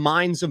trying to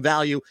mine some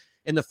value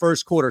in the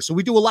first quarter. So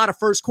we do a lot of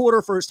first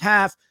quarter, first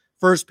half,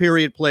 first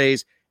period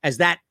plays, as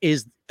that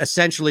is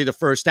essentially the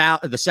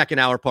second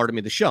hour,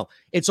 the show.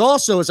 It's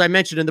also, as I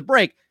mentioned in the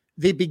break,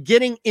 the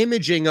beginning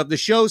imaging of the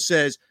show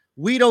says,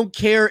 we don't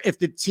care if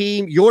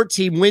your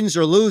team wins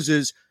or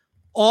loses.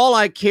 All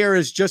I care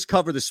is just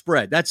cover the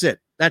spread. That's it.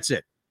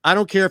 I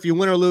don't care if you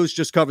win or lose,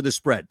 just cover the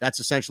spread. That's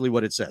essentially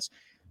what it says.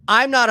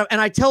 And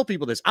I tell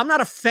people this, I'm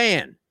not a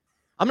fan.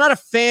 I'm not a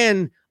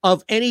fan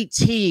of any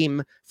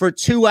team for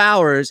 2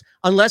 hours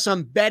unless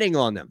I'm betting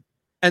on them.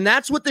 And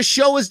that's what the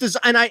show is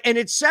designed. And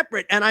it's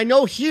separate. And I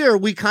know here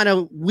we kind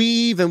of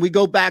weave and we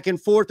go back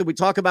and forth and we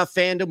talk about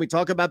fandom, we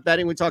talk about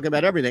betting, we talk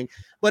about everything.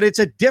 But it's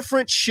a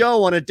different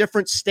show on a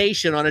different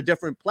station, on a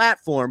different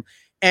platform.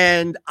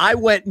 And I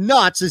went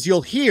nuts, as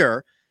you'll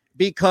hear,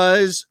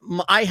 because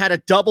I had a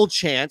double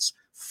chance.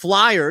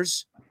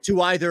 Flyers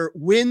to either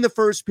win the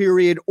first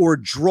period or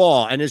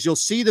draw. And as you'll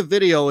see the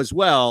video as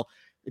well,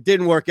 it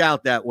didn't work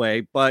out that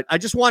way. But I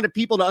just wanted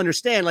people to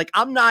understand, like,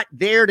 I'm not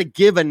there to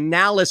give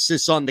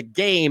analysis on the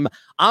game.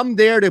 I'm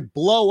there to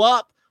blow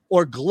up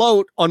or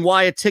gloat on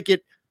why a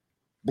ticket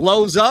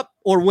blows up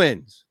or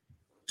wins.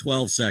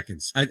 12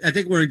 seconds. I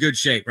think we're in good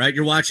shape, right?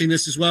 You're watching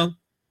this as well?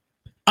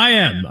 I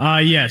am.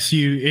 Yes,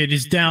 it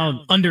is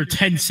down under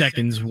 10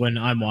 seconds when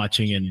I'm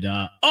watching.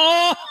 And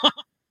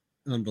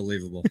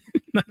unbelievable.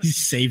 Nice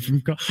save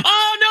from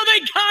oh no, they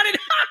got it.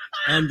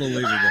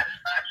 Unbelievable.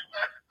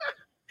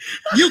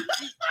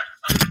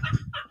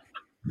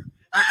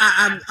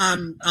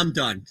 I'm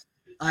done.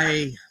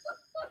 I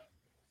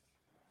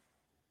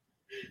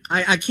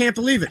can't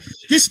believe it.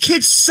 This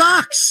kid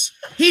sucks.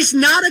 He's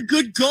not a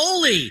good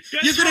goalie.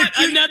 You're gonna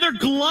another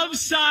glove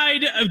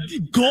side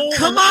goal.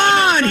 Come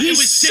on, he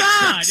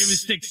sucks. It was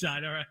stick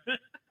side. All right.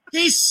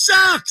 He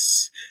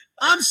sucks.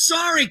 I'm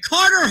sorry.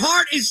 Carter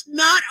Hart is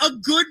not a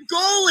good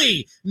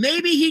goalie.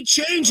 Maybe he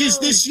changes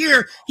this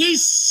year. He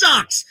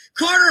sucks.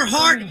 Carter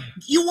Hart,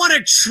 you want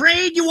to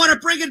trade? You want to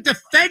bring a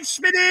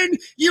defenseman in?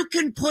 You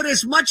can put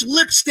as much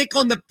lipstick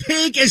on the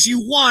pig as you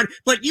want,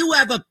 but you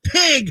have a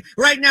pig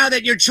right now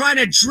that you're trying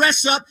to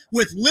dress up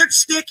with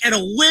lipstick and a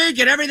wig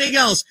and everything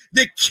else.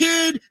 The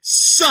kid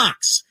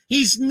sucks.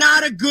 He's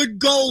not a good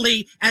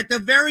goalie at the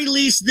very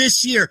least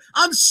this year.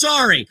 I'm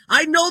sorry.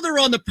 I know they're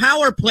on the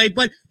power play,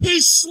 but he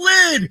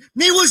slid.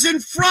 He was in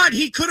front.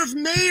 He could have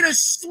made a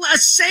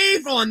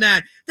save on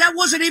that. That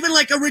wasn't even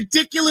like a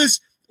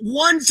ridiculous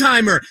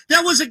one-timer.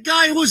 That was a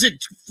guy who was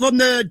from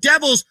the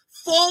Devils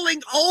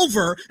falling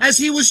over as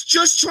he was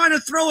just trying to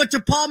throw it to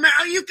Paul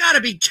Mary. You got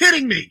to be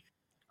kidding me.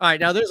 All right,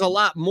 now there's a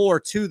lot more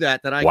to that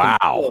I can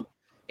do,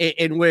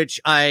 in which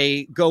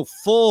I go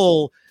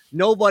full.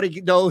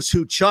 Nobody knows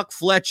who Chuck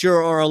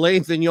Fletcher or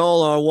Elaine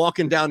Vignola are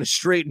walking down the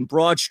street in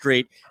Broad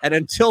Street. And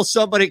until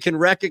somebody can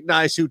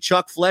recognize who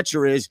Chuck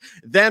Fletcher is,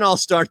 then I'll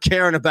start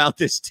caring about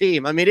this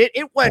team. I mean,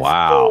 it went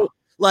full,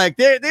 like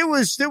there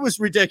was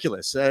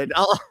ridiculous. And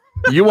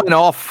you went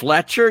off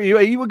Fletcher?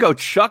 You would go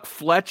Chuck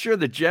Fletcher,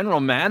 the general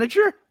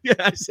manager? Yeah,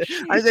 I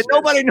said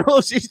nobody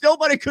knows.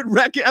 Nobody could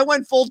recognize. I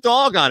went full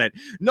dog on it.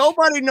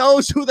 Nobody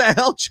knows who the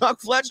hell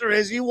Chuck Fletcher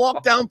is. You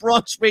walk down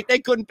Broad Street, they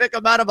couldn't pick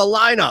him out of a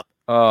lineup.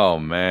 Oh,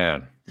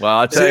 man. Well,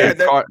 I'll tell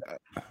you,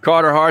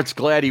 Carter Hart's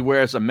glad he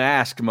wears a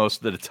mask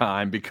most of the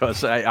time,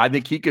 because I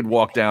think he could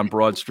walk down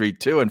Broad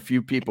Street too, and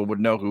few people would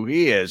know who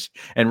he is.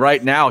 And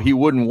right now, he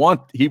would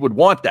want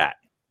that.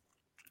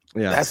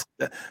 Yeah.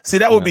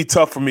 That would be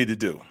tough for me to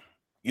do.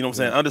 You know what I'm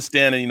saying?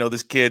 Understanding,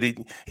 this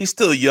kid, he's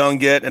still young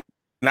yet, and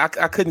I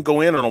couldn't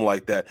go in on him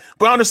like that.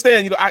 But I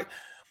understand,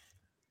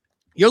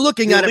 you're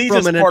looking at it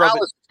from an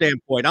analysis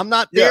standpoint. I'm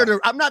not there to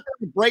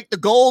break the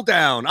goal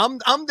down.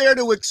 I'm there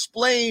to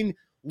explain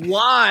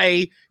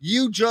why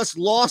you just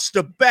lost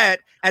a bet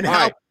and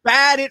how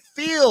bad it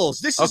feels.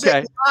 This is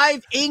a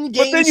live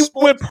in-game. But then you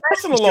went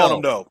personal on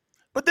him, though.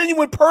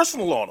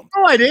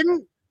 No, I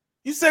didn't.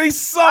 You said he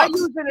sucks.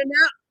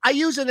 I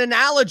use an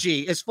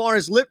analogy as far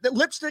as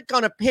lipstick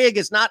on a pig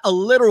is not a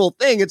literal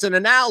thing. It's an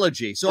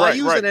analogy. So I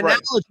use an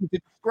analogy to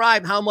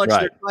describe how much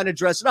they're trying to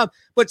dress it up.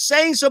 But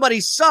saying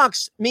somebody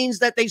sucks means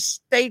that they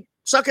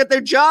suck at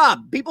their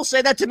job. People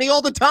say that to me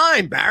all the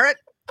time, Barrett.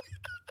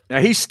 Now,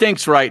 he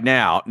stinks right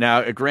now.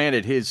 Now,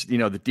 granted,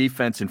 the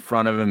defense in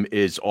front of him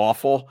is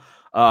awful.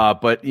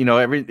 But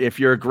if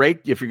you're going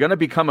to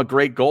become a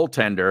great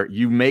goaltender,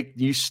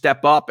 you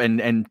step up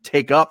and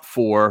take up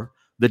for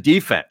the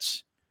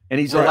defense. And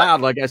he's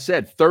allowed, like I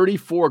said,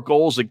 34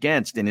 goals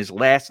against in his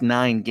last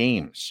 9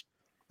 games.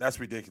 That's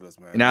ridiculous,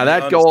 man. Now,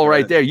 that goal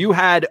right there,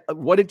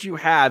 what did you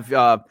have?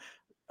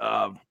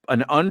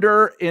 an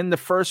under in the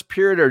first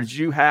period, or did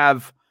you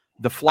have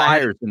the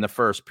Flyers in the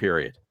first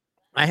period?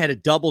 I had a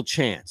double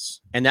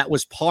chance, and that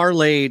was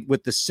parlayed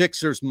with the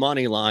Sixers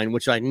money line,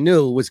 which I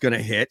knew was going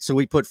to hit. So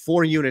we put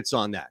 4 units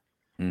on that.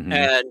 Mm-hmm.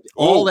 And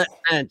all that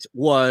meant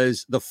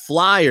was the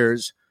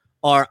Flyers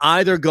are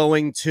either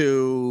going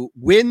to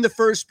win the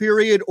first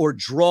period or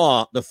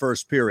draw the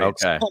first period.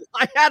 Okay. So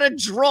I had a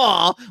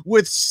draw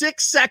with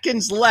 6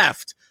 seconds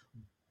left,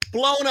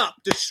 blown up,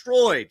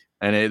 destroyed.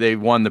 And they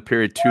won the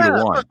period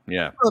 2-1.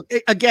 Yeah. Look,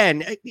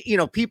 again,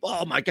 people,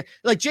 oh my God.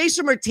 Like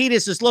Jason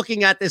Martinez is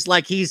looking at this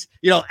like he's,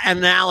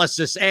 analyst.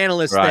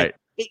 Right.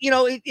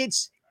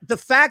 It's the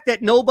fact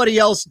that nobody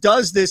else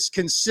does this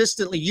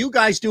consistently. You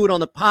guys do it on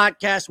the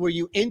podcast where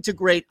you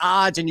integrate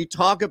odds and you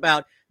talk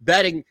about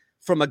betting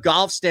from a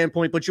golf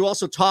standpoint, but you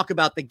also talk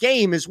about the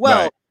game as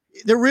well. Right.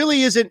 There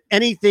really isn't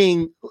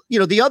anything,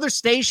 the other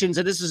stations,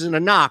 and this isn't a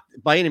knock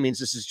by any means,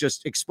 this is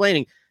just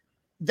explaining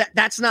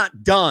that's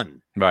not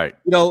done. Right.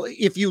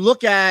 If you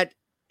look at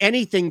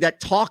anything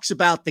that talks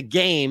about the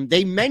game,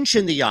 they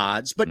mention the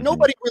odds, but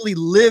nobody really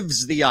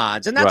lives the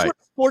odds. And that's what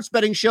a sports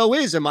betting show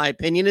is, in my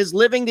opinion, is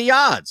living the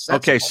odds.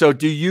 That's okay. So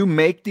do you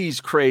make these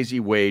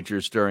crazy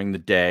wagers during the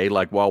day,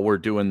 like while we're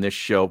doing this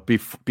show,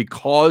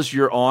 because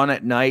you're on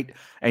at night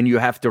and you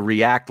have to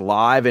react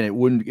live, and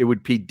it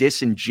would be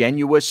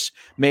disingenuous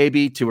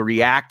maybe to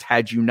react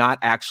had you not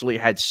actually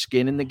had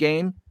skin in the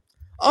game?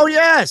 Oh,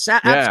 yes.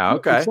 Yeah,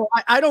 okay. So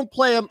I don't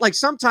play them. Like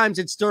sometimes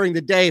it's during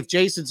the day if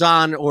Jason's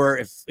on, or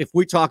if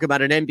we talk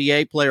about an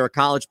NBA player or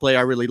college player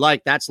I really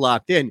like, that's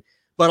locked in.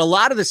 But a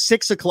lot of the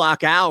 6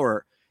 o'clock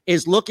hour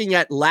is looking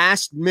at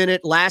last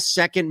minute, last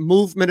second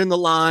movement in the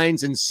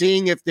lines and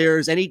seeing if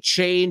there's any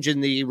change in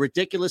the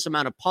ridiculous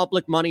amount of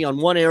public money on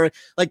one area.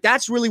 Like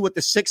that's really what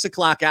the 6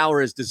 o'clock hour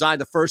is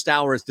designed. The first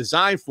hour is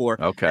designed for.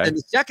 Okay. And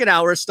the second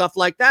hour is stuff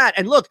like that.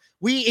 And look,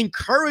 we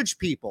encourage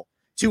people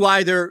to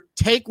either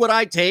take what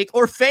I take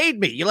or fade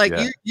me.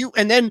 You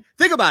and then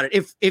think about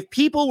it. If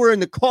people were in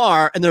the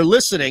car and they're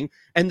listening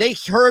and they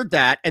heard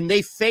that and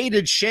they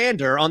faded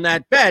Shander on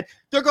that bet,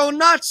 they're going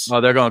nuts. Oh,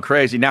 they're going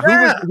crazy. Now,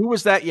 who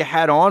was that you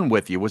had on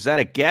with you? Was that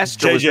a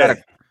guest? Or was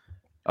that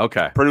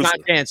okay. John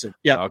Danson.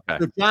 Yeah. Okay.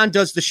 So John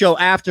does the show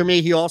after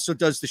me. He also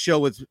does the show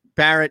with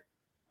Barrett,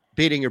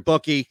 Beating Your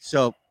Bookie.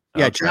 So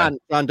yeah, okay.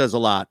 John does a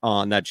lot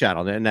on that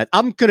channel, and that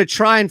I'm gonna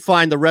try and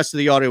find the rest of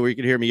the audio where you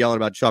can hear me yelling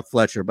about Chuck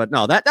Fletcher. But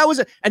no, that was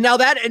it. And now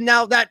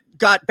that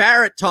got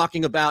Barrett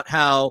talking about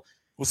how.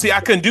 Well, see, I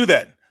couldn't do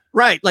that.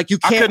 Right, like you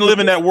can't. I couldn't live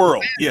in that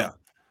world. Yeah,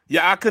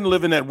 I couldn't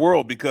live in that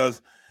world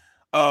because,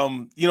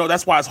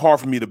 that's why it's hard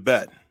for me to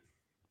bet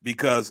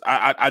because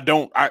I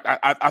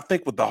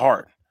think with the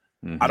heart.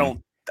 Mm-hmm.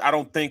 I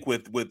don't think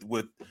with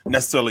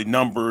necessarily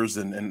numbers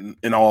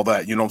and all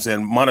that, you know what I'm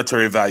saying,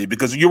 monetary value,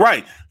 because you're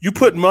right. You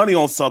put money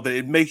on something,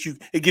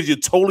 it gives you a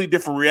totally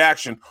different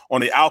reaction on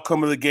the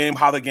outcome of the game,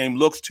 how the game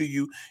looks to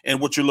you, and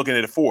what you're looking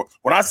at it for.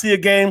 When I see a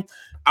game,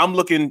 I'm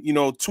looking,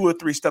 2 or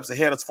 3 steps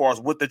ahead as far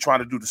as what they're trying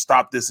to do to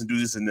stop this and do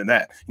this and then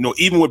that.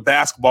 Even with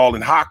basketball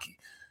and hockey,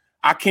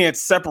 I can't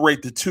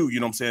separate the two,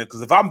 you know what I'm saying?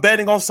 Because if I'm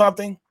betting on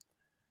something,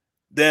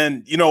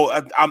 then,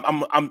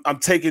 I'm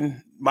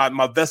taking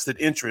my vested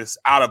interest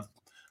out of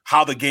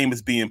how the game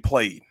is being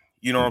played.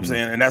 You know what I'm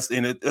saying? And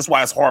that's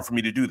why it's hard for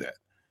me to do that.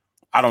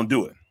 I don't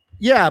do it.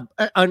 Yeah,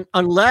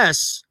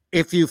 unless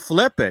if you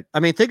flip it.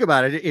 I mean, think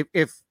about it.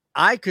 If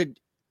I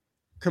could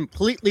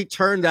completely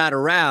turn that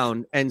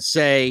around and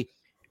say,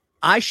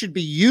 I should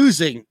be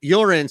using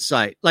your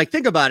insight. Like,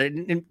 think about it.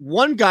 And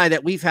one guy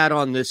that we've had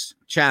on this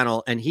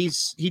channel, and he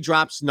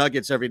drops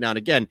nuggets every now and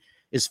again,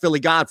 is Philly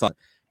Godfather.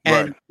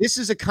 And this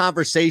is a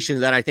conversation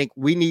that I think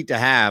we need to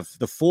have,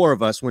 the 4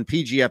 of us, when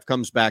PGF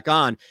comes back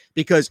on,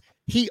 because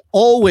he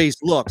always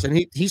looks,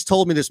 and he's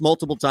told me this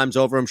multiple times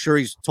over. I'm sure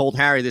he's told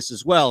Harry this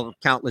as well,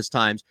 countless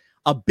times.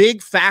 A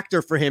big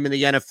factor for him in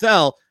the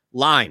NFL,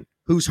 line.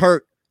 Who's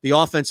hurt? The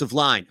offensive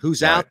line.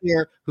 Who's out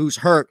there? Who's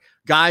hurt?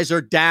 Guys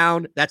are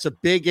down. That's a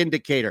big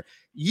indicator.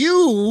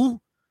 You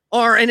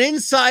are an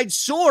inside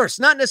source,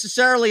 not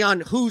necessarily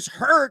on who's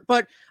hurt,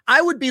 but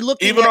I would be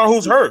looking even on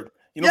who's hurt.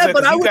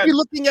 But I would be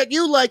looking at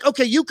you like,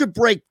 okay, you could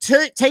break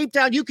tape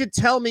down. You could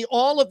tell me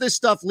all of this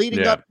stuff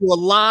leading up to a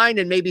line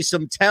and maybe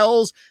some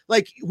tells.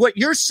 Like what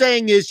you're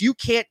saying is you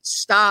can't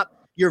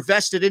stop your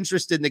vested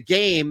interest in the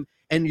game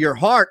and your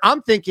heart.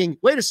 I'm thinking,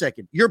 wait a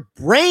second, your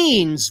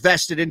brain's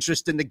vested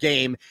interest in the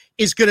game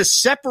is going to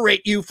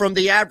separate you from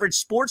the average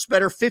sports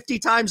bettor 50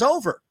 times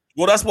over.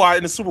 Well, that's why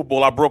in the Super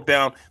Bowl, I broke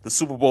down the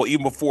Super Bowl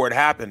even before it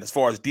happened, as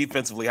far as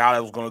defensively, how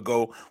that was going to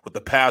go with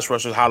the pass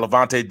rushers, how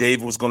Levante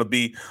David was going to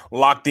be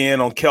locked in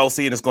on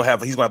Kelsey, and he's going to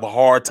have a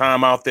hard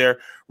time out there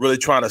really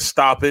trying to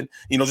stop it.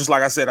 Just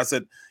like I said,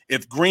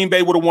 if Green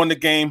Bay would have won the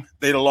game,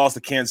 they'd have lost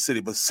to Kansas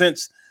City. But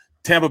since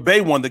Tampa Bay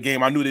won the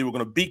game, I knew they were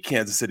going to beat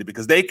Kansas City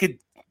because they could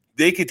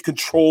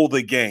control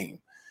the game.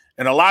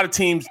 And a lot of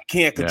teams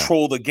can't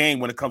control the game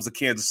when it comes to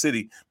Kansas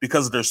City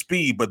because of their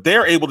speed, but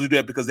they're able to do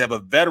that because they have a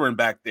veteran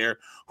back there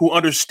who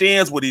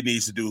understands what he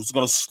needs to do. Who's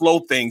going to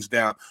slow things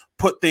down,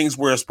 put things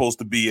where it's supposed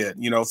to be at,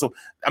 So,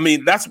 I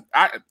mean,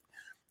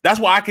 that's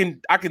why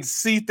I can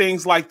see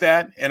things like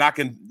that, and I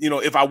can,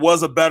 if I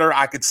was a bettor,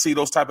 I could see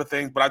those type of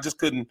things, but I just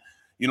couldn't,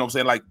 what I'm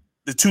saying, like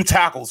the 2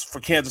 tackles for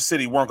Kansas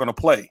City weren't going to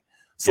play.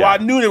 So I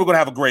knew they were going to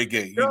have a great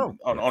game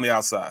on the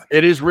outside.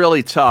 It is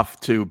really tough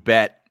to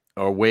bet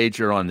or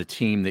wager on the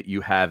team that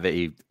you have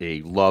a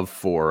love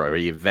for or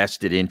a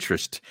vested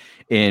interest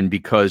in,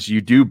 because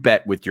you do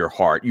bet with your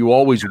heart. You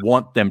always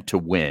want them to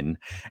win.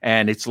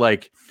 And it's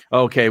like,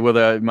 okay,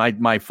 well,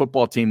 my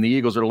football team, the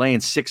Eagles, are laying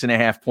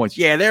 6.5 points.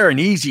 Yeah, they're an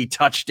easy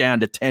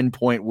touchdown to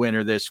 10-point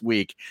winner this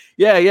week.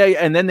 Yeah.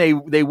 And then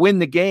they win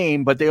the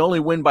game, but they only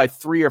win by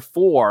 3 or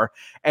 4.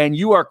 And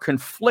you are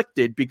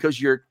conflicted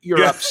because you're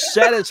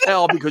upset as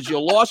hell because you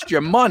lost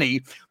your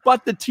money,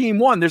 but the team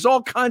won. There's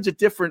all kinds of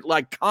different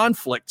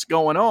conflicts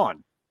going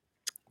on.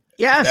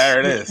 Yes. There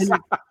it is. And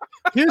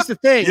here's the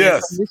thing.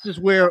 Yes.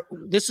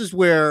 This is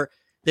where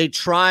they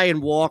try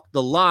and walk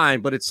the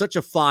line, but it's such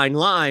a fine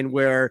line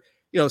where,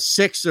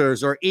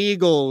 Sixers or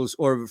Eagles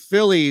or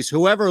Phillies,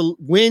 whoever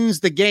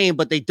wins the game,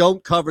 but they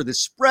don't cover the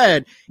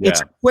spread. Yeah.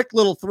 It's a quick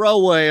little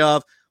throwaway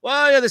of,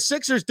 well, yeah, the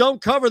Sixers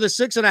don't cover the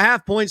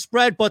 6.5 point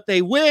spread, but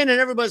they win.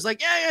 And everybody's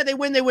like, yeah, they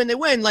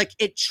win. Like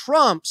it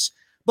trumps.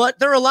 But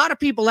there are a lot of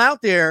people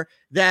out there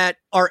that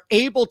are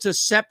able to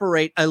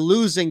separate a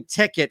losing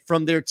ticket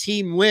from their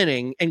team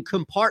winning and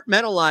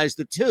compartmentalize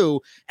the two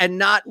and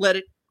not let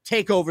it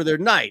take over their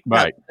night.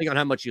 Right. Now, depending on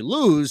how much you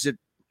lose, it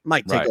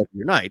might take over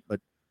your night, but.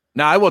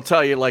 Now, I will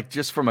tell you,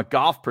 just from a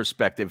golf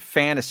perspective,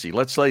 fantasy,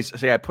 let's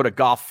say I put a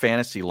golf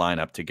fantasy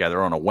lineup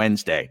together on a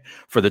Wednesday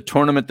for the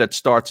tournament that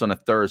starts on a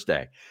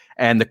Thursday,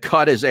 and the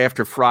cut is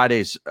after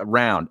Friday's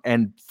round,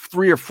 and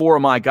 3 or 4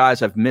 of my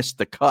guys have missed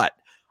the cut.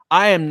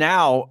 I am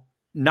now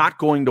not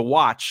going to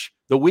watch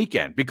the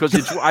weekend because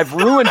I've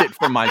ruined it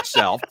for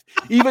myself,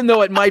 even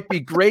though it might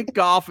be great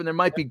golf and there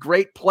might be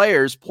great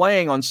players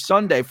playing on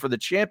Sunday for the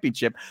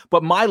championship,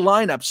 but my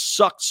lineup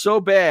sucked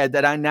so bad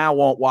that I now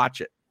won't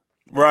watch it.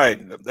 Right.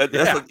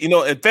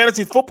 And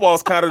fantasy football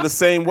is kind of the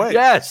same way.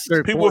 Yes.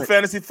 People with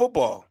fantasy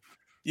football.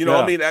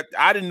 I mean,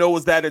 I didn't know it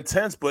was that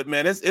intense, but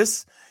man,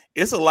 it's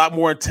a lot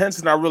more intense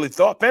than I really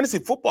thought. Fantasy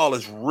football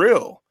is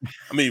real.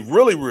 I mean,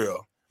 really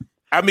real.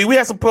 I mean, we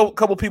had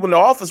couple people in the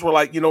office were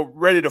like,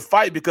 ready to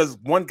fight because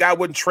one guy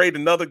wouldn't trade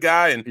another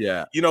guy. And,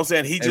 what I'm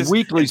saying?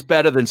 Weekly's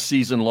better than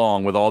season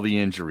long with all the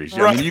injuries.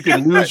 Right. I mean, you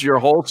can lose your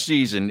whole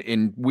season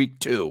in week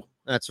 2.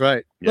 That's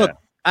right. Yeah. Look,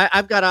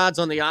 I've got odds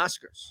on the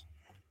Oscars.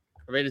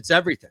 I mean, it's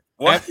everything.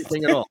 What?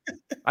 Everything at all.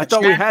 I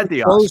thought we had the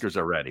Oscars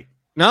already.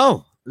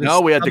 No,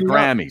 we had the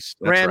Grammys.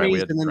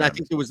 Grammys, and then I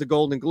think there was the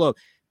Golden Globe.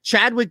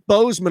 Chadwick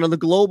Boseman on the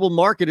global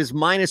market is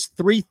minus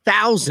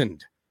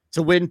 3,000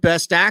 to win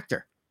Best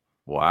Actor.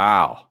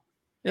 Wow.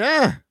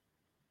 Yeah.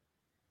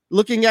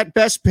 Looking at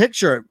Best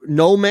Picture,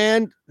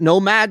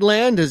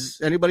 Nomadland.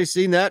 Has anybody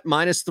seen that?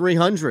 Minus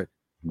 300.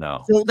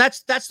 No. So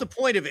that's the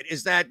point of it,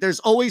 is that there's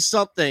always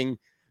something.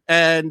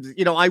 And,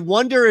 I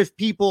wonder if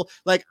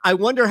I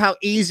wonder how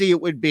easy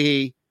it would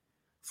be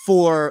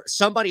for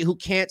somebody who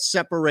can't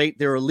separate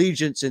their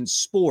allegiance in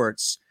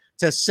sports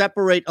to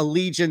separate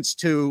allegiance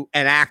to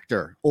an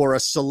actor or a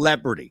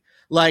celebrity.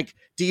 Like,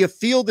 do you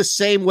feel the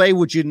same way?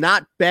 Would you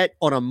not bet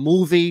on a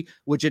movie?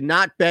 Would you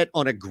not bet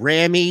on a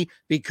Grammy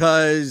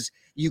because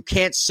you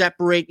can't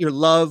separate your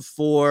love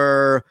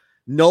for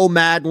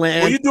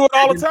Nomadland? Well, you do it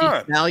all the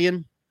time.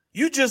 Italian?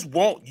 You just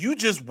won't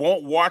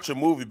watch a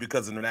movie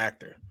because of an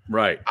actor.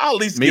 Right. I'll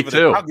at least Me give it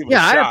too. a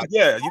shot.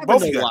 Yeah, you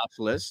both got watch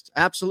list.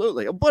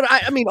 Absolutely. But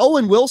I mean,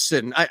 Owen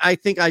Wilson, I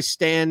think I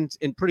stand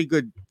in pretty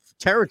good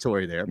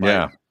territory there.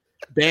 By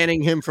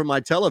banning him from my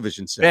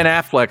television set. Ben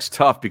Affleck's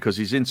tough because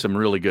he's in some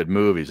really good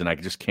movies and I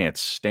just can't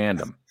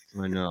stand him.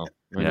 I know.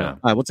 Yeah. All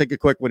right, we'll take a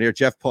quick one here.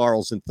 Jeff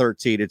Parles in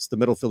 13. It's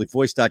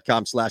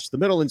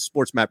themiddlephillyvoice.com/themiddle and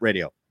Sports Map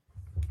Radio.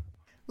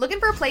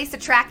 Looking for a place to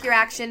track your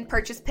action,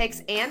 purchase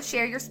picks, and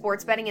share your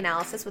sports betting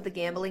analysis with the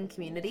gambling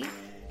community?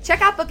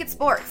 Check out Book It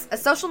Sports, a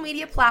social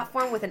media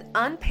platform with an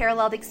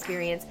unparalleled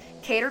experience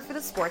catered for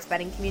the sports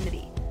betting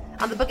community.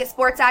 On the Book It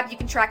Sports app, you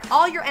can track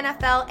all your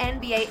NFL,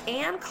 NBA,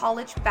 and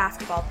college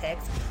basketball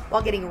picks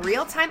while getting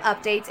real-time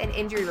updates and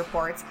injury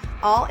reports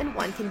all in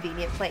one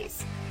convenient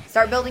place.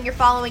 Start building your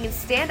following and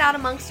stand out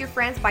amongst your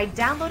friends by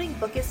downloading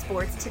Book It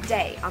Sports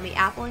today on the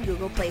Apple and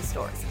Google Play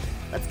stores.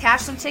 Let's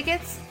cash some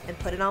tickets and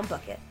put it on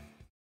Book It.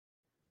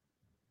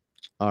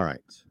 All right.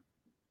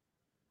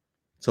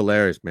 It's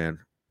hilarious, man.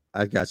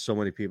 I've got so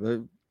many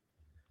people.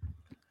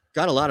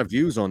 Got a lot of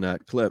views on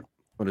that clip.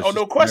 Oh,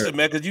 no question,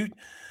 man.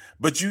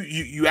 But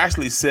you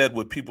actually said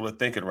what people are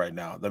thinking right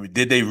now. I mean,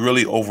 did they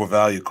really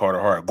overvalue Carter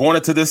Hart going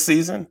into this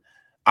season?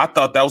 I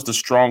thought that was the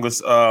strongest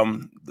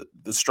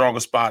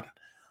spot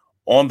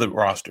on the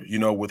roster.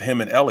 With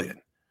him and Elliott,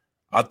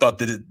 I thought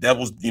that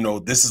was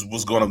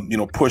was going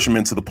to push him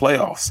into the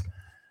playoffs.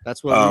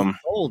 That's what we were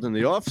told in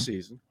the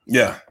offseason.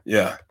 Yeah.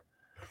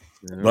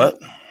 But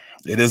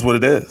it is what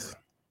it is.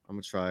 I'm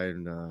gonna try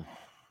and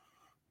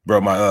bro,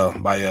 my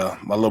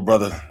little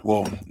brother,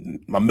 well,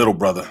 my middle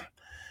brother,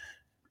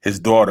 his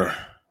daughter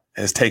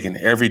has taken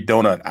every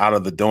donut out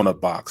of the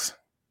donut box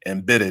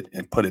and bit it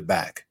and put it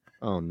back.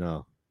 Oh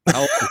no.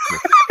 How old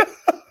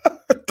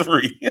is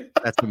 3.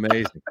 That's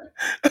amazing.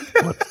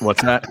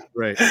 What's that?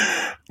 Right.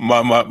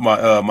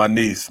 My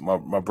niece,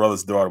 my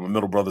brother's daughter, my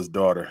middle brother's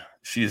daughter,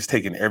 she has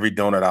taken every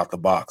donut out the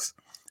box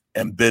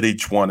and bit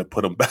each one and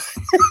put them back.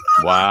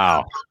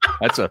 Wow.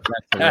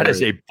 That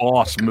is a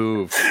boss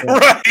move.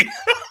 Right.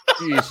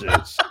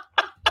 Jesus.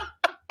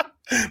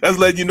 That's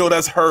letting you know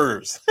that's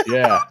hers.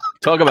 Yeah.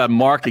 Talk about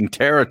marking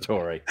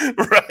territory.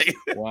 Right.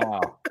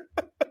 Wow.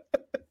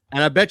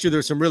 And I bet you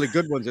there's some really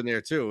good ones in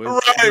there too.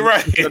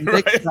 Right. A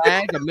mixed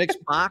bag, a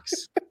mixed box.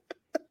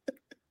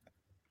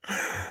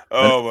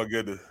 Oh my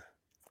goodness.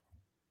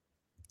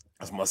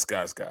 That's my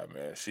Sky,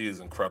 man. She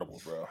is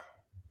incredible, bro.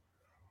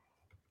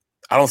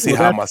 I don't see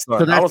how my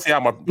son. I don't see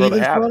how my brother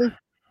had her.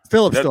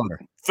 Philip's daughter.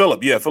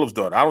 Philip's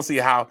daughter. I don't see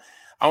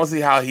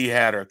how he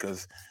had her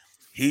because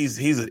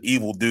he's an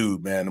evil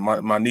dude, man.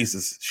 My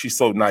niece she's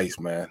so nice,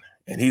 man.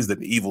 And he's the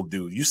evil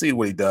dude. You see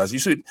what he does. You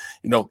should,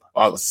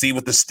 see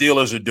what the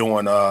Steelers are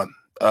doing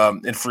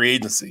in free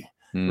agency.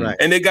 Right.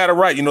 And they got it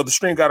right. The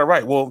stream got it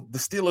right. Well, the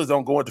Steelers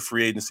don't go into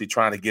free agency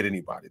trying to get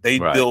anybody. They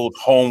build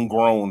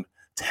homegrown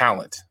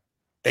talent.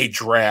 They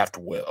draft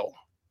well.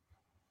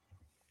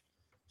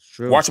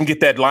 True. Watch him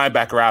get that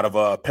linebacker out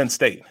of Penn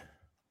State.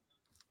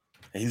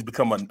 And he's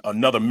become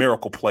another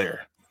miracle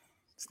player.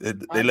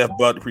 They left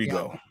Bud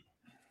Prigo.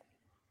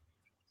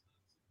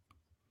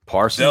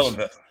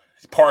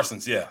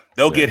 Parsons, yeah.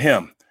 They'll get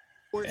him.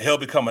 And he'll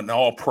become an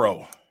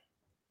all-pro.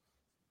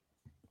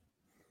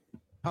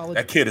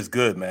 That kid is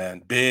good,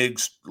 man. Big,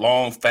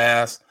 long,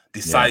 fast,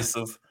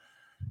 decisive.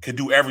 Can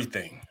do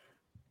everything.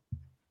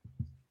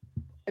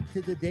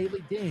 To the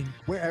Daily Ding,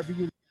 wherever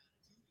you.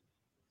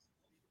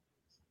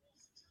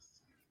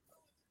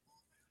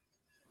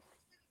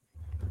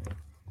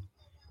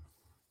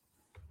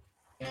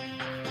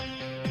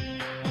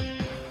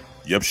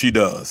 Yep, she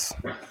does.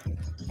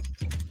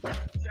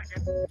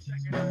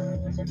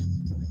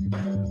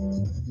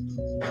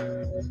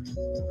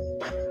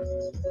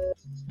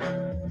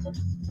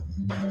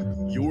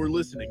 You're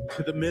listening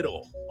to The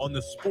Middle on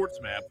the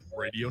SportsMap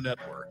Radio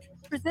Network.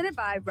 Presented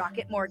by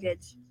Rocket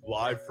Mortgage.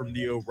 Live from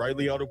the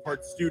O'Reilly Auto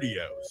Parts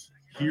Studios,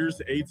 here's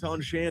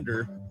Eitan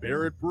Shander,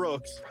 Barrett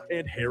Brooks,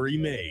 and Harry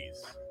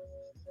Mays.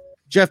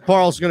 Jeff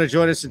Parle's going to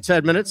join us in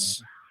 10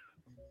 minutes.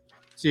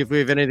 See if we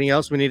have anything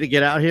else we need to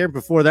get out here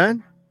before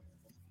then.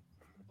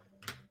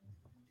 I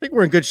think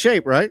we're in good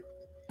shape, right?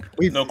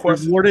 We've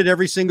awarded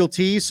every single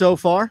tee so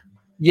far.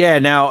 Yeah.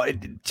 Now,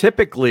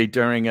 typically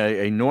during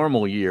a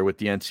normal year with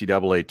the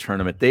NCAA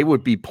tournament, they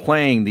would be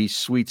playing these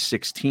Sweet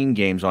 16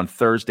 games on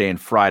Thursday and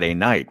Friday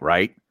night,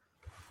 right?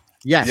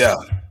 Yes. Yeah.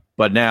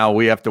 But now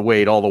we have to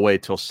wait all the way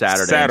till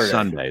Saturday. And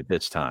Sunday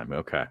this time.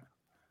 Okay.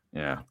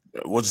 Yeah.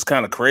 Which is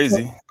kind of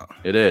crazy.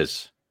 It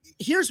is.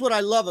 Here's what I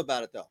love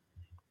about it, though.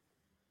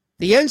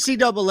 The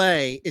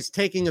NCAA is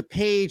taking a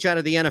page out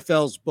of the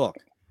NFL's book.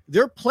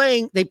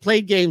 They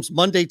played games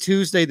Monday,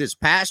 Tuesday this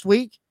past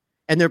week,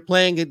 and they're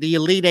playing the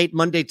Elite Eight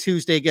Monday,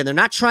 Tuesday again. They're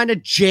not trying to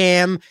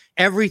jam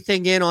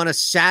everything in on a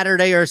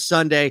Saturday or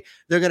Sunday.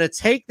 They're going to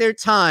take their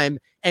time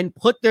and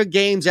put their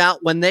games out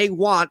when they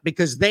want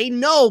because they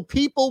know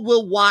people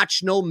will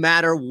watch no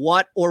matter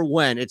what or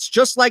when. It's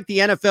just like the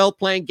NFL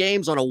playing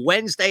games on a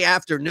Wednesday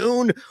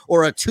afternoon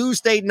or a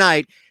Tuesday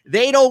night.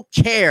 They don't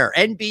care.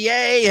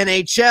 NBA,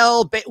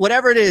 NHL,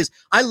 whatever it is.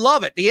 I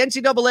love it. The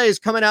NCAA is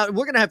coming out.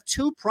 We're going to have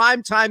 2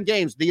 primetime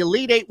games. The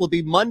Elite Eight will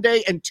be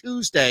Monday and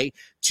Tuesday,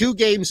 2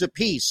 games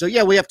apiece. So,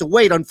 yeah, we have to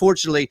wait,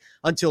 unfortunately,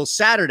 until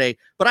Saturday.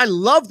 But I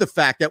love the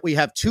fact that we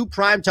have 2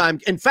 primetime.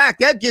 In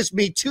fact, that gives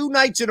me 2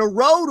 nights in a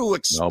row to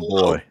explode. Oh,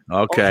 boy.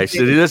 Okay.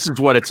 So this is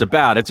what it's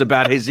about. It's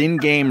about his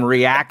in-game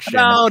reaction.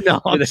 No.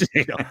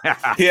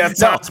 He has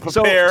time to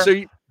prepare.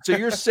 So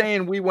you're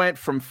saying we went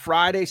from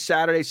Friday,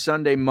 Saturday,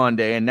 Sunday,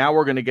 Monday, and now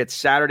we're going to get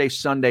Saturday,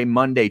 Sunday,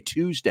 Monday,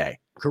 Tuesday.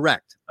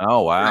 Correct.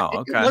 Oh, wow.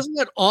 Okay. Wasn't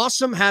it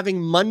awesome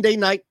having Monday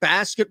night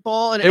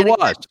basketball? And it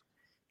was.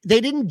 They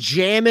didn't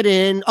jam it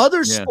in.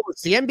 Other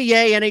sports, the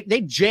NBA, and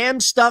they jam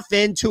stuff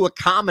in to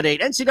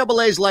accommodate.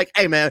 NCAA is like,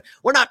 hey, man,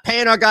 we're not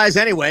paying our guys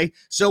anyway,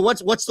 so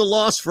what's the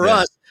loss for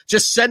us?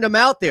 Just send them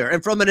out there.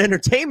 And from an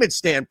entertainment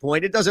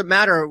standpoint, it doesn't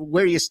matter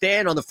where you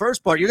stand on the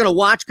first part. You're going to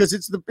watch because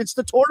it's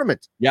the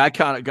tournament. Yeah, I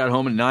kind of got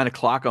home at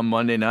 9:00 on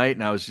Monday night,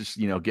 and I was just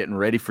getting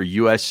ready for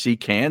USC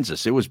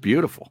Kansas. It was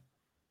beautiful.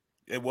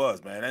 It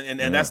was, man,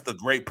 and that's the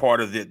great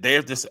part of it.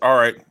 They're just all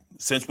right.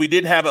 Since we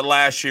didn't have it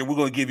last year, we're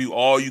going to give you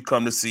all you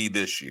come to see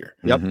this year.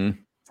 Yep, It's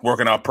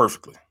working out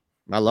perfectly.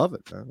 I love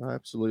it. I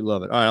absolutely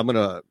love it. All right, I'm going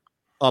to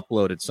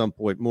upload at some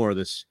point more of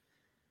this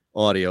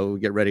audio. We'll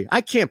get ready.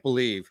 I can't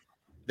believe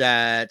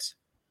that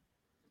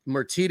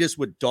Martinez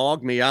would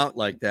dog me out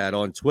like that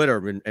on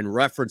Twitter and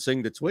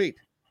referencing the tweet.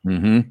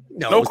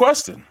 No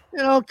question.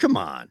 Come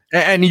on.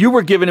 And you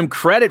were giving him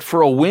credit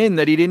for a win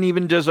that he didn't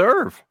even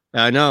deserve.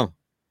 I know.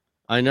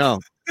 And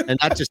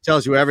that just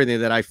tells you everything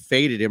that I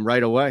faded him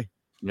right away.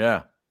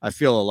 Yeah. I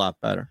feel a lot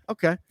better.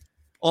 Okay.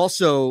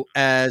 Also,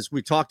 as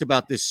we talked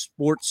about this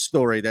sports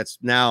story that's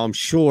now, I'm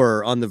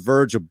sure, on the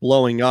verge of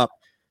blowing up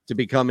to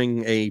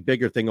becoming a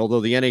bigger thing,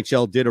 although the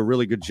NHL did a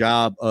really good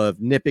job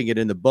of nipping it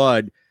in the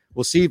bud.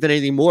 we'll see if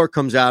anything more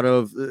comes out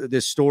of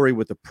this story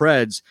with the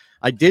Preds.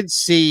 I did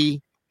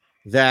see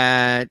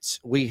that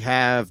we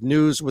have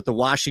news with the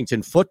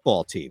Washington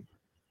football team.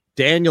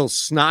 Daniel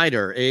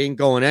Snyder ain't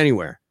going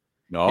anywhere.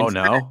 No.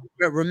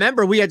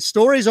 Remember, we had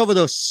stories over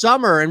the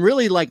summer and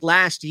really like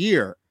last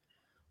year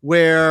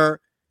where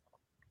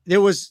there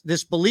was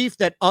this belief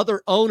that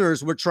other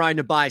owners were trying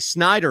to buy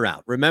Snyder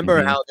out.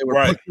 Remember how they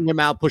were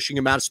pushing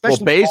him out,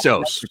 especially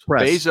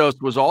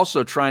Bezos was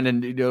also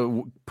trying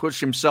to push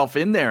himself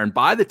in there and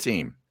buy the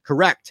team.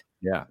 Correct.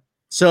 Yeah.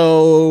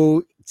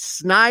 So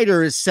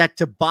Snyder is set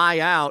to buy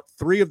out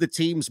 3 of the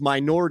team's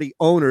minority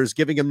owners,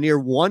 giving him near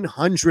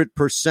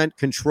 100%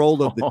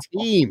 control of the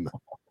team.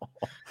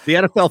 The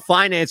NFL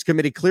Finance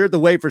Committee cleared the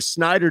way for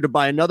Snyder to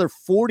buy another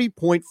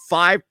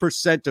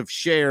 40.5% of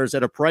shares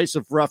at a price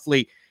of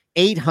roughly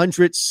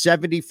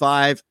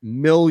 $875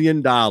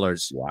 million.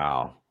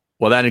 Wow.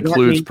 Well, that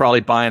includes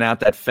probably buying out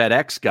that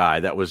FedEx guy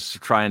that was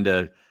trying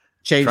to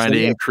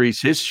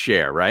increase his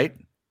share, right?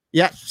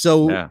 Yeah.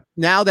 So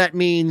now that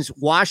means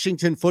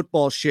Washington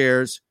football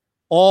shares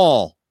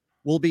all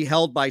will be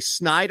held by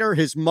Snyder,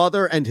 his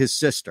mother, and his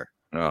sister.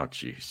 Oh,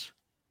 geez.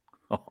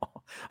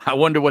 I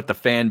wonder what the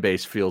fan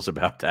base feels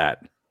about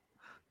that.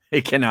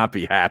 They cannot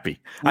be happy.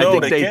 No,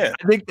 I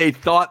think they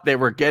thought they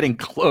were getting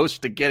close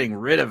to getting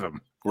rid of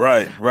him.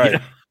 Right.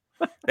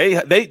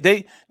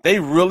 They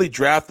really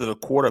drafted a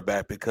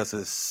quarterback because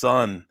his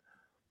son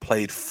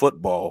played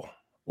football.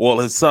 Well,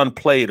 his son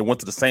played and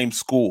went to the same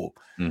school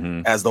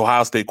as the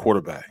Ohio State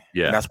quarterback.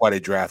 Yeah, and that's why they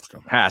drafted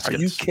him. Haskins.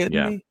 Are you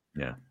kidding me?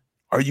 Yeah.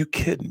 Are you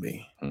kidding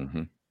me?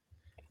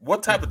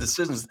 What type of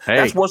decisions? Hey,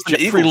 that's worse than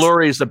the Jeffrey Eagles.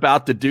 Lurie is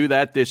about to do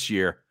that this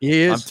year.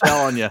 He is. I'm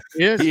telling you.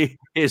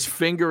 His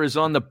finger is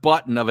on the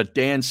button of a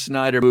Dan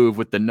Snyder move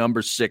with the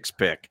number 6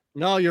 pick.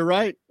 No, you're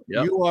right.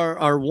 Yep. You are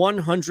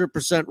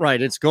 100%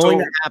 right. It's going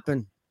to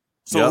happen.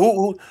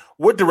 So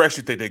what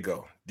direction do they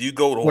go? Do you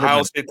go to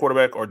Ohio State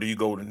quarterback or do you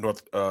go to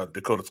North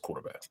Dakota's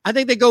quarterback? I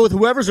think they go with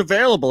whoever's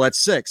available at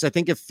 6. I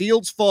think if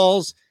Fields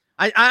falls,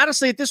 I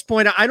honestly, at this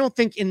point, I don't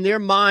think in their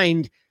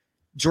mind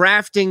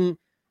drafting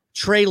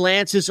Trey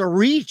Lance is a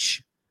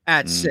reach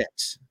at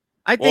 6.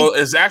 I think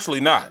it's actually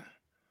not.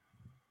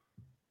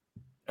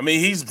 I mean,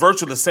 he's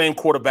virtually the same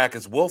quarterback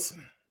as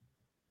Wilson.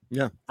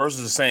 Yeah.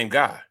 Versus the same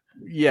guy.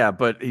 Yeah,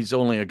 but he's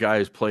only a guy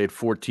who's played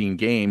 14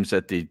 games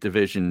at the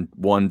Division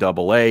I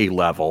AA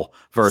level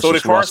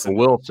versus Russell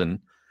Wilson.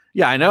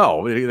 Yeah, I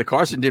know. The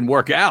Carson didn't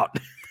work out.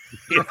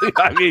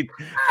 I mean,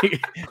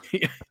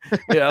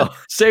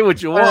 say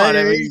what you want.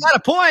 I mean, he's got a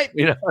point.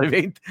 You know what I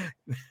mean?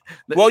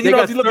 Well,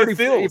 if you look at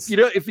Fields.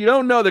 If you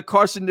don't know that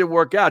Carson didn't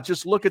work out,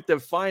 just look at the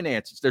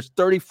finances. There's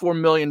 $34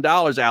 million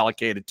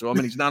allocated to him,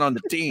 and he's not on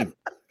the team.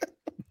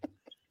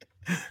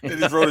 They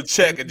just wrote a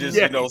check and just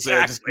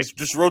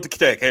just wrote the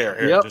check.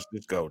 Here,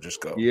 just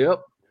go.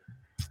 Yep.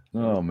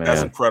 Oh man,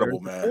 that's incredible,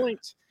 man. All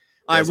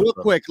right, real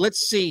quick,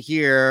 let's see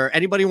here.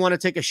 Anybody want to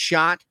take a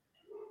shot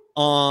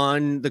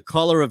on the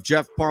color of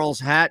Jeff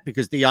Parles' hat?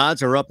 Because the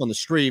odds are up on the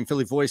stream,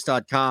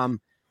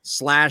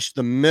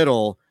 phillyvoice.com/the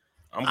middle.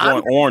 I'm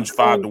going orange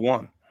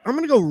 5-1. I'm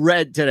going to go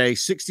red today,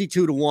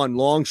 62-1,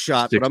 long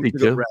shot, but I'm going to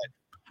go red.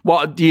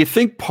 Well, do you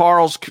think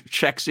Parles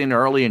checks in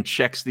early and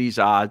checks these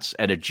odds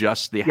and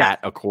adjusts the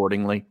hat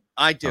accordingly?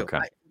 I do. Okay.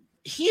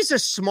 He's a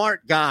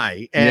smart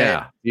guy.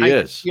 And he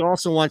is. He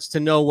also wants to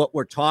know what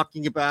we're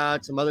talking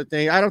about, some other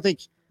thing. I don't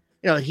think,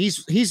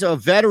 he's a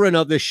veteran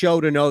of the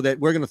show to know that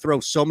we're going to throw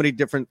so many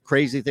different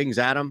crazy things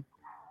at him.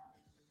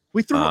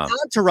 We threw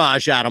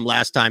Entourage at him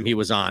last time he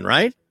was on,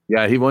 right?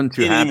 Yeah, he wasn't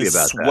too happy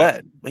about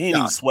that. He didn't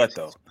even sweat,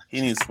 though.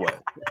 He didn't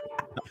sweat.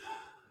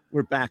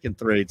 We're back in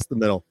 3. It's the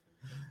middle.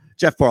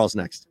 Jeff Parles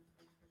next.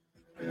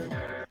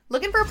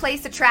 Looking for a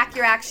place to track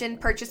your action,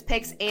 purchase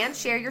picks, and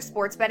share your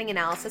sports betting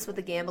analysis with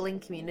the gambling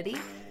community?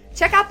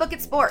 Check out Book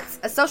It Sports,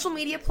 a social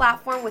media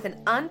platform with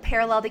an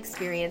unparalleled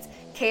experience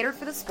catered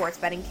for the sports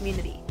betting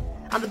community.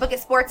 On the Book It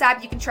Sports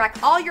app, you can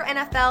track all your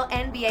NFL,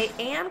 NBA,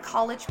 and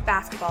college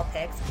basketball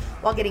picks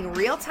while getting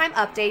real-time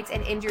updates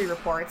and injury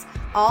reports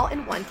all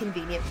in one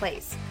convenient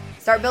place.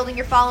 Start building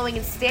your following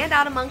and stand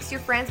out amongst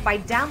your friends by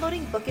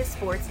downloading Book It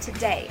Sports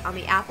today on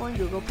the Apple and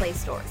Google Play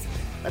stores.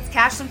 Let's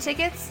cash some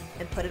tickets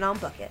and put it on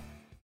Book It.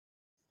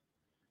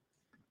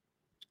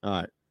 All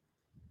right.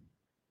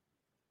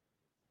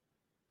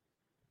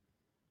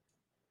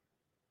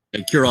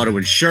 And Cure Auto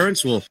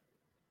Insurance will.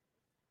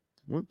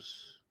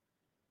 Whoops.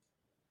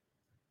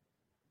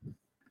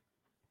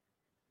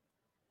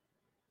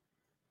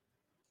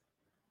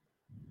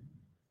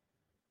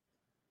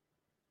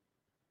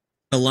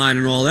 The line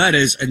and all that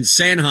is, and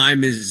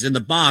Sanheim is in the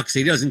box.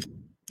 He doesn't.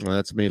 Well,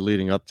 that's me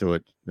leading up to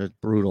it. That's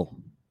brutal.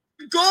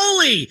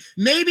 Goalie.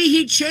 Maybe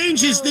he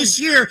changes this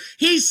year.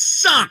 He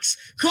sucks.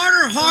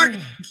 Carter Hart,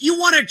 you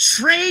want to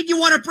trade? You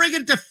want to bring a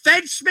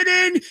defenseman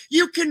in?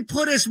 You can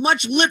put as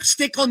much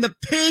lipstick on the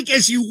pig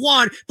as you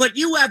want, but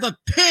you have a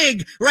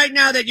pig right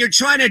now that you're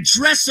trying to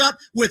dress up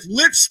with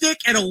lipstick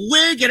and a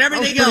wig and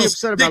everything else.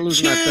 Upset about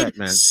losing that bet,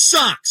 man.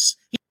 Sucks.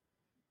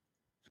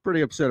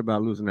 Pretty upset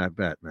about losing that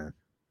bet, man.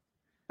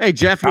 Hey,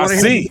 Jeff, I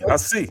see.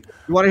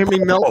 You want to hear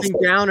me melting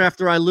down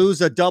after I lose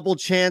a double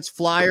chance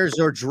Flyers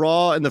or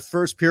draw in the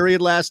first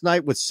period last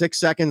night with 6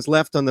 seconds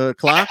left on the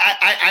clock?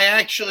 I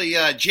actually,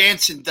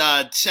 Jansen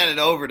sent it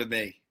over to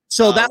me.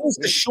 So that was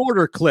the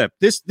shorter clip.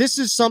 This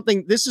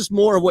is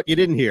more of what you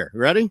didn't hear.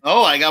 Ready?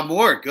 Oh, I got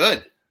more.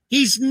 Good.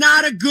 He's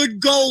not a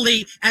good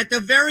goalie at the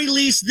very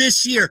least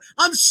this year.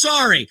 I'm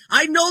sorry.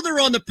 I know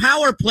they're on the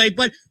power play,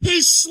 but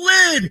he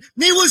slid.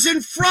 He was in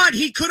front.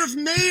 He could have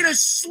made a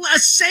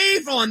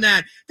save on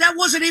that. That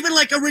wasn't even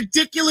like a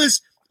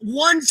ridiculous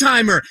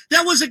one-timer.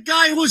 That was a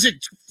guy who was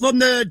from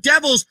the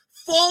Devils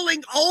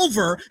falling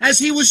over as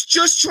he was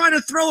just trying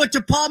to throw it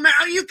to Palmer.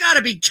 Oh, you got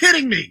to be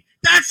kidding me.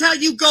 That's how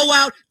you go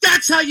out.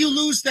 That's how you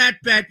lose that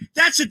bet.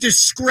 That's a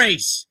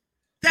disgrace.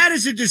 That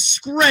is a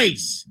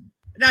disgrace.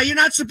 Now, you're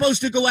not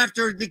supposed to go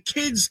after the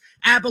kids,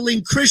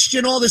 Abilene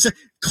Christian, all this.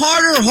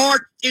 Carter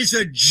Hart is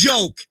a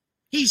joke.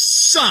 He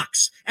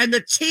sucks, and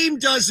the team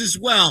does as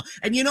well.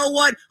 And you know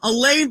what?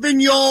 Alain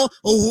Vigneault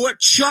or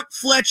Chuck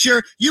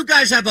Fletcher, you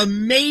guys have a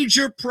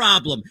major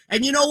problem.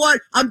 And you know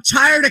what? I'm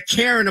tired of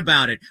caring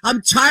about it. I'm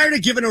tired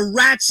of giving a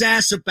rat's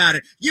ass about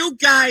it. You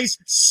guys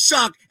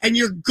suck, and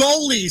your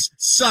goalies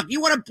suck. You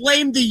want to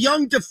blame the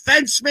young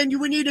defensemen?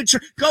 You need to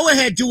go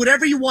ahead, do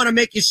whatever you want to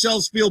make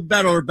yourselves feel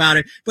better about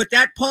it. But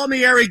that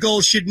Palmieri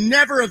goal should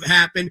never have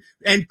happened,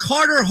 and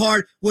Carter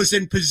Hart was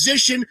in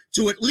position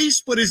to at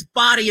least put his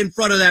body in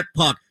front of that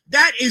puck.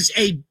 That is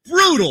a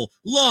brutal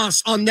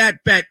loss on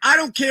that bet. I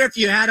don't care if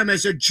you had him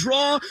as a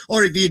draw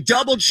or if you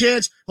double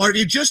chance or if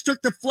you just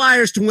took the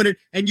Flyers to win it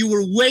and you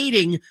were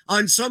waiting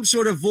on some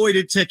sort of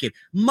voided ticket.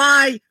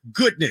 My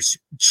goodness.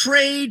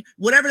 Trade,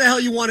 whatever the hell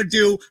you want to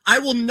do. I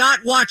will not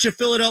watch a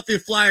Philadelphia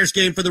Flyers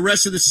game for the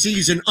rest of the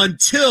season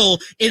until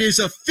it is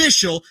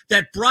official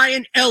that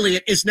Brian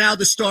Elliott is now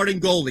the starting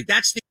goalie.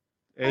 That's the...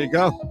 There you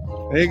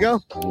go. There you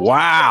go.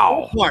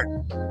 Wow.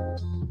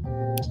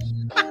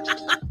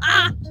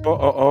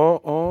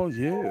 Oh,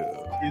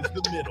 yeah. Is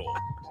the middle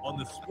on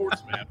the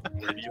Sports Map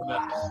Radio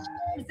Network.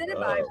 Presented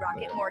by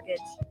Rocket Mortgage.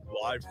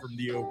 Live from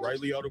the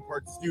O'Reilly Auto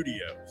Parts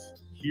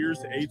Studios. Here's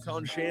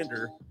Eitan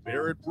Shander,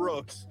 Barrett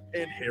Brooks,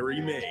 and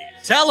Harry Mays.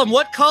 Tell him,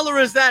 what color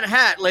is that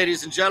hat,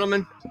 ladies and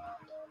gentlemen?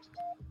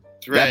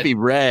 It's red. That'd be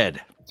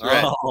red.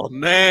 Red. Oh,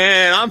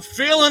 man, I'm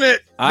feeling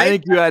it. I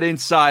think you had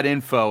inside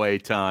info,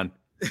 Eitan.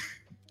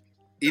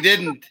 He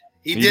didn't.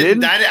 He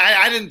didn't.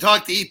 I didn't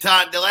talk to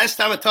Eton. The last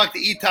time I talked to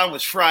Eton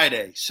was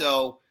Friday.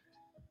 So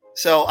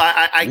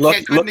I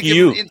couldn't give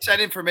him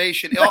inside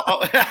information.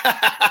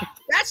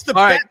 That's the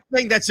best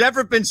thing that's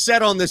ever been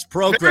said on this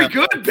program. Very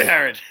good,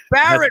 Barrett.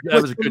 Barrett that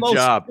was was a the good most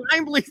job.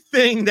 timely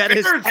thing that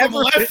has Barrett from ever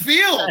left been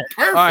field. said.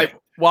 Perfect. All right.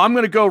 Well, I'm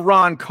going to go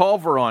Ron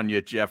Culver on you,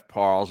 Jeff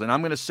Parles, and I'm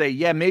going to say,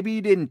 yeah, maybe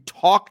you didn't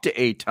talk to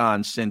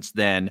Eitan since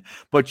then,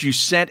 but you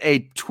sent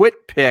a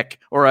twit pic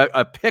or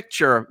a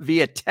picture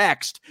via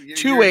text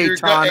to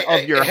Eitan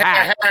of your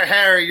hat.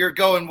 Harry, you're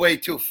going way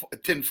too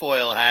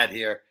tinfoil hat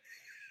here.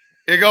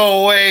 You're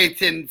going way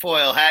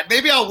tinfoil hat.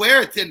 Maybe I'll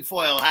wear a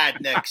tinfoil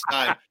hat next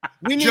time.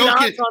 We need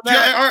odds on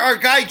that. Our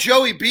guy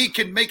Joey B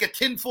can make a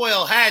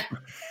tinfoil hat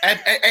at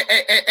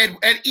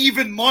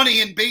even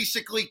money and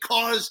basically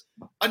cause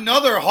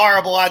another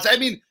horrible odds. I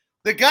mean,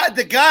 the guy.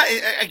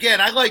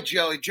 Again, I like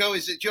Joey.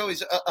 Joey's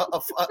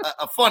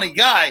a funny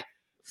guy,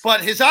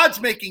 but his odds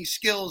making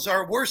skills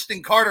are worse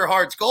than Carter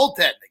Hart's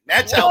goaltending.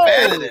 That's how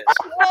bad it is.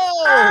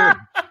 Whoa!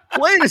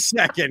 Wait a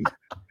second.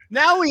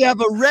 Now we have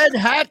a red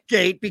hat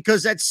gate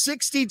because at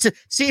 62.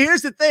 See,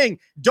 here's the thing.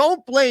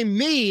 Don't blame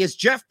me, as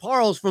Jeff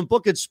Parles from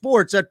Book It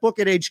Sports at Book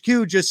It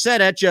HQ just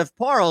said at Jeff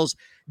Parles.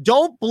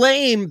 Don't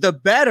blame the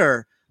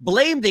bettor.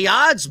 Blame the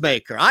odds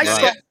maker. I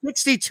saw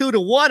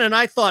 62-1, and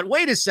I thought,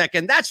 wait a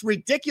second, that's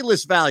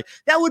ridiculous value.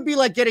 That would be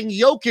like getting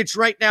Jokic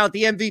right now at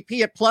the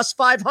MVP at plus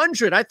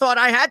 500. I thought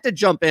I had to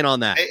jump in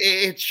on that.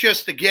 It's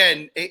just,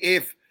 again,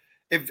 if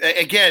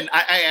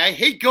I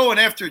hate going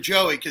after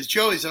Joey because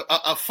Joey's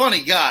a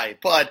funny guy,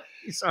 but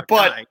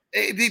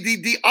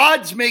the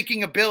odds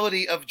making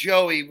ability of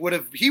Joey would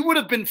have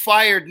been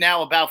fired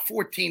now about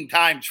 14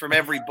 times from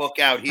every book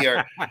out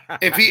here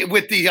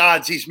with the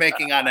odds he's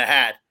making on a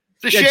hat.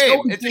 It's a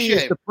shame. It's a shame.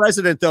 Is the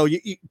president, though.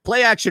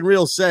 Play Action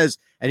Reel says,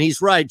 and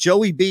he's right.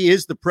 Joey B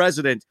is the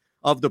president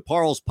of the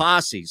Parles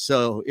posse.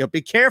 So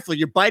be careful.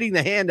 You're biting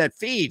the hand that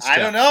feeds. I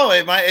don't know.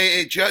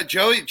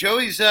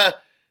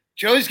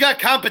 Joey's got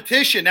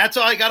competition. That's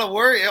all I got to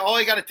worry. All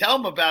I got to tell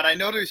him about. I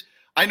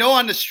know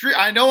on the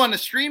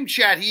stream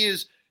chat he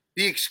is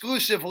the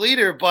exclusive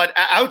leader, but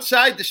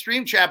outside the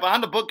stream chat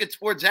on the Book It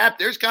Sports app,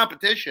 there's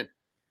competition.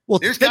 Well,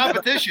 there's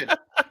competition.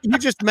 You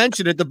just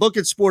mentioned it, the Book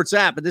It Sports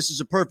app, and this is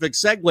a perfect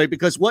segue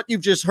because what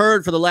you've just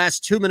heard for the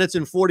last 2 minutes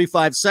and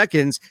 45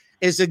 seconds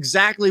is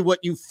exactly what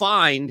you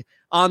find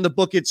on the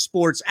Book It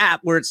Sports app,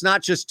 where it's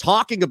not just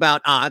talking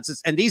about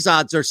odds, and these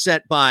odds are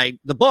set by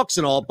the books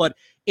and all, but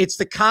it's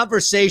the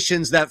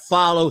conversations that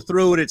follow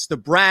through it. It's the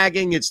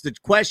bragging. It's the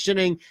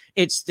questioning.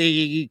 It's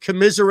the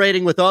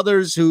commiserating with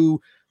others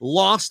who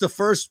lost the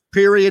first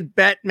period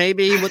bet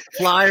maybe with the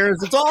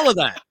Flyers. It's all of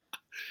that.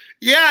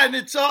 Yeah, and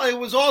it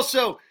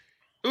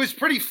was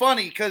pretty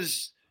funny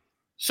because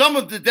some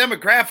of the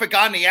demographic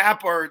on the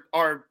app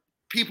are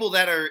people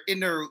that are in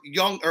their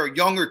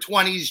younger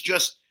 20s,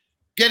 just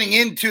getting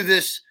into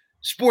this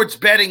sports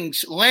betting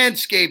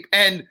landscape,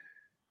 and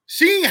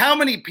seeing how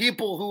many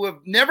people who have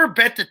never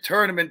bet the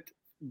tournament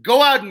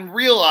go out and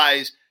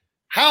realize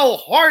how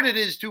hard it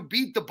is to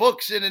beat the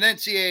books in an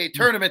NCAA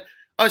tournament,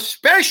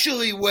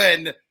 especially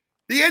when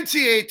the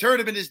NCAA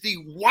tournament is the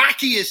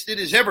wackiest it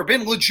has ever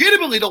been,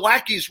 legitimately the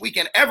wackiest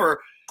weekend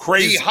ever.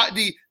 Crazy.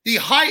 The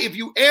high, if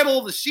you add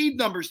all the seed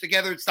numbers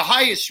together, it's the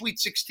highest Sweet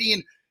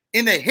 16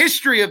 in the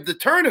history of the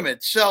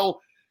tournament.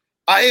 So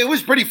it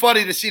was pretty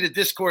funny to see the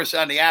discourse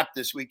on the app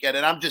this weekend.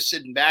 And I'm just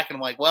sitting back and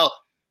I'm like, well,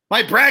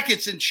 my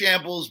bracket's in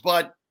shambles,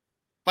 but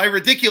my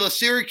ridiculous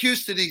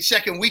Syracuse to the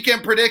second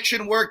weekend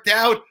prediction worked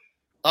out.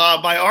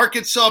 My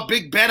Arkansas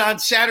big bet on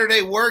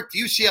Saturday worked.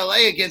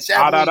 UCLA against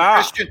Abilene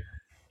Christian.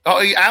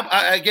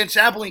 Against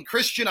Abilene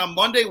Christian on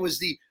Monday was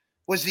the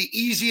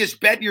easiest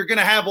bet you're going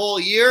to have all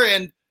year,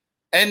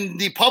 and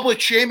the public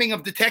shaming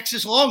of the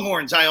Texas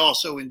Longhorns I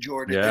also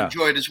enjoyed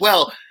as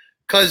well,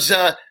 because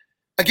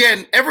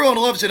again, everyone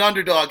loves an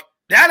underdog.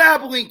 That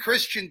Abilene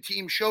Christian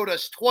team showed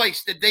us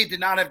twice that they did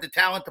not have the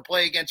talent to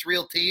play against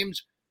real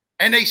teams,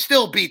 and they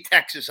still beat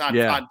Texas on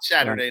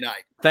Saturday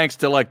night. Thanks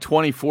to like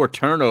 24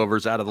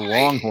 turnovers out of the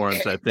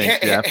Longhorns, I think.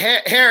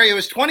 Harry, it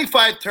was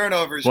 25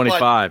 turnovers.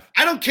 25.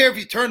 But I don't care if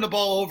you turn the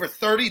ball over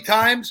 30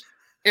 times.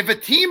 If a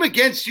team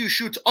against you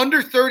shoots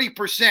under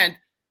 30%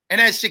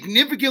 and has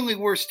significantly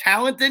worse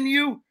talent than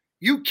you,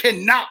 you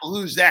cannot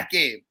lose that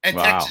game. And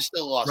Texas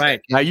still lost. Right.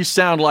 Now you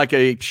sound like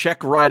a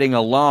check writing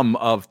alum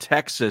of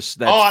Texas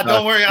that's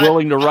don't worry,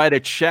 willing to write a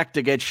check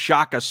to get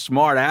Shaka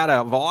Smart out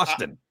of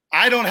Austin.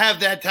 I don't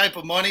have that type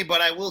of money, but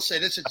I will say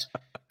this.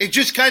 It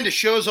just kind of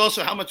shows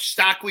also how much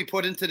stock we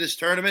put into this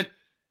tournament,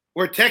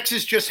 where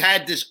Texas just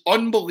had this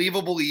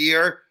unbelievable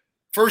year.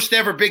 First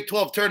ever Big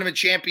 12 tournament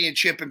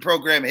championship in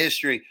program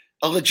history.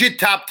 A legit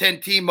top 10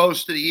 team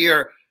most of the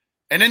year.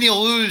 And then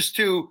you'll lose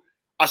to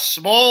a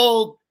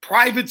small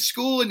private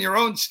school in your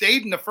own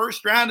state in the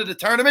first round of the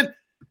tournament.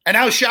 And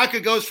now Shaka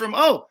goes from,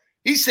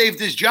 he saved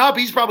his job,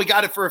 he's probably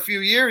got it for a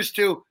few years,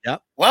 to,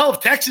 well,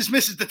 if Texas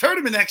misses the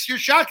tournament next year,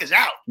 Shaka's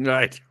out.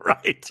 Right.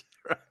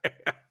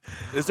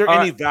 Is there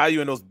any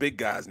value in those big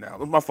guys now?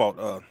 It's my fault.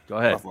 Go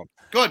ahead.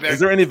 Go ahead, Barry. Is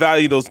there any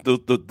value in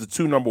the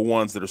two number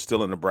ones that are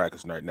still in the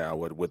brackets right now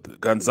with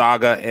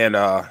Gonzaga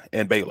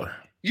and Baylor?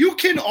 You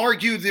can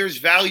argue there's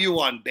value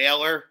on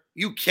Baylor.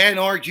 You can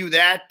argue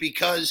that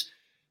because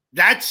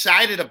that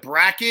side of the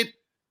bracket,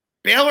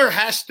 Baylor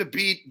has to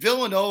beat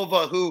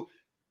Villanova, who,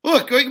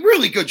 look,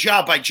 really good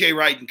job by Jay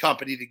Wright and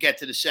company to get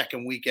to the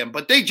second weekend,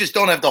 but they just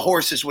don't have the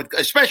horses, with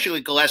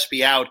especially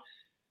Gillespie out,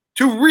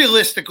 to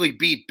realistically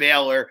beat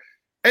Baylor.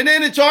 And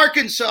then it's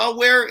Arkansas,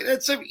 where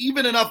it's an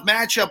even enough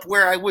matchup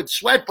where I would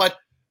sweat, but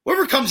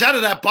whoever comes out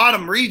of that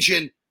bottom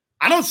region,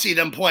 I don't see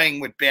them playing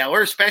with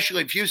Baylor,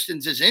 especially if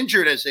Houston's as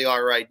injured as they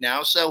are right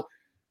now. So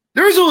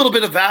there's a little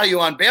bit of value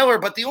on Baylor,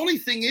 but the only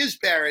thing is,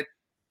 Barrett,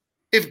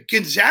 if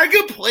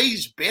Gonzaga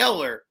plays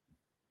Baylor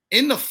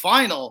in the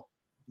final,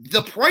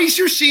 the price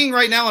you're seeing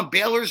right now on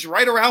Baylor's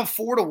right around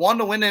 4-1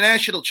 to win the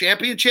national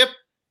championship.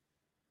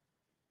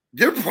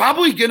 They're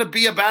probably going to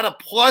be about a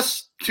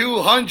plus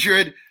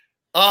 200.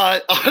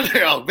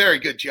 Very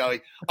good,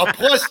 Joey. A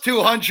plus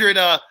 200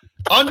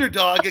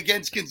 underdog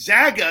against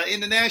Gonzaga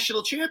in the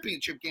national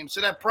championship game.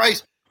 So that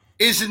price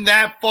isn't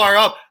that far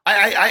up.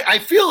 I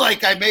feel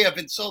like I may have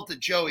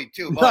insulted Joey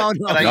too much.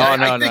 No.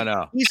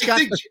 He's got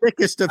the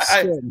thickest of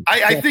skin.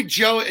 I think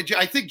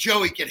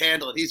Joey can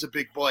handle it. He's a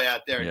big boy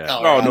out there in Oh,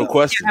 Colorado. no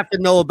question. You have to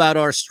know about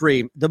our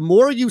stream. The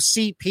more you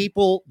see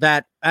people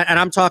that, and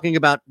I'm talking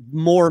about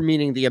more,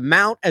 meaning the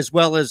amount as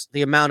well as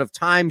the amount of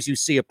times you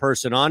see a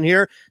person on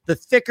here, the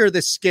thicker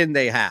the skin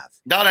they have.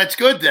 No, that's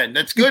good then.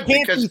 That's good, you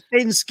can't because be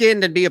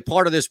thin-skinned and be a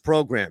part of this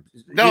program.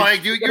 No,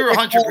 you're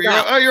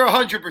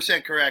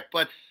 100% correct.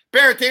 But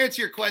Barrett, to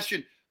answer your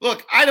question,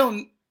 look,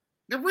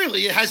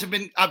 it hasn't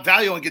been a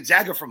value on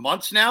Gonzaga for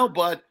months now,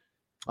 but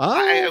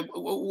Eton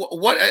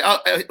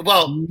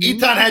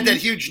had that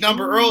huge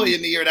number early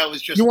in the year. That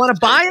was just. You want to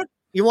buy it?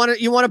 You want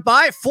to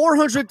buy it?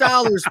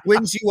 $400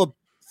 wins you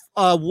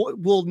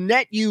will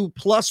net you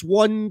plus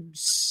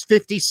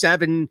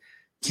 157.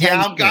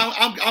 Yeah,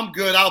 I'm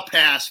good. I'll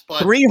pass.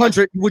 But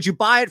 300. Would you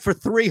buy it for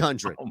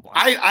 300?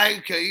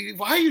 Okay.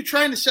 Why are you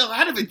trying to sell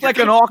out of it? It's like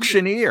an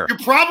auctioneer. You're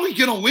probably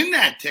going to win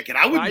that ticket.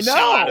 I wouldn't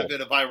sell out of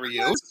it if I were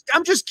you.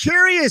 I'm just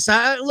curious.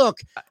 Look,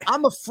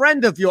 I'm a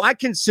friend of you. I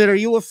consider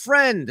you a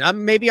friend.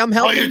 Maybe I'm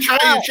helping. You're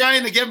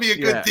trying to give me a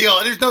good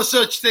deal. There's no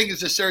such thing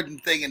as a certain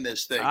thing in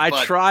this thing.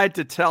 I tried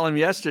to tell him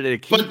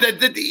yesterday. But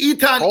the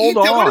Eton,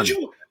 what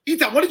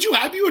did you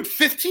have? You at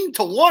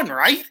 15-1,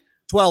 right?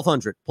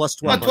 1,200 plus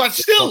 12. But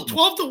still,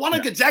 12-1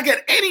 on Gonzaga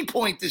at any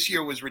point this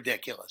year was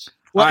ridiculous.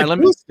 Well,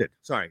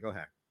 Sorry, go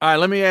ahead. All right,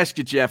 let me ask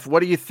you, Jeff.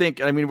 What do you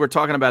think? I mean, we're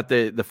talking about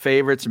the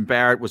favorites, and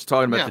Barrett was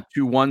talking about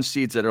the 2-1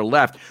 seeds that are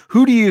left.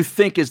 Who do you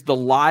think is the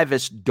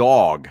livest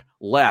dog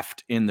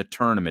left in the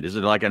tournament? Is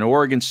it like an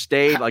Oregon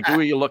State? Like, who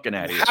are you looking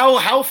at here?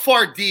 How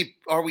far deep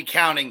are we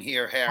counting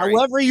here, Harry?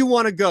 However you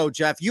want to go,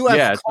 Jeff. You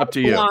have it's up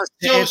to you.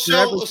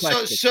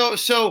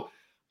 So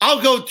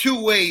I'll go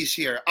two ways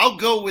here. I'll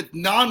go with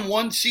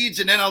non-1 seeds,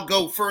 and then I'll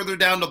go further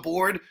down the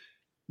board.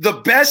 The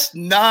best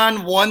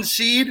non-1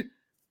 seed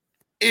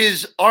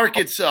is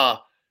Arkansas.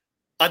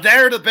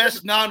 They're the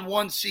best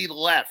non-1 seed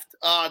left.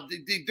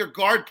 Their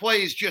guard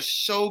play is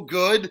just so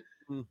good.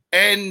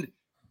 And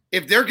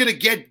if they're going to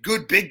get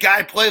good big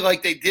guy play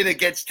like they did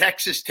against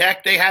Texas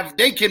Tech,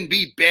 they can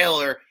beat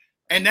Baylor.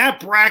 And that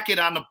bracket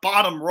on the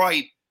bottom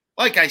right,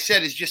 like I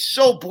said, is just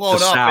so blown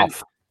up.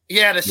 South.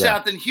 And,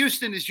 South. And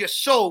Houston is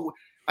just so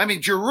 – I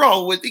mean,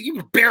 Giroux, he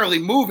was barely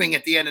moving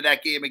at the end of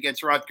that game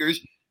against Rutgers.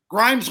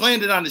 Grimes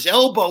landed on his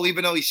elbow,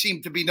 even though he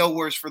seemed to be no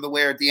worse for the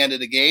wear at the end of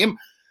the game.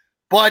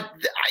 But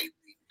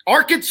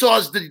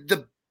Arkansas is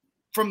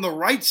from the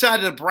right side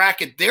of the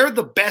bracket. They're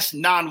the best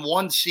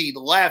non-1 seed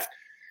left.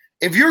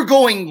 If you're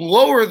going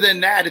lower than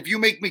that, if you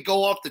make me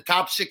go off the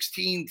top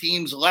 16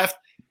 teams left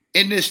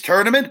in this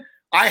tournament,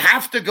 I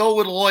have to go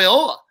with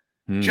Loyola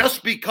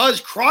just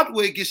because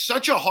Krotwig is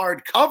such a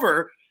hard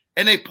cover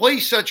and they play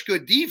such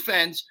good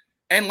defense.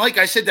 And like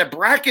I said, that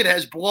bracket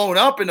has blown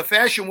up in a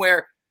fashion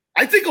where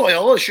I think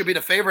Loyola should be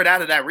the favorite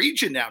out of that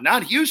region now,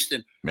 not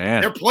Houston. Man,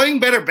 they're playing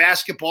better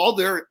basketball.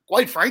 They're,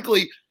 quite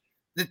frankly,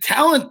 the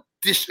talent,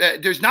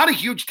 there's not a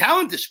huge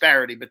talent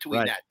disparity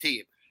between that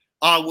team,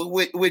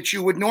 which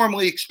you would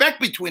normally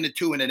expect between a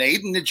 2 and an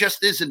 8, and it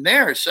just isn't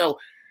there. So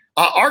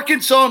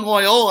Arkansas and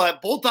Loyola,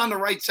 both on the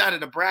right side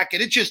of the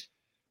bracket.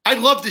 I'd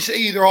love to say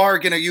either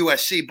Oregon or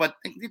USC, but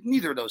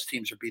neither of those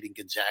teams are beating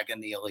Gonzaga in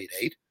the Elite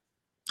 8.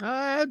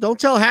 Don't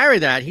tell Harry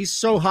that. He's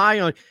so high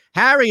on –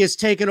 Harry has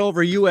taken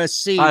over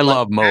USC. I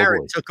love Mobley. Harry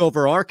took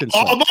over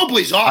Arkansas. Oh,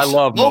 Mobley's awesome. I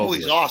love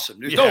Mobley's awesome.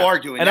 There's no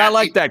arguing and that. I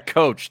like that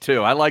coach,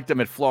 too. I liked him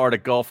at Florida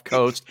Gulf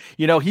Coast.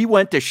 He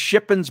went to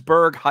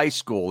Shippensburg High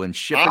School in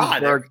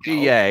Shippensburg,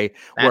 PA,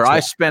 where I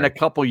spent a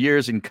couple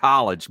years in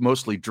college,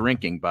 mostly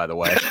drinking, by the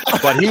way.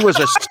 But he was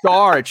a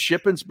star at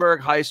Shippensburg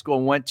High School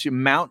and went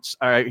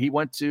to he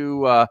went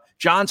to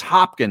Johns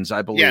Hopkins,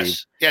 I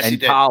believe, in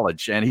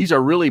college. And he's a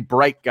really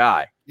bright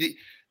guy.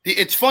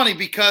 It's funny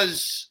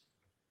because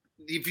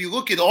if you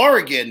look at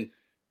Oregon,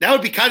 that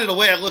would be kind of the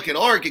way I look at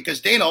Oregon, because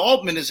Dana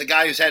Altman is a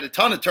guy who's had a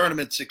ton of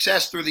tournament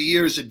success through the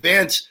years,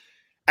 advance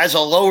as a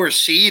lower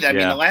seed. I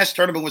mean, the last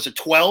tournament was a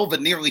 12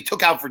 and nearly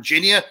took out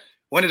Virginia,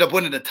 ended up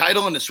winning the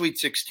title in the Sweet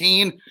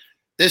 16.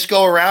 This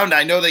go around,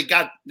 I know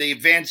they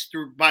advanced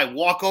through by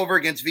walkover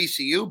against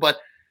VCU, but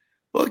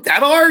look,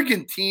 that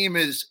Oregon team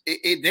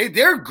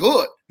they're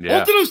good. Yeah.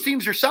 Both of those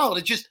teams are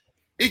solid.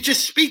 It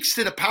just speaks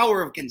to the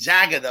power of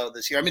Gonzaga though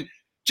this year. I mean,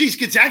 geez,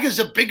 Gonzaga is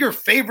a bigger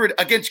favorite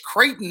against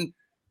Creighton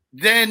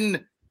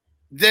than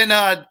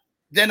a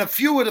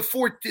few of the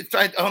four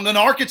than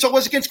Arkansas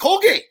was against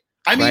Colgate.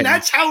 I mean,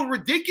 that's how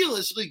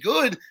ridiculously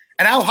good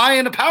and how high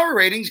in the power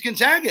ratings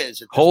Gonzaga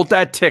is. Hold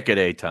that ticket,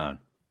 Eitan.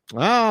 Oh,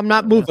 I'm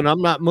not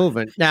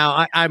moving.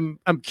 Now, I'm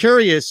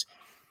curious.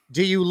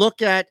 Do you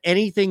look at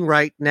anything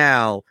right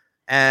now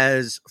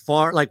as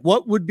far like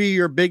what would be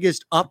your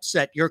biggest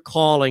upset you're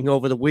calling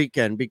over the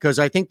weekend? Because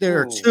I think there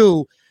are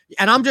two.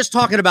 And I'm just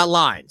talking about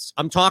lines.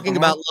 I'm talking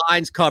about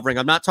lines covering.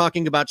 I'm not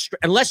talking about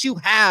unless you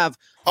have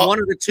one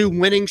or the two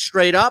winning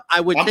straight up.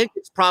 I would think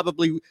it's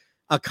probably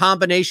a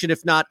combination,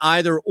 if not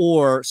either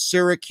or,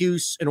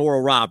 Syracuse and Oral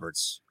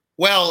Roberts.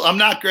 Well, I'm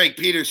not Greg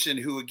Peterson,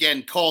 who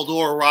again called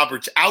Oral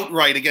Roberts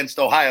outright against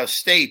Ohio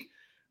State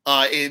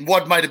in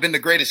what might have been the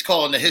greatest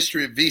call in the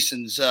history of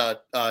VEASAN's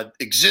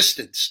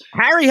existence.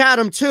 Harry had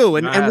him too,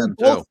 and we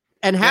both.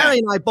 And Harry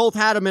and I both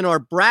had him in our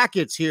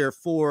brackets here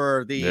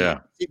for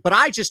but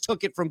I just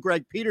took it from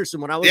Greg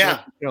Peterson when I was like,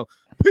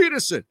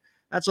 Peterson.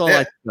 That's all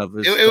I think of.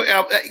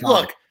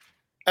 Look,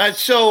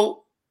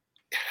 so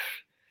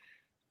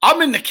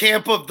I'm in the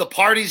camp of the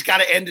party's got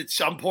to end at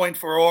some point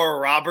for Oral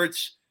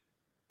Roberts.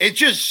 It's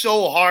just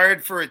so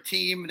hard for a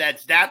team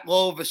that's that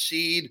low of a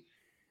seed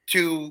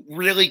to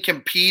really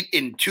compete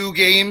in 2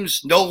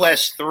 games, no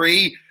less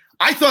 3.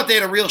 I thought they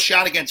had a real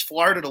shot against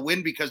Florida to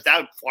win because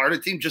that Florida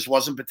team just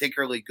wasn't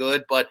particularly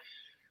good. But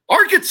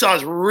Arkansas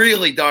is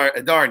really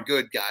darn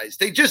good, guys.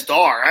 They just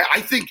are. I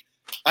think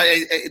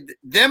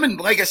them and,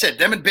 like I said,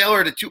 them and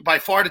Baylor are by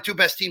far the 2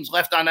 best teams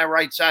left on that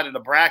right side of the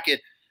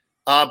bracket.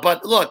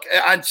 But look,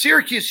 on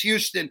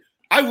Syracuse-Houston,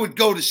 I would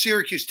go to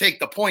Syracuse,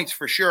 take the points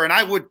for sure, and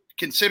I would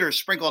consider a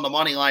sprinkle on the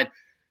money line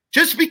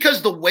just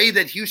because the way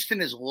that Houston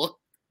has looked.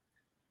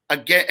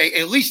 Again,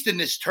 at least in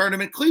this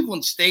tournament,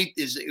 Cleveland State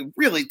is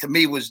really, to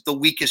me, was the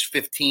weakest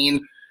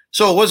 15.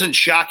 So it wasn't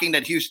shocking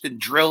that Houston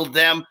drilled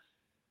them.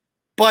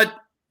 But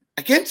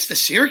against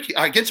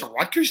a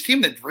Rutgers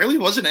team that really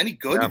wasn't any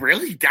good,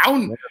 really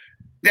down.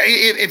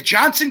 If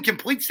Johnson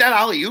completes that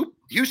alley-oop,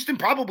 Houston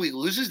probably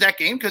loses that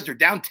game because they're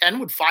down 10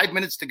 with 5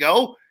 minutes to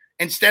go.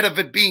 Instead of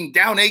it being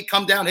down 8,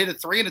 come down, hit a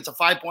 3, and it's a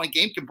 5-point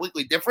game,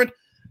 completely different.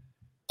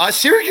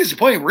 Syracuse is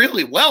playing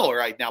really well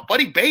right now.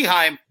 Buddy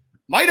Boeheim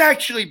might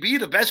actually be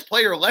the best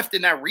player left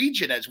in that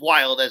region, as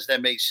wild as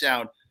that may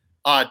sound.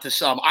 to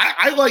some.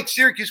 I like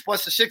Syracuse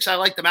plus the 6. I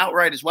like them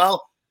outright as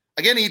well.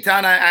 Again,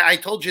 Etan, I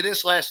told you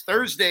this last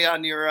Thursday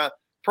on your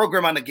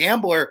program on The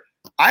Gambler.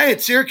 I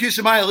had Syracuse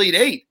in my Elite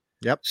 8.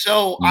 Yep.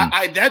 So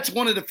I that's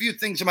one of the few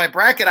things in my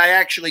bracket I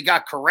actually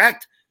got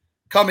correct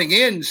coming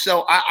in.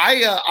 So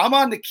I'm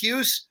on the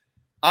Cuse.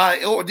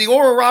 The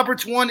Oral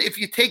Roberts one, if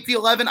you take the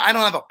 11, I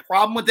don't have a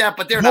problem with that,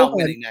 but they're not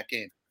winning that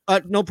game.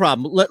 No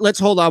problem. Let's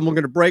hold on. We're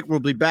going to break. We'll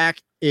be back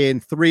in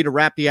 3 to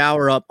wrap the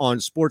hour up on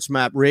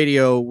SportsMap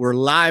Radio. We're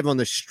live on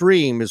the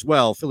stream as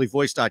well,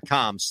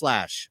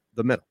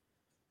 phillyvoice.com/the middle.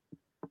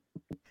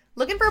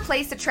 Looking for a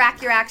place to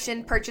track your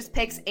action, purchase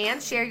picks,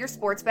 and share your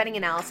sports betting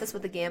analysis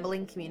with the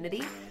gambling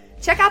community?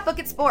 Check out Book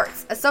It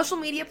Sports, a social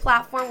media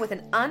platform with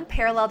an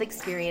unparalleled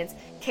experience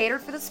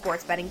catered for the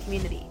sports betting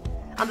community.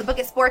 On the Book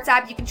It Sports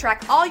app, you can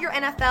track all your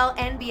NFL,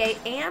 NBA,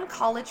 and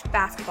college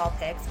basketball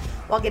picks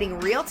while getting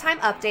real-time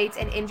updates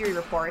and injury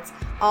reports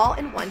all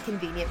in one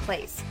convenient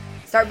place.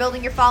 Start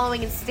building your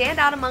following and stand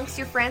out amongst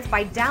your friends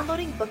by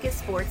downloading Book It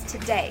Sports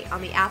today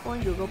on the Apple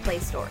and Google Play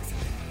stores.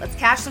 Let's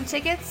cash some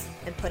tickets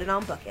and put it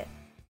on Book It.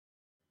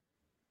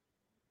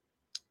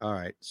 All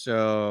right,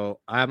 so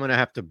I'm going to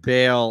have to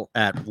bail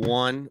at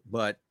 1,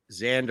 but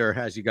Xander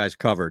has you guys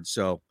covered.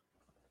 So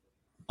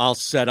I'll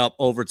set up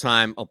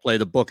overtime. I'll play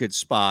the Book It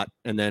spot,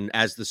 and then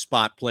as the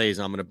spot plays,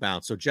 I'm going to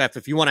bounce. So, Jeff,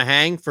 if you want to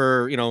hang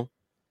for,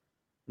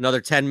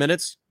 another 10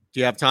 minutes, do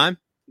you have time?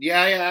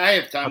 Yeah, I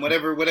have time. Okay.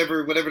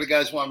 Whatever the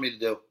guys want me to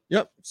do.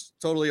 Yep, it's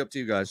totally up to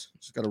you guys.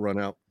 Just got to run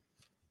out.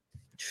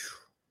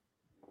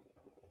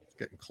 It's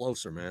getting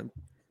closer, man.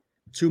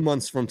 2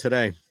 months from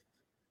today.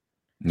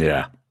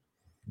 Yeah.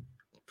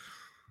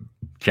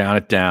 Count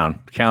it down.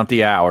 Count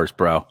the hours,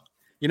 bro.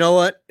 You know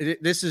what?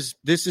 This is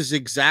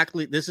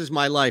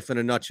my life in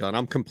a nutshell. And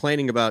I'm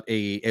complaining about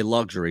a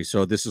luxury.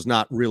 So this is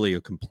not really a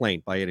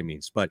complaint by any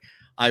means. But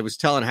I was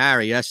telling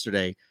Harry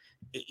yesterday,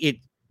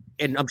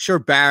 and I'm sure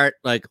Barrett,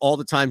 like all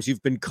the times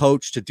you've been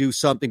coached to do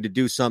something,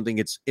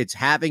 it's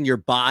having your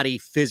body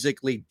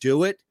physically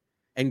do it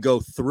and go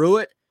through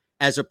it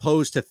as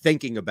opposed to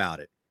thinking about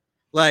it.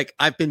 Like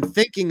I've been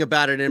thinking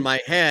about it in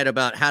my head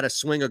about how to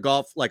swing a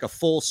golf, like a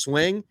full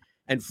swing.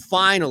 And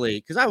finally,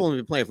 because I've only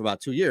been playing for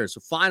about 2 years. So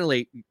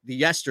finally,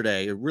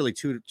 yesterday, really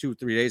 2 to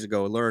 3 days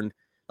ago, I learned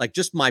like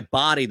just my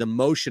body, the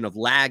motion of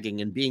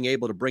lagging and being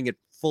able to bring it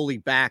fully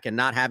back and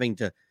not having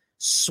to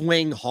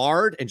swing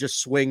hard and just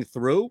swing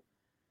through.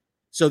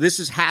 So this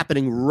is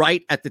happening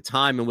right at the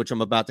time in which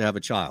I'm about to have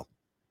a child.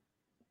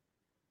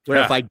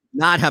 Where if I did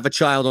not have a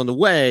child on the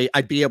way,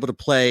 I'd be able to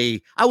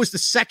play. I played the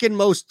second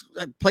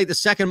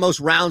most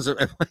rounds of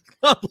my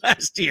club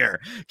last year.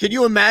 Can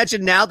you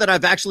imagine now that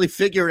I've actually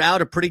figured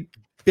out a pretty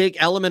big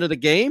element of the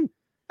game?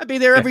 I'd be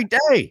there every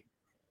day.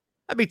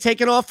 I'd be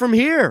taking off from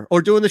here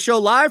or doing the show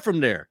live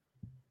from there.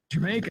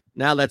 Jamaica.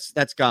 Now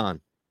that's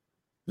gone.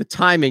 The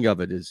timing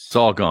of it is. It's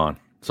all gone.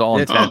 It's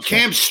all.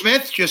 Cam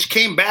Smith just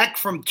came back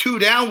from 2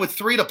 down with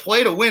 3 to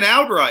play to win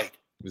outright.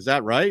 Is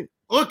that right?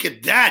 Look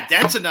at that.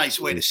 That's a nice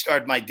way to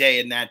start my day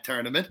in that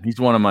tournament. He's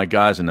one of my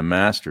guys in the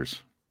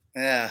Masters.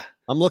 Yeah.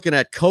 I'm looking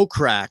at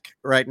Kokrak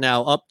right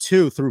now, up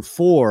 2 through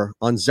 4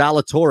 on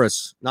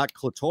Zalatoris, not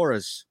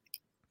Clitoris.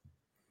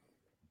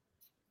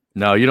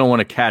 No, you don't want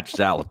to catch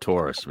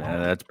Zalatoris,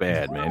 man. That's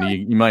bad, man.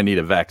 You might need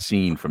a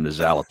vaccine from the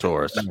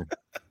Zalatoris.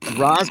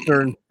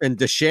 Rosner and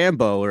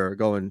DeChambeau are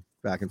going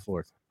back and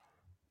forth.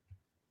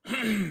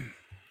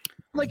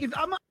 Like if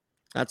I'm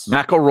That's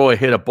McIlroy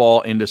hit a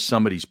ball into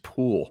somebody's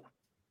pool.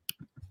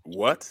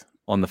 What?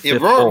 On the 5th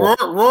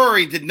hole.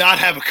 Rory did not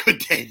have a good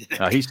day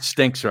today. He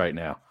stinks right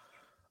now.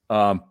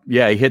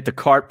 He hit the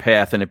cart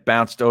path and it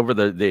bounced over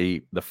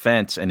the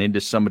fence and into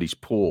somebody's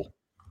pool.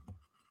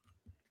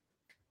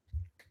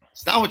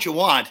 It's not what you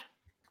want.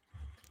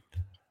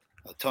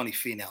 Oh, Tony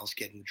Finau's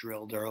getting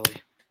drilled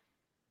early.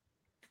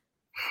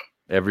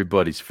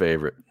 Everybody's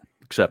favorite,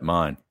 except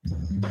mine.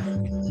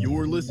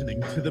 You're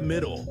listening to The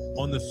Middle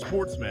on the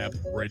SportsMap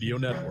Radio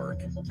Network.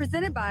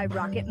 Presented by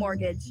Rocket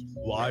Mortgage.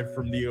 Live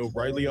from the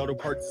O'Reilly Auto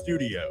Parts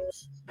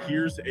Studios.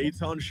 Here's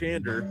Eitan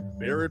Shander,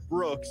 Barrett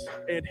Brooks,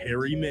 and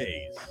Harry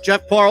Mays.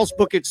 Jeff Parles,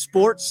 Book It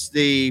Sports,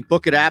 the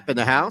Book It app in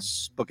the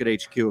house. Book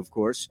It HQ, of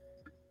course,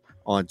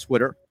 on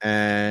Twitter.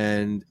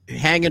 And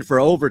hanging for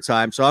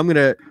overtime. So I'm going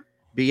to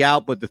be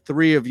out, but the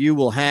three of you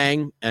will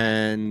hang,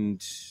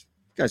 and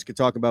you guys can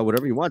talk about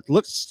whatever you want.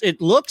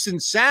 It looks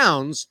and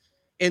sounds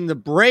in the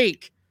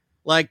break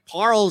like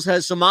Parles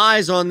has some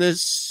eyes on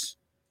this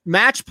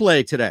match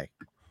play today.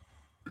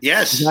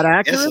 Yes. Is that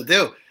accurate?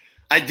 Yes,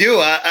 I do.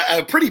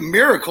 A pretty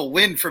miracle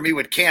win for me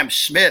with Cam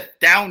Smith.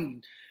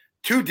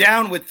 2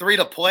 down with 3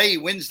 to play. He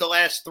wins the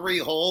last 3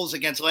 holes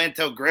against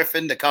Lanto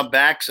Griffin to come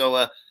back. So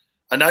a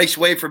nice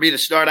way for me to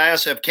start. I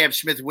also have Cam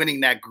Smith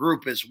winning that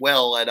group as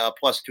well at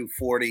plus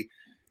 240.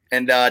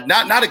 And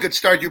not a good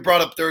start. You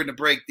brought up during the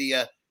break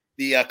the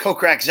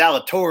Kokrak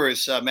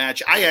Zalatoris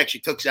match. I actually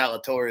took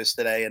Zalatoris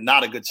today, and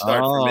not a good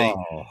start for me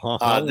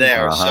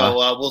there.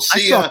 So we'll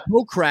see. I saw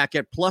Kokrak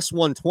at plus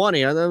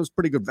 120. I thought it was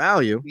pretty good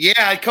value.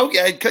 Yeah,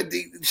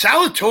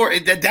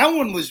 Zalatoris. That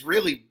one was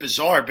really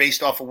bizarre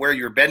based off of where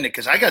you're betting it,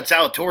 because I got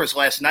Zalatoris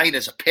last night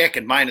as a pick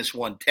at minus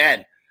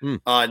 110.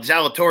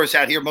 Zalatoris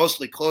out here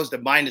mostly closed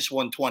at minus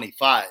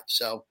 125.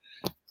 So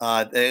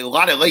a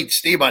lot of late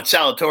steam on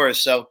Zalatoris.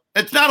 So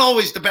it's not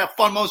always the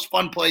most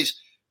fun place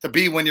to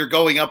be when you're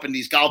going up in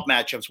these golf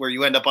matchups where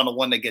you end up on the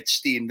one that gets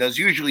steamed. Those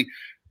usually,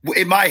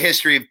 in my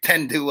history,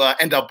 tend to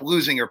end up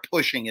losing or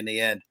pushing in the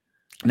end.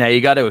 Now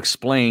you got to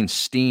explain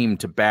steam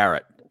to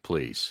Barrett,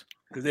 please.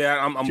 Because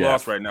I'm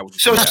lost right now.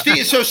 So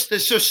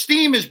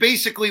steam is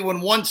basically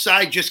when one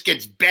side just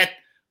gets bet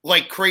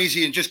like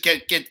crazy and just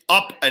get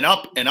up and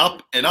up and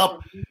up and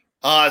up.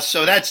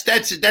 So that's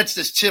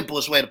the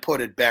simplest way to put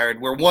it, Barrett,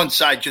 where one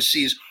side just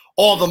sees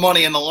all the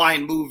money in the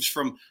line moves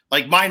from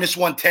like minus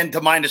 110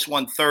 to minus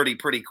 130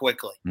 pretty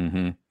quickly.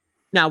 Mm-hmm.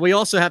 Now, we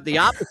also have the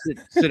opposite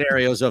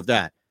scenarios of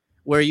that,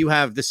 where you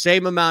have the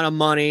same amount of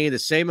money, the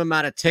same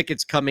amount of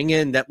tickets coming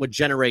in that would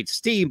generate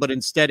steam, but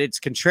instead it's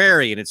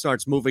contrary and it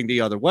starts moving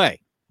the other way.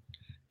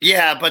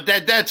 Yeah, but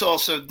that's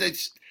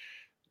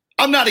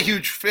I'm not a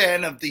huge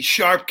fan of the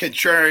sharp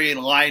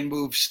contrarian line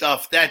move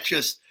stuff.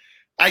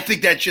 I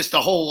think that's just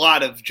a whole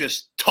lot of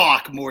just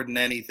talk more than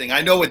anything.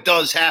 I know it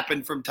does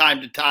happen from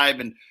time to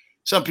time, and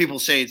some people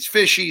say it's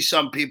fishy.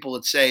 Some people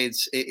would say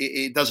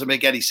it doesn't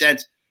make any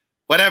sense.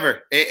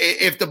 Whatever.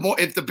 If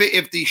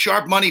the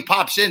sharp money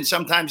pops in,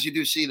 sometimes you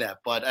do see that.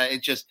 But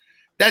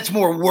that's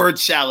more word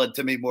salad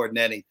to me more than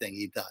anything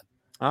he's done.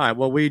 All right.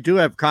 Well, we do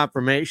have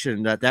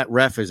confirmation that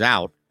ref is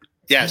out.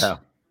 Yes.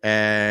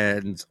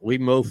 And we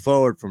move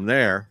forward from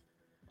there.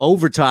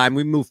 Overtime,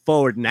 we move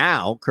forward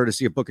now,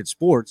 courtesy of Book It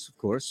Sports, of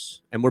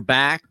course. And we're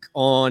back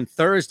on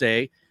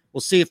Thursday.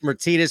 We'll see if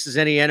Martinez has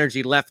any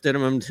energy left in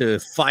him to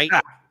fight.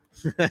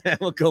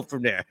 We'll go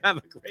from there. Have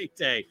a great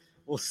day.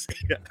 We'll see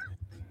you.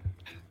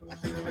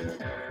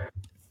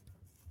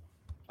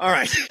 All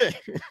right.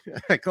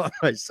 I caught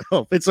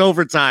myself. It's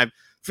overtime.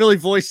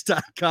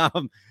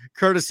 PhillyVoice.com,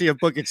 courtesy of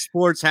Book It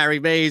Sports. Harry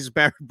Mays,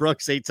 Barrett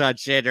Brooks, Eitan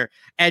Shander,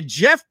 and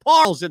Jeff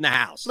Parles in the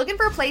house. Looking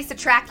for a place to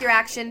track your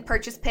action,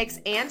 purchase picks,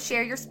 and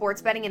share your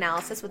sports betting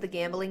analysis with the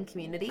gambling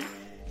community?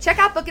 Check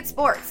out Book It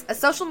Sports, a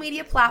social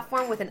media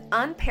platform with an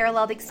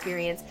unparalleled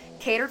experience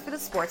catered for the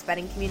sports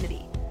betting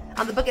community.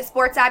 On the Book It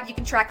Sports app, you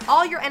can track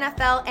all your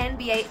NFL,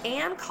 NBA,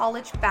 and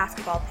college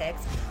basketball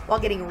picks while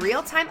getting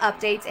real-time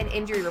updates and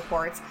injury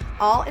reports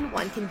all in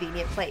one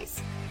convenient place.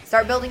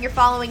 Start building your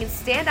following and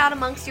stand out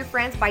amongst your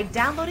friends by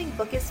downloading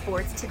Book It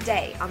Sports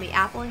today on the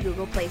Apple and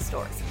Google Play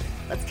stores.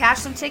 Let's cash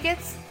some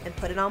tickets and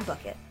put it on Book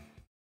It.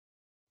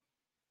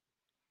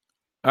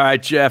 All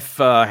right, Jeff,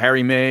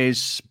 Harry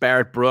Mays,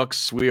 Barrett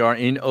Brooks. We are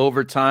in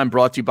overtime,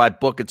 brought to you by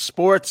Book It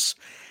Sports.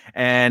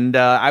 And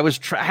I was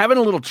having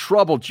a little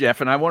trouble,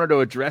 Jeff, and I wanted to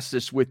address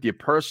this with you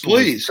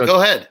personally. Please,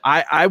 go ahead.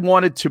 I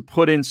wanted to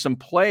put in some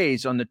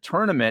plays on the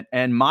tournament,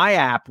 and my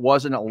app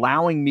wasn't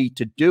allowing me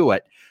to do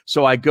it.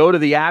 So I go to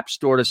the app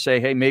store to say,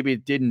 hey, maybe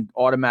it didn't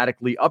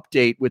automatically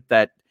update with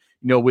that,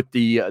 with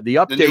the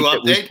update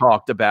that we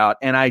talked about.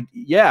 And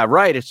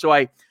So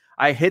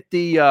I hit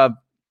the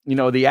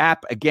the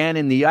app again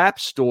in the app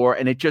store,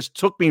 and it just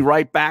took me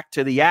right back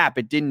to the app.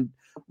 It didn't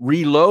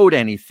reload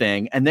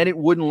anything, and then it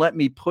wouldn't let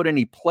me put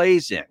any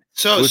plays in.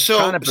 So it was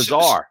kind of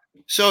bizarre.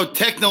 So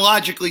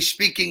technologically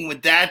speaking,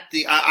 with that,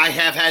 I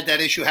have had that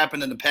issue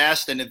happen in the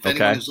past, and if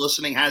anyone who's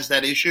listening has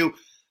that issue,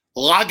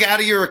 log out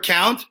of your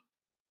account,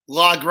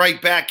 log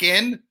right back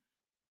in.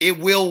 It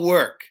will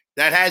work.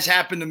 That has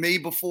happened to me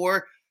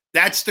before.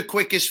 That's the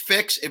quickest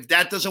fix. If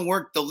that doesn't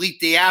work, delete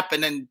the app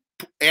and then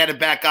add it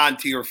back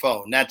onto your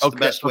phone. That's the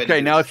best way to do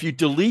it. Now, if you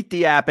delete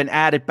the app and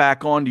add it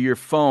back onto your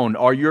phone,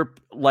 are your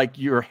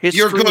history?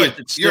 You're good. Is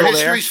it Your still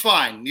history's there?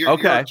 Fine. Your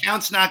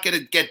account's not going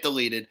to get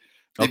deleted.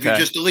 If you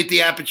just delete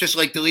the app, it's just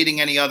like deleting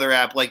any other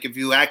app. Like if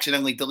you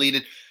accidentally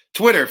deleted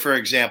Twitter, for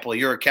example,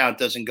 your account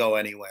doesn't go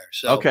anywhere.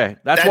 So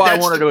that's why I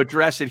wanted to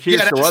address it here,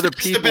 so other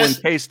people, in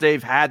case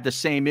they've had the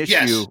same issue.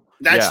 Yes,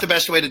 that's the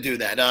best way to do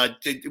that.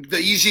 The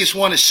easiest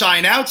one is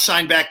sign out,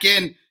 sign back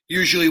in.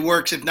 Usually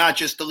works. If not,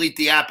 just delete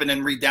the app and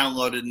then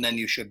re-download it, and then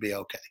you should be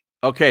okay.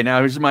 Okay, now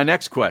here's my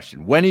next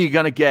question: when are you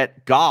going to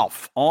get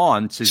golf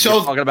on? So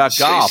you're talking about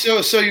golf.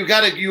 So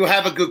you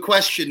have a good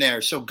question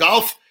there. So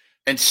golf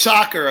and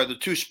soccer are the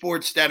two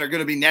sports that are going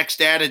to be next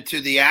added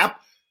to the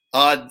app.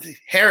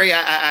 Harry,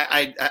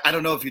 I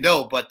don't know if you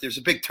know, but there's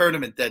a big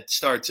tournament that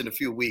starts in a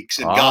few weeks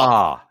in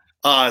golf.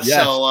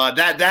 So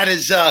that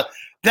is the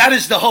hope. That is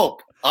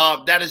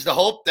the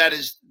hope. That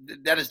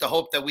is the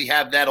hope that we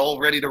have that all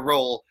ready to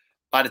roll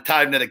by the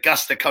time that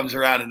Augusta comes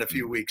around in a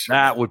few weeks.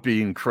 That would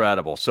be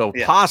incredible. So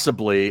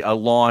possibly a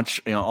launch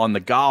on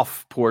the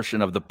golf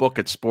portion of the Book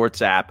It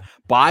Sports app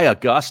by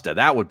Augusta.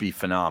 That would be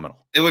phenomenal.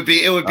 It would be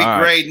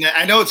great. And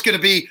I know it's going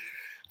to be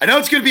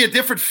a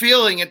different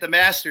feeling at the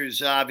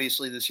Masters,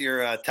 obviously, this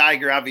year.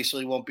 Tiger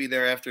obviously won't be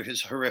there after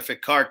his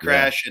horrific car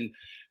crash. And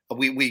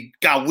we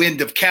got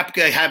wind of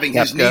Koepka having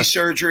his knee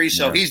surgery,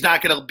 so he's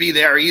not going to be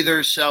there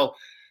either. So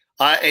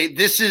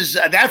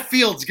that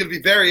field's going to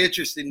be very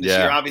interesting this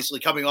year, obviously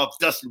coming off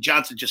Dustin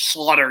Johnson just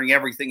slaughtering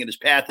everything in his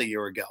path a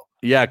year ago.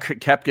 Yeah,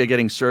 Koepka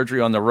getting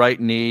surgery on the right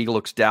knee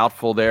looks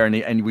doubtful there,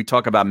 and we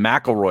talk about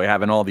McIlroy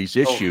having all these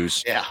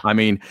issues. Yeah. I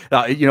mean,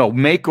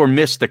 make or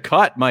miss the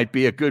cut might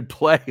be a good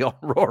play on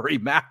Rory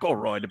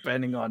McIlroy,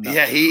 depending on how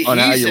you look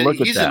at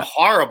that. He's in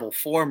horrible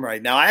form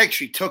right now. I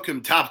actually took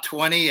him top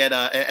 20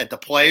 at the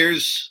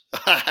Players,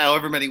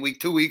 however many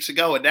 2 weeks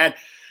ago, and that.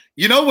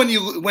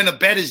 When a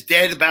bet is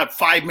dead about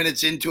 5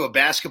 minutes into a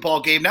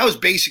basketball game, that was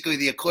basically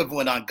the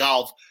equivalent on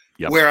golf,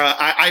 where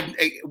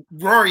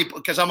Rory,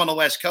 because I'm on the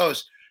West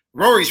Coast,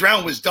 Rory's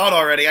round was done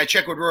already. I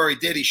checked what Rory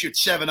did. He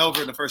shoots 7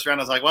 over in the first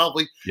round. I was like, well,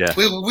 we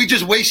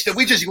just wasted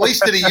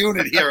a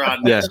unit here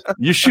on this.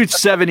 You shoot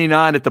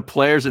 79 at the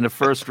Players in the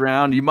first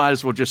round, you might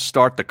as well just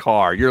start the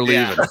car. You're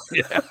leaving.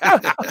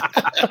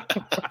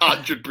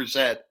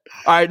 100%.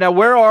 All right, now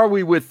where are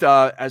we with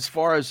as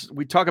far as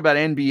we talk about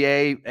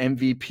NBA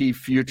MVP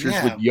futures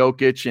with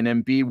Jokic and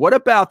Embiid? What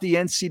about the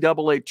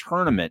NCAA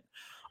tournament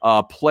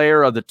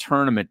player of the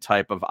tournament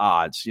type of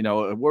odds?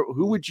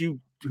 Who would you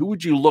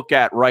look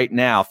at right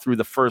now through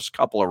the first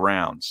couple of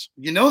rounds?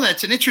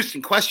 That's an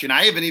interesting question.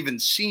 I haven't even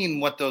seen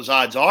what those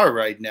odds are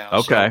right now.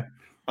 Okay. So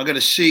I'm going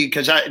to see,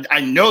 because I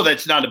know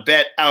that's not a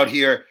bet out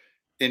here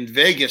in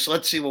Vegas.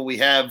 Let's see what we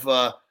have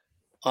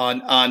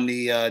on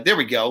the there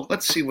we go.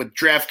 Let's see what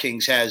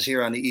DraftKings has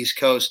here on the East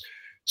Coast,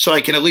 so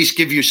I can at least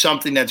give you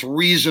something that's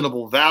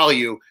reasonable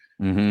value.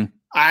 Mm-hmm.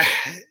 I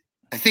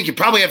think you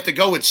probably have to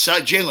go with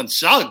Jalen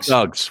Suggs.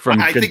 Suggs from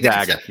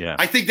Gonzaga.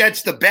 I think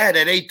that's the bet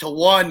at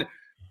 8-1.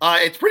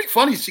 It's pretty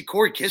funny to see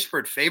Corey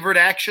Kispert favored,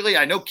 actually.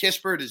 I know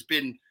Kispert has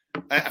been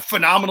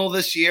phenomenal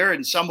this year,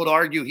 and some would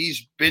argue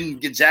he's been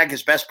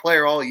Gonzaga's best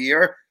player all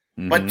year.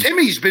 Mm-hmm. But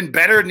Timmy's been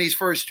better in these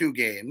first 2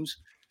 games.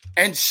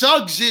 And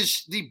Suggs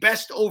is the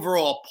best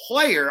overall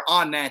player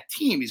on that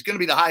team. He's going to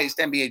be the highest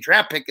NBA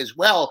draft pick as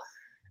well.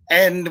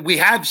 And we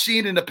have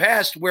seen in the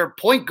past where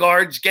point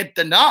guards get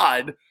the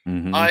nod,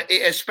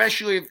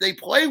 especially if they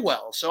play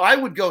well. So I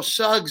would go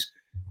Suggs.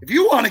 If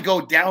you want to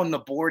go down the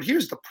board,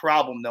 here's the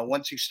problem, though.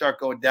 Once you start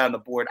going down the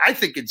board, I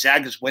think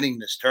Gonzaga's winning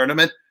this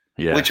tournament,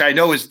 which I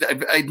know is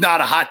not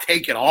a hot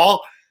take at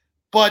all.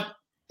 But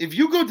if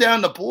you go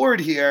down the board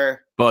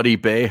here, Buddy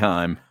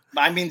Boeheim.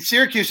 I mean,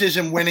 Syracuse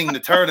isn't winning the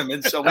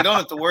tournament, so we don't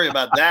have to worry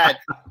about that.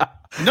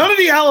 None of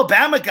the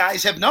Alabama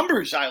guys have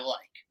numbers I like.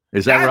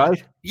 Is that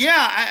right?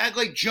 Yeah, I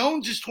like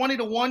Jones is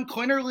 20-1,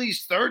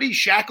 Quinterly's 30,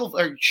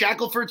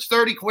 Shackelford's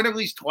 30,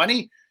 Quinterly's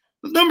 20.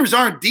 The numbers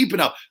aren't deep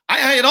enough.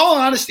 In all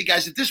honesty,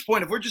 guys, at this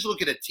point, if we're just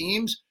looking at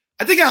teams,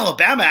 I think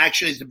Alabama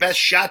actually is the best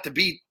shot to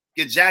beat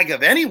Gonzaga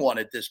of anyone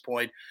at this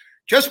point,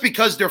 just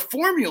because their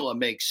formula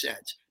makes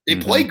sense. They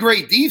play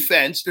great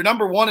defense. They're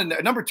number 1 and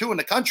number 2 in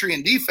the country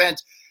in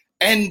defense.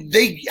 And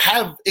they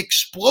have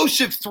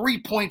explosive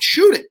 3-point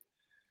shooting.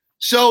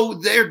 So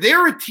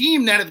they're a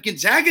team that if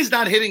Gonzaga's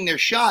not hitting their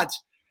shots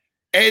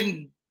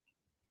and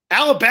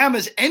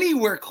Alabama's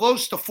anywhere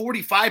close to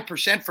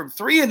 45% from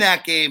 3 in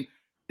that game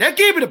at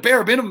a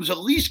bare minimum is at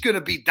least going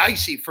to be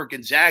dicey for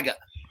Gonzaga.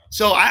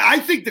 So I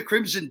think the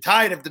Crimson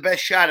Tide have the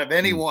best shot of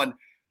anyone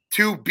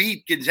to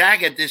beat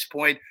Gonzaga at this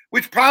point,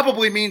 which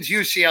probably means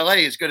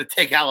UCLA is going to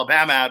take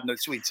Alabama out in the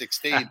Sweet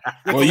 16.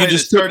 Well, you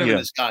just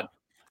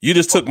You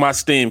just took my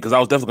steam, because I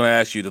was definitely going to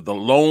ask you the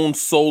lone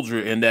soldier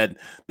in that.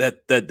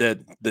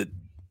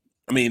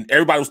 I mean,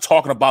 everybody was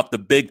talking about the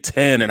Big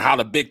Ten and how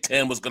the Big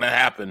Ten was going to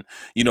happen,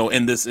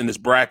 in this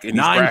bracket.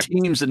 9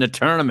 teams in the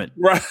tournament,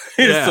 right?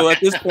 Yeah. So at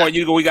this point,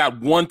 we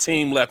got 1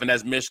 team left, and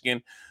that's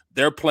Michigan.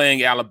 They're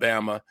playing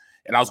Alabama,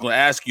 and I was going to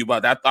ask you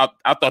about that.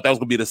 I thought that was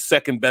going to be the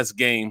second best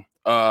game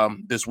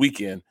this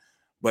weekend,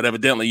 but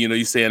evidently,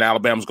 you're saying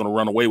Alabama's going to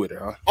run away with it,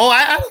 huh? Oh,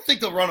 I don't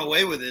think they'll run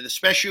away with it,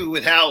 especially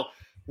with how.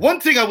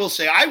 One thing I will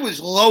say, I was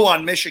low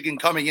on Michigan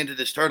coming into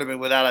this tournament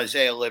without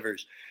Isaiah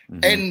Livers.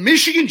 And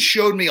Michigan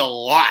showed me a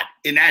lot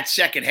in that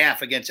second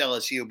half against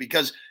LSU,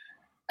 because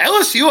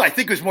LSU, I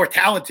think, was more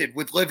talented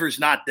with Livers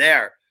not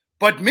there.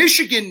 But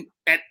Michigan,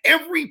 at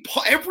every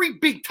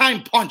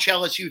big-time punch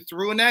LSU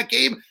threw in that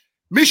game,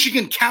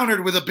 Michigan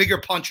countered with a bigger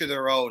punch of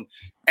their own.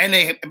 And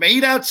they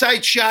made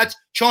outside shots.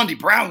 Chauncey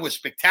Brown was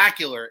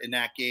spectacular in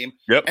that game.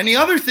 Yep. And the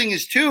other thing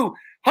is, too,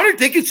 Hunter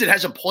Dickinson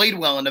hasn't played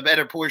well in the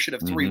better portion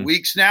of 3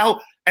 weeks now,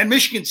 and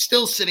Michigan's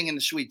still sitting in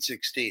the Sweet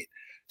 16.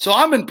 So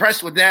I'm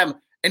impressed with them.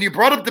 And you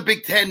brought up the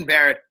Big Ten,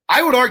 Barrett.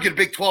 I would argue the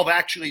Big 12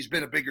 actually has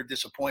been a bigger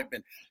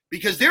disappointment,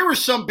 because there were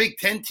some Big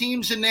Ten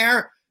teams in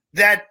there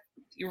that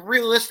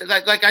realistic.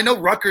 Like I know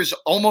Rutgers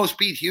almost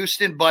beat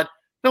Houston, but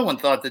no one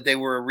thought that they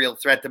were a real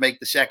threat to make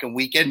the second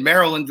weekend.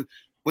 Maryland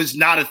was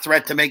not a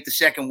threat to make the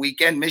second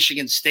weekend.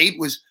 Michigan State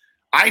was,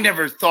 I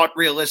never thought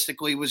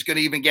realistically was going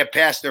to even get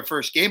past their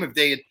first game if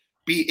they had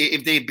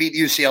beat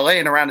UCLA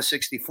in around a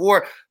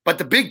 64. But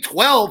the Big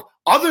 12,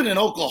 other than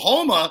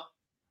Oklahoma,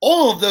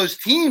 all of those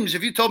teams,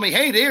 if you told me,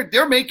 hey,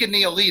 they're making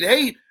the Elite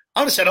Eight,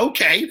 I would have said,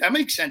 okay, that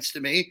makes sense to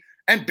me.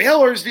 And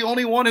Baylor is the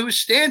only one who's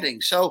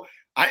standing. So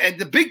And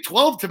the Big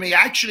 12 to me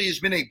actually has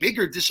been a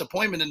bigger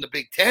disappointment than the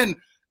Big 10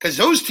 because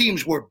those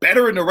teams were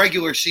better in the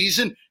regular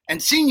season,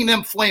 and seeing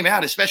them flame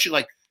out, especially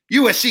like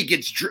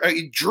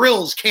USC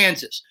drills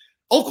Kansas.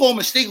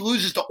 Oklahoma State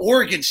loses to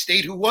Oregon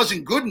State, who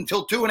wasn't good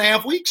until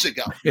 2.5 weeks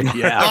ago.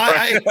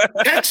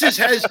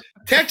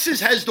 Texas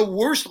has the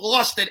worst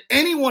loss that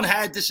anyone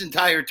had this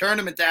entire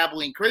tournament to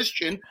Abilene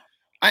Christian.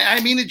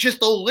 I mean, it's just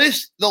the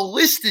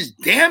list is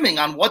damning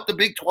on what the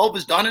Big 12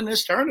 has done in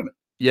this tournament.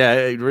 Yeah,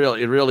 it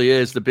really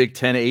is. The Big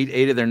 10,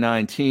 eight of their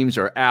 9 teams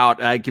are out.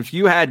 Like if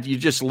you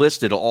just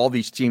listed all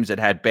these teams that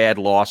had bad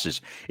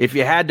losses. If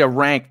you had to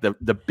rank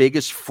the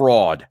biggest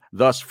fraud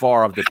thus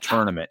far of the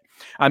tournament,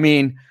 I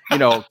mean,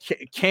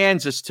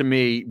 Kansas to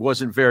me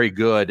wasn't very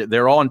good.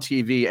 They're on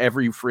TV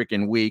every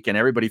freaking week, and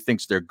everybody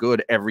thinks they're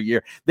good every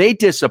year. They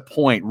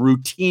disappoint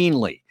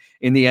routinely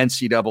in the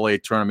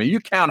NCAA tournament. You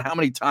count how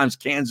many times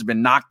Kansas has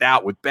been knocked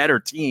out with better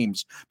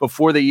teams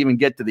before they even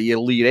get to the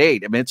Elite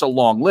Eight. I mean, it's a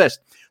long list.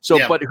 So,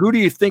 But who do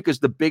you think is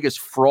the biggest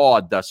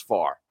fraud thus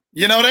far?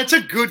 That's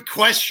a good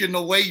question,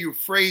 the way you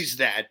phrase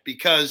that,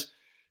 because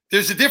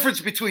there's a difference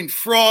between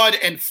fraud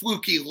and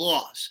fluky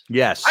loss.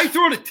 Yes. I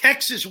throw the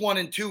Texas 1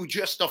 and 2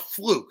 just a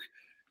fluke,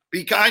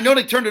 because I know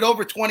they turned it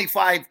over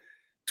 25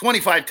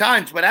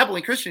 times, but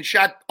Abilene Christian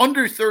shot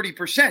under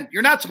 30%.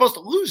 You're not supposed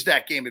to lose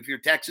that game if you're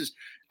Texas.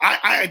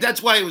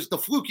 That's why it was the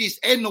flukiest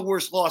and the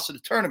worst loss of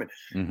the tournament.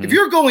 Mm-hmm. If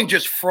you're going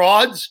just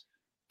frauds,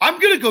 I'm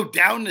going to go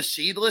down the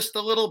seed list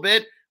a little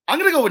bit. I'm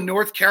going to go with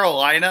North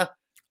Carolina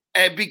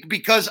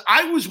because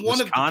I was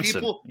one of the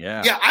people.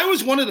 Yeah, I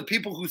was one of the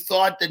people who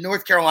thought that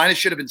North Carolina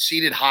should have been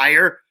seeded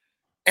higher.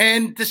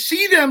 And to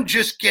see them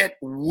just get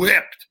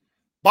whipped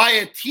by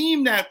a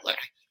team that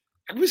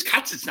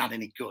Wisconsin's not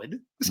any good.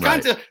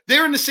 Wisconsin,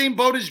 they're in the same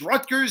boat as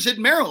Rutgers and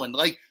Maryland.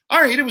 Like,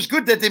 all right, it was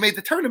good that they made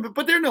the tournament,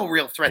 but they're no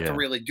real threat to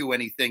really do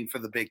anything for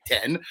the Big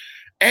Ten.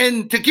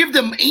 And to give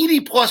them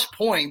 80-plus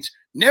points,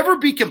 never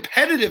be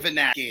competitive in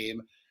that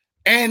game.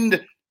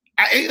 And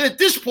at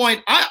this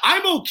point,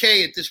 I'm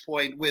okay at this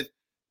point with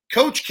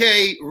Coach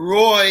K,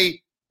 Roy,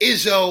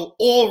 Izzo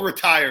all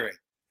retiring.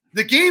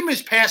 The game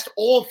has passed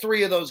all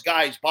 3 of those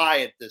guys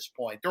by at this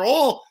point. They're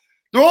all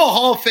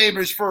Hall of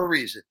Famers for a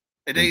reason.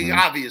 They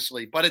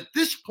obviously, but at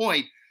this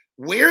point,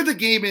 where the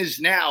game is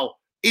now,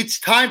 it's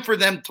time for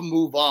them to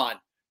move on.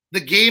 The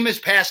game has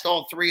passed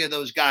all 3 of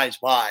those guys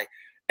by,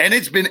 and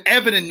it's been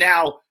evident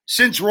now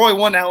since Roy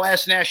won that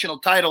last national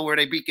title where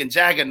they beat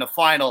Gonzaga in the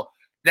final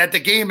that the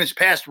game has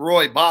passed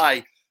Roy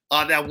by.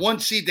 That 1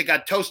 seed that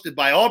got toasted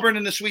by Auburn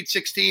in the Sweet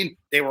 16,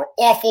 they were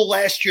awful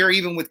last year,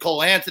 even with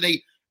Cole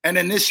Anthony, and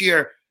then this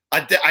year,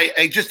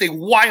 just a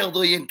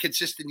wildly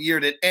inconsistent year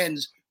that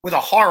ends with a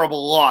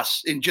horrible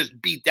loss in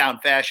just beat down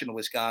fashion to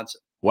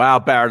Wisconsin. Wow,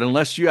 Barrett,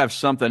 unless you have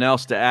something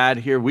else to add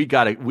here,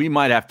 we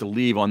might have to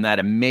leave on that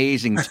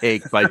amazing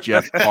take by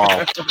Jeff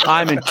Carl.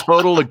 I'm in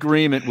total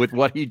agreement with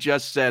what he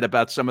just said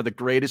about some of the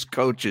greatest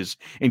coaches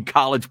in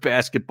college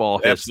basketball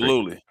history.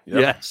 Absolutely. Yep.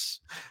 Yes.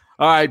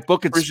 All right,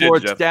 Book It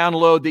Sports,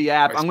 download the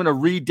app. I'm going to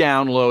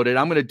re-download it.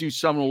 I'm going to do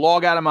something,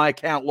 log out of my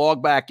account,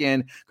 log back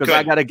in, because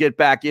I got to get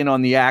back in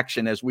on the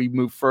action as we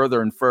move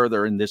further and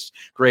further in this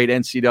great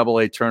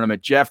NCAA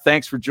tournament. Jeff,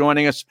 thanks for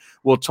joining us.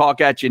 We'll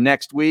talk at you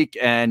next week,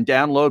 and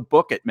download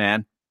Book It,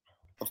 man.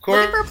 Of course.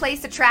 Looking for a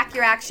place to track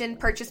your action,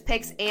 purchase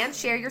picks, and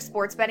share your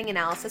sports betting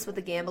analysis with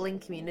the gambling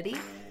community?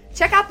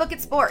 Check out Book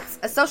It Sports,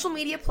 a social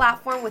media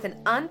platform with an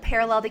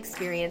unparalleled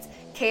experience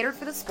catered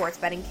for the sports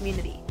betting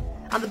community.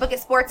 On the Book It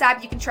Sports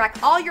app, you can track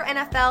all your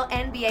NFL,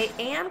 NBA,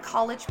 and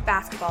college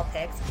basketball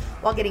picks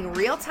while getting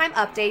real-time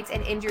updates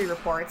and injury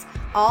reports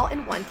all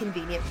in one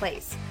convenient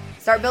place.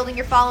 Start building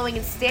your following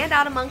and stand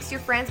out amongst your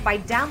friends by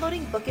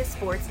downloading Book It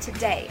Sports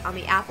today on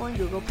the Apple and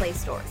Google Play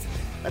stores.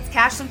 Let's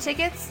cash some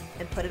tickets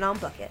and put it on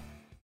Book It.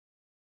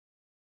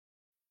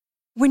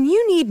 When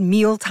you need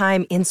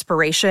mealtime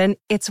inspiration,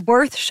 it's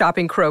worth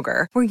shopping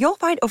Kroger, where you'll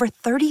find over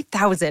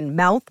 30,000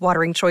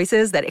 mouth-watering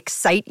choices that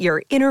excite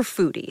your inner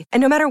foodie. And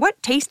no matter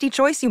what tasty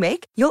choice you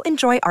make, you'll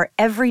enjoy our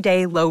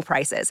everyday low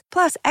prices,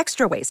 plus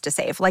extra ways to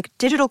save, like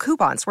digital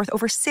coupons worth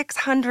over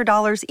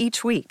 $600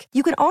 each week.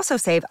 You can also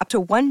save up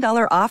to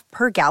 $1 off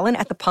per gallon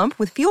at the pump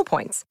with fuel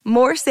points.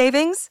 More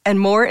savings and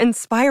more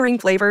inspiring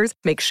flavors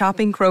make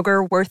shopping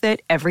Kroger worth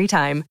it every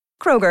time.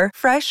 Kroger,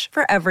 fresh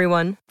for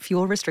everyone.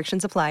 Fuel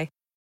restrictions apply.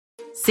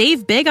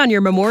 Save big on your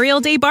Memorial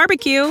Day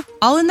barbecue,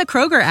 all in the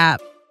Kroger app.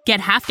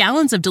 Get half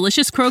gallons of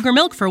delicious Kroger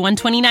milk for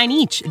 $1.29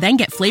 each. Then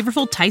get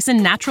flavorful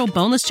Tyson natural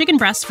boneless chicken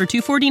breasts for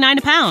 $2.49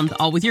 a pound,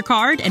 all with your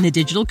card and a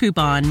digital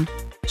coupon.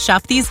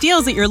 Shop these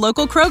deals at your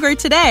local Kroger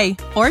today,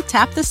 or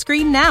tap the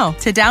screen now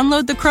to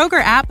download the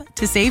Kroger app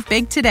to save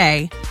big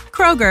today.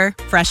 Kroger,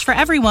 fresh for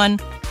everyone.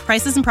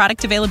 Prices and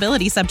product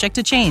availability subject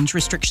to change.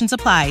 Restrictions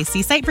apply.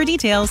 See site for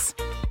details.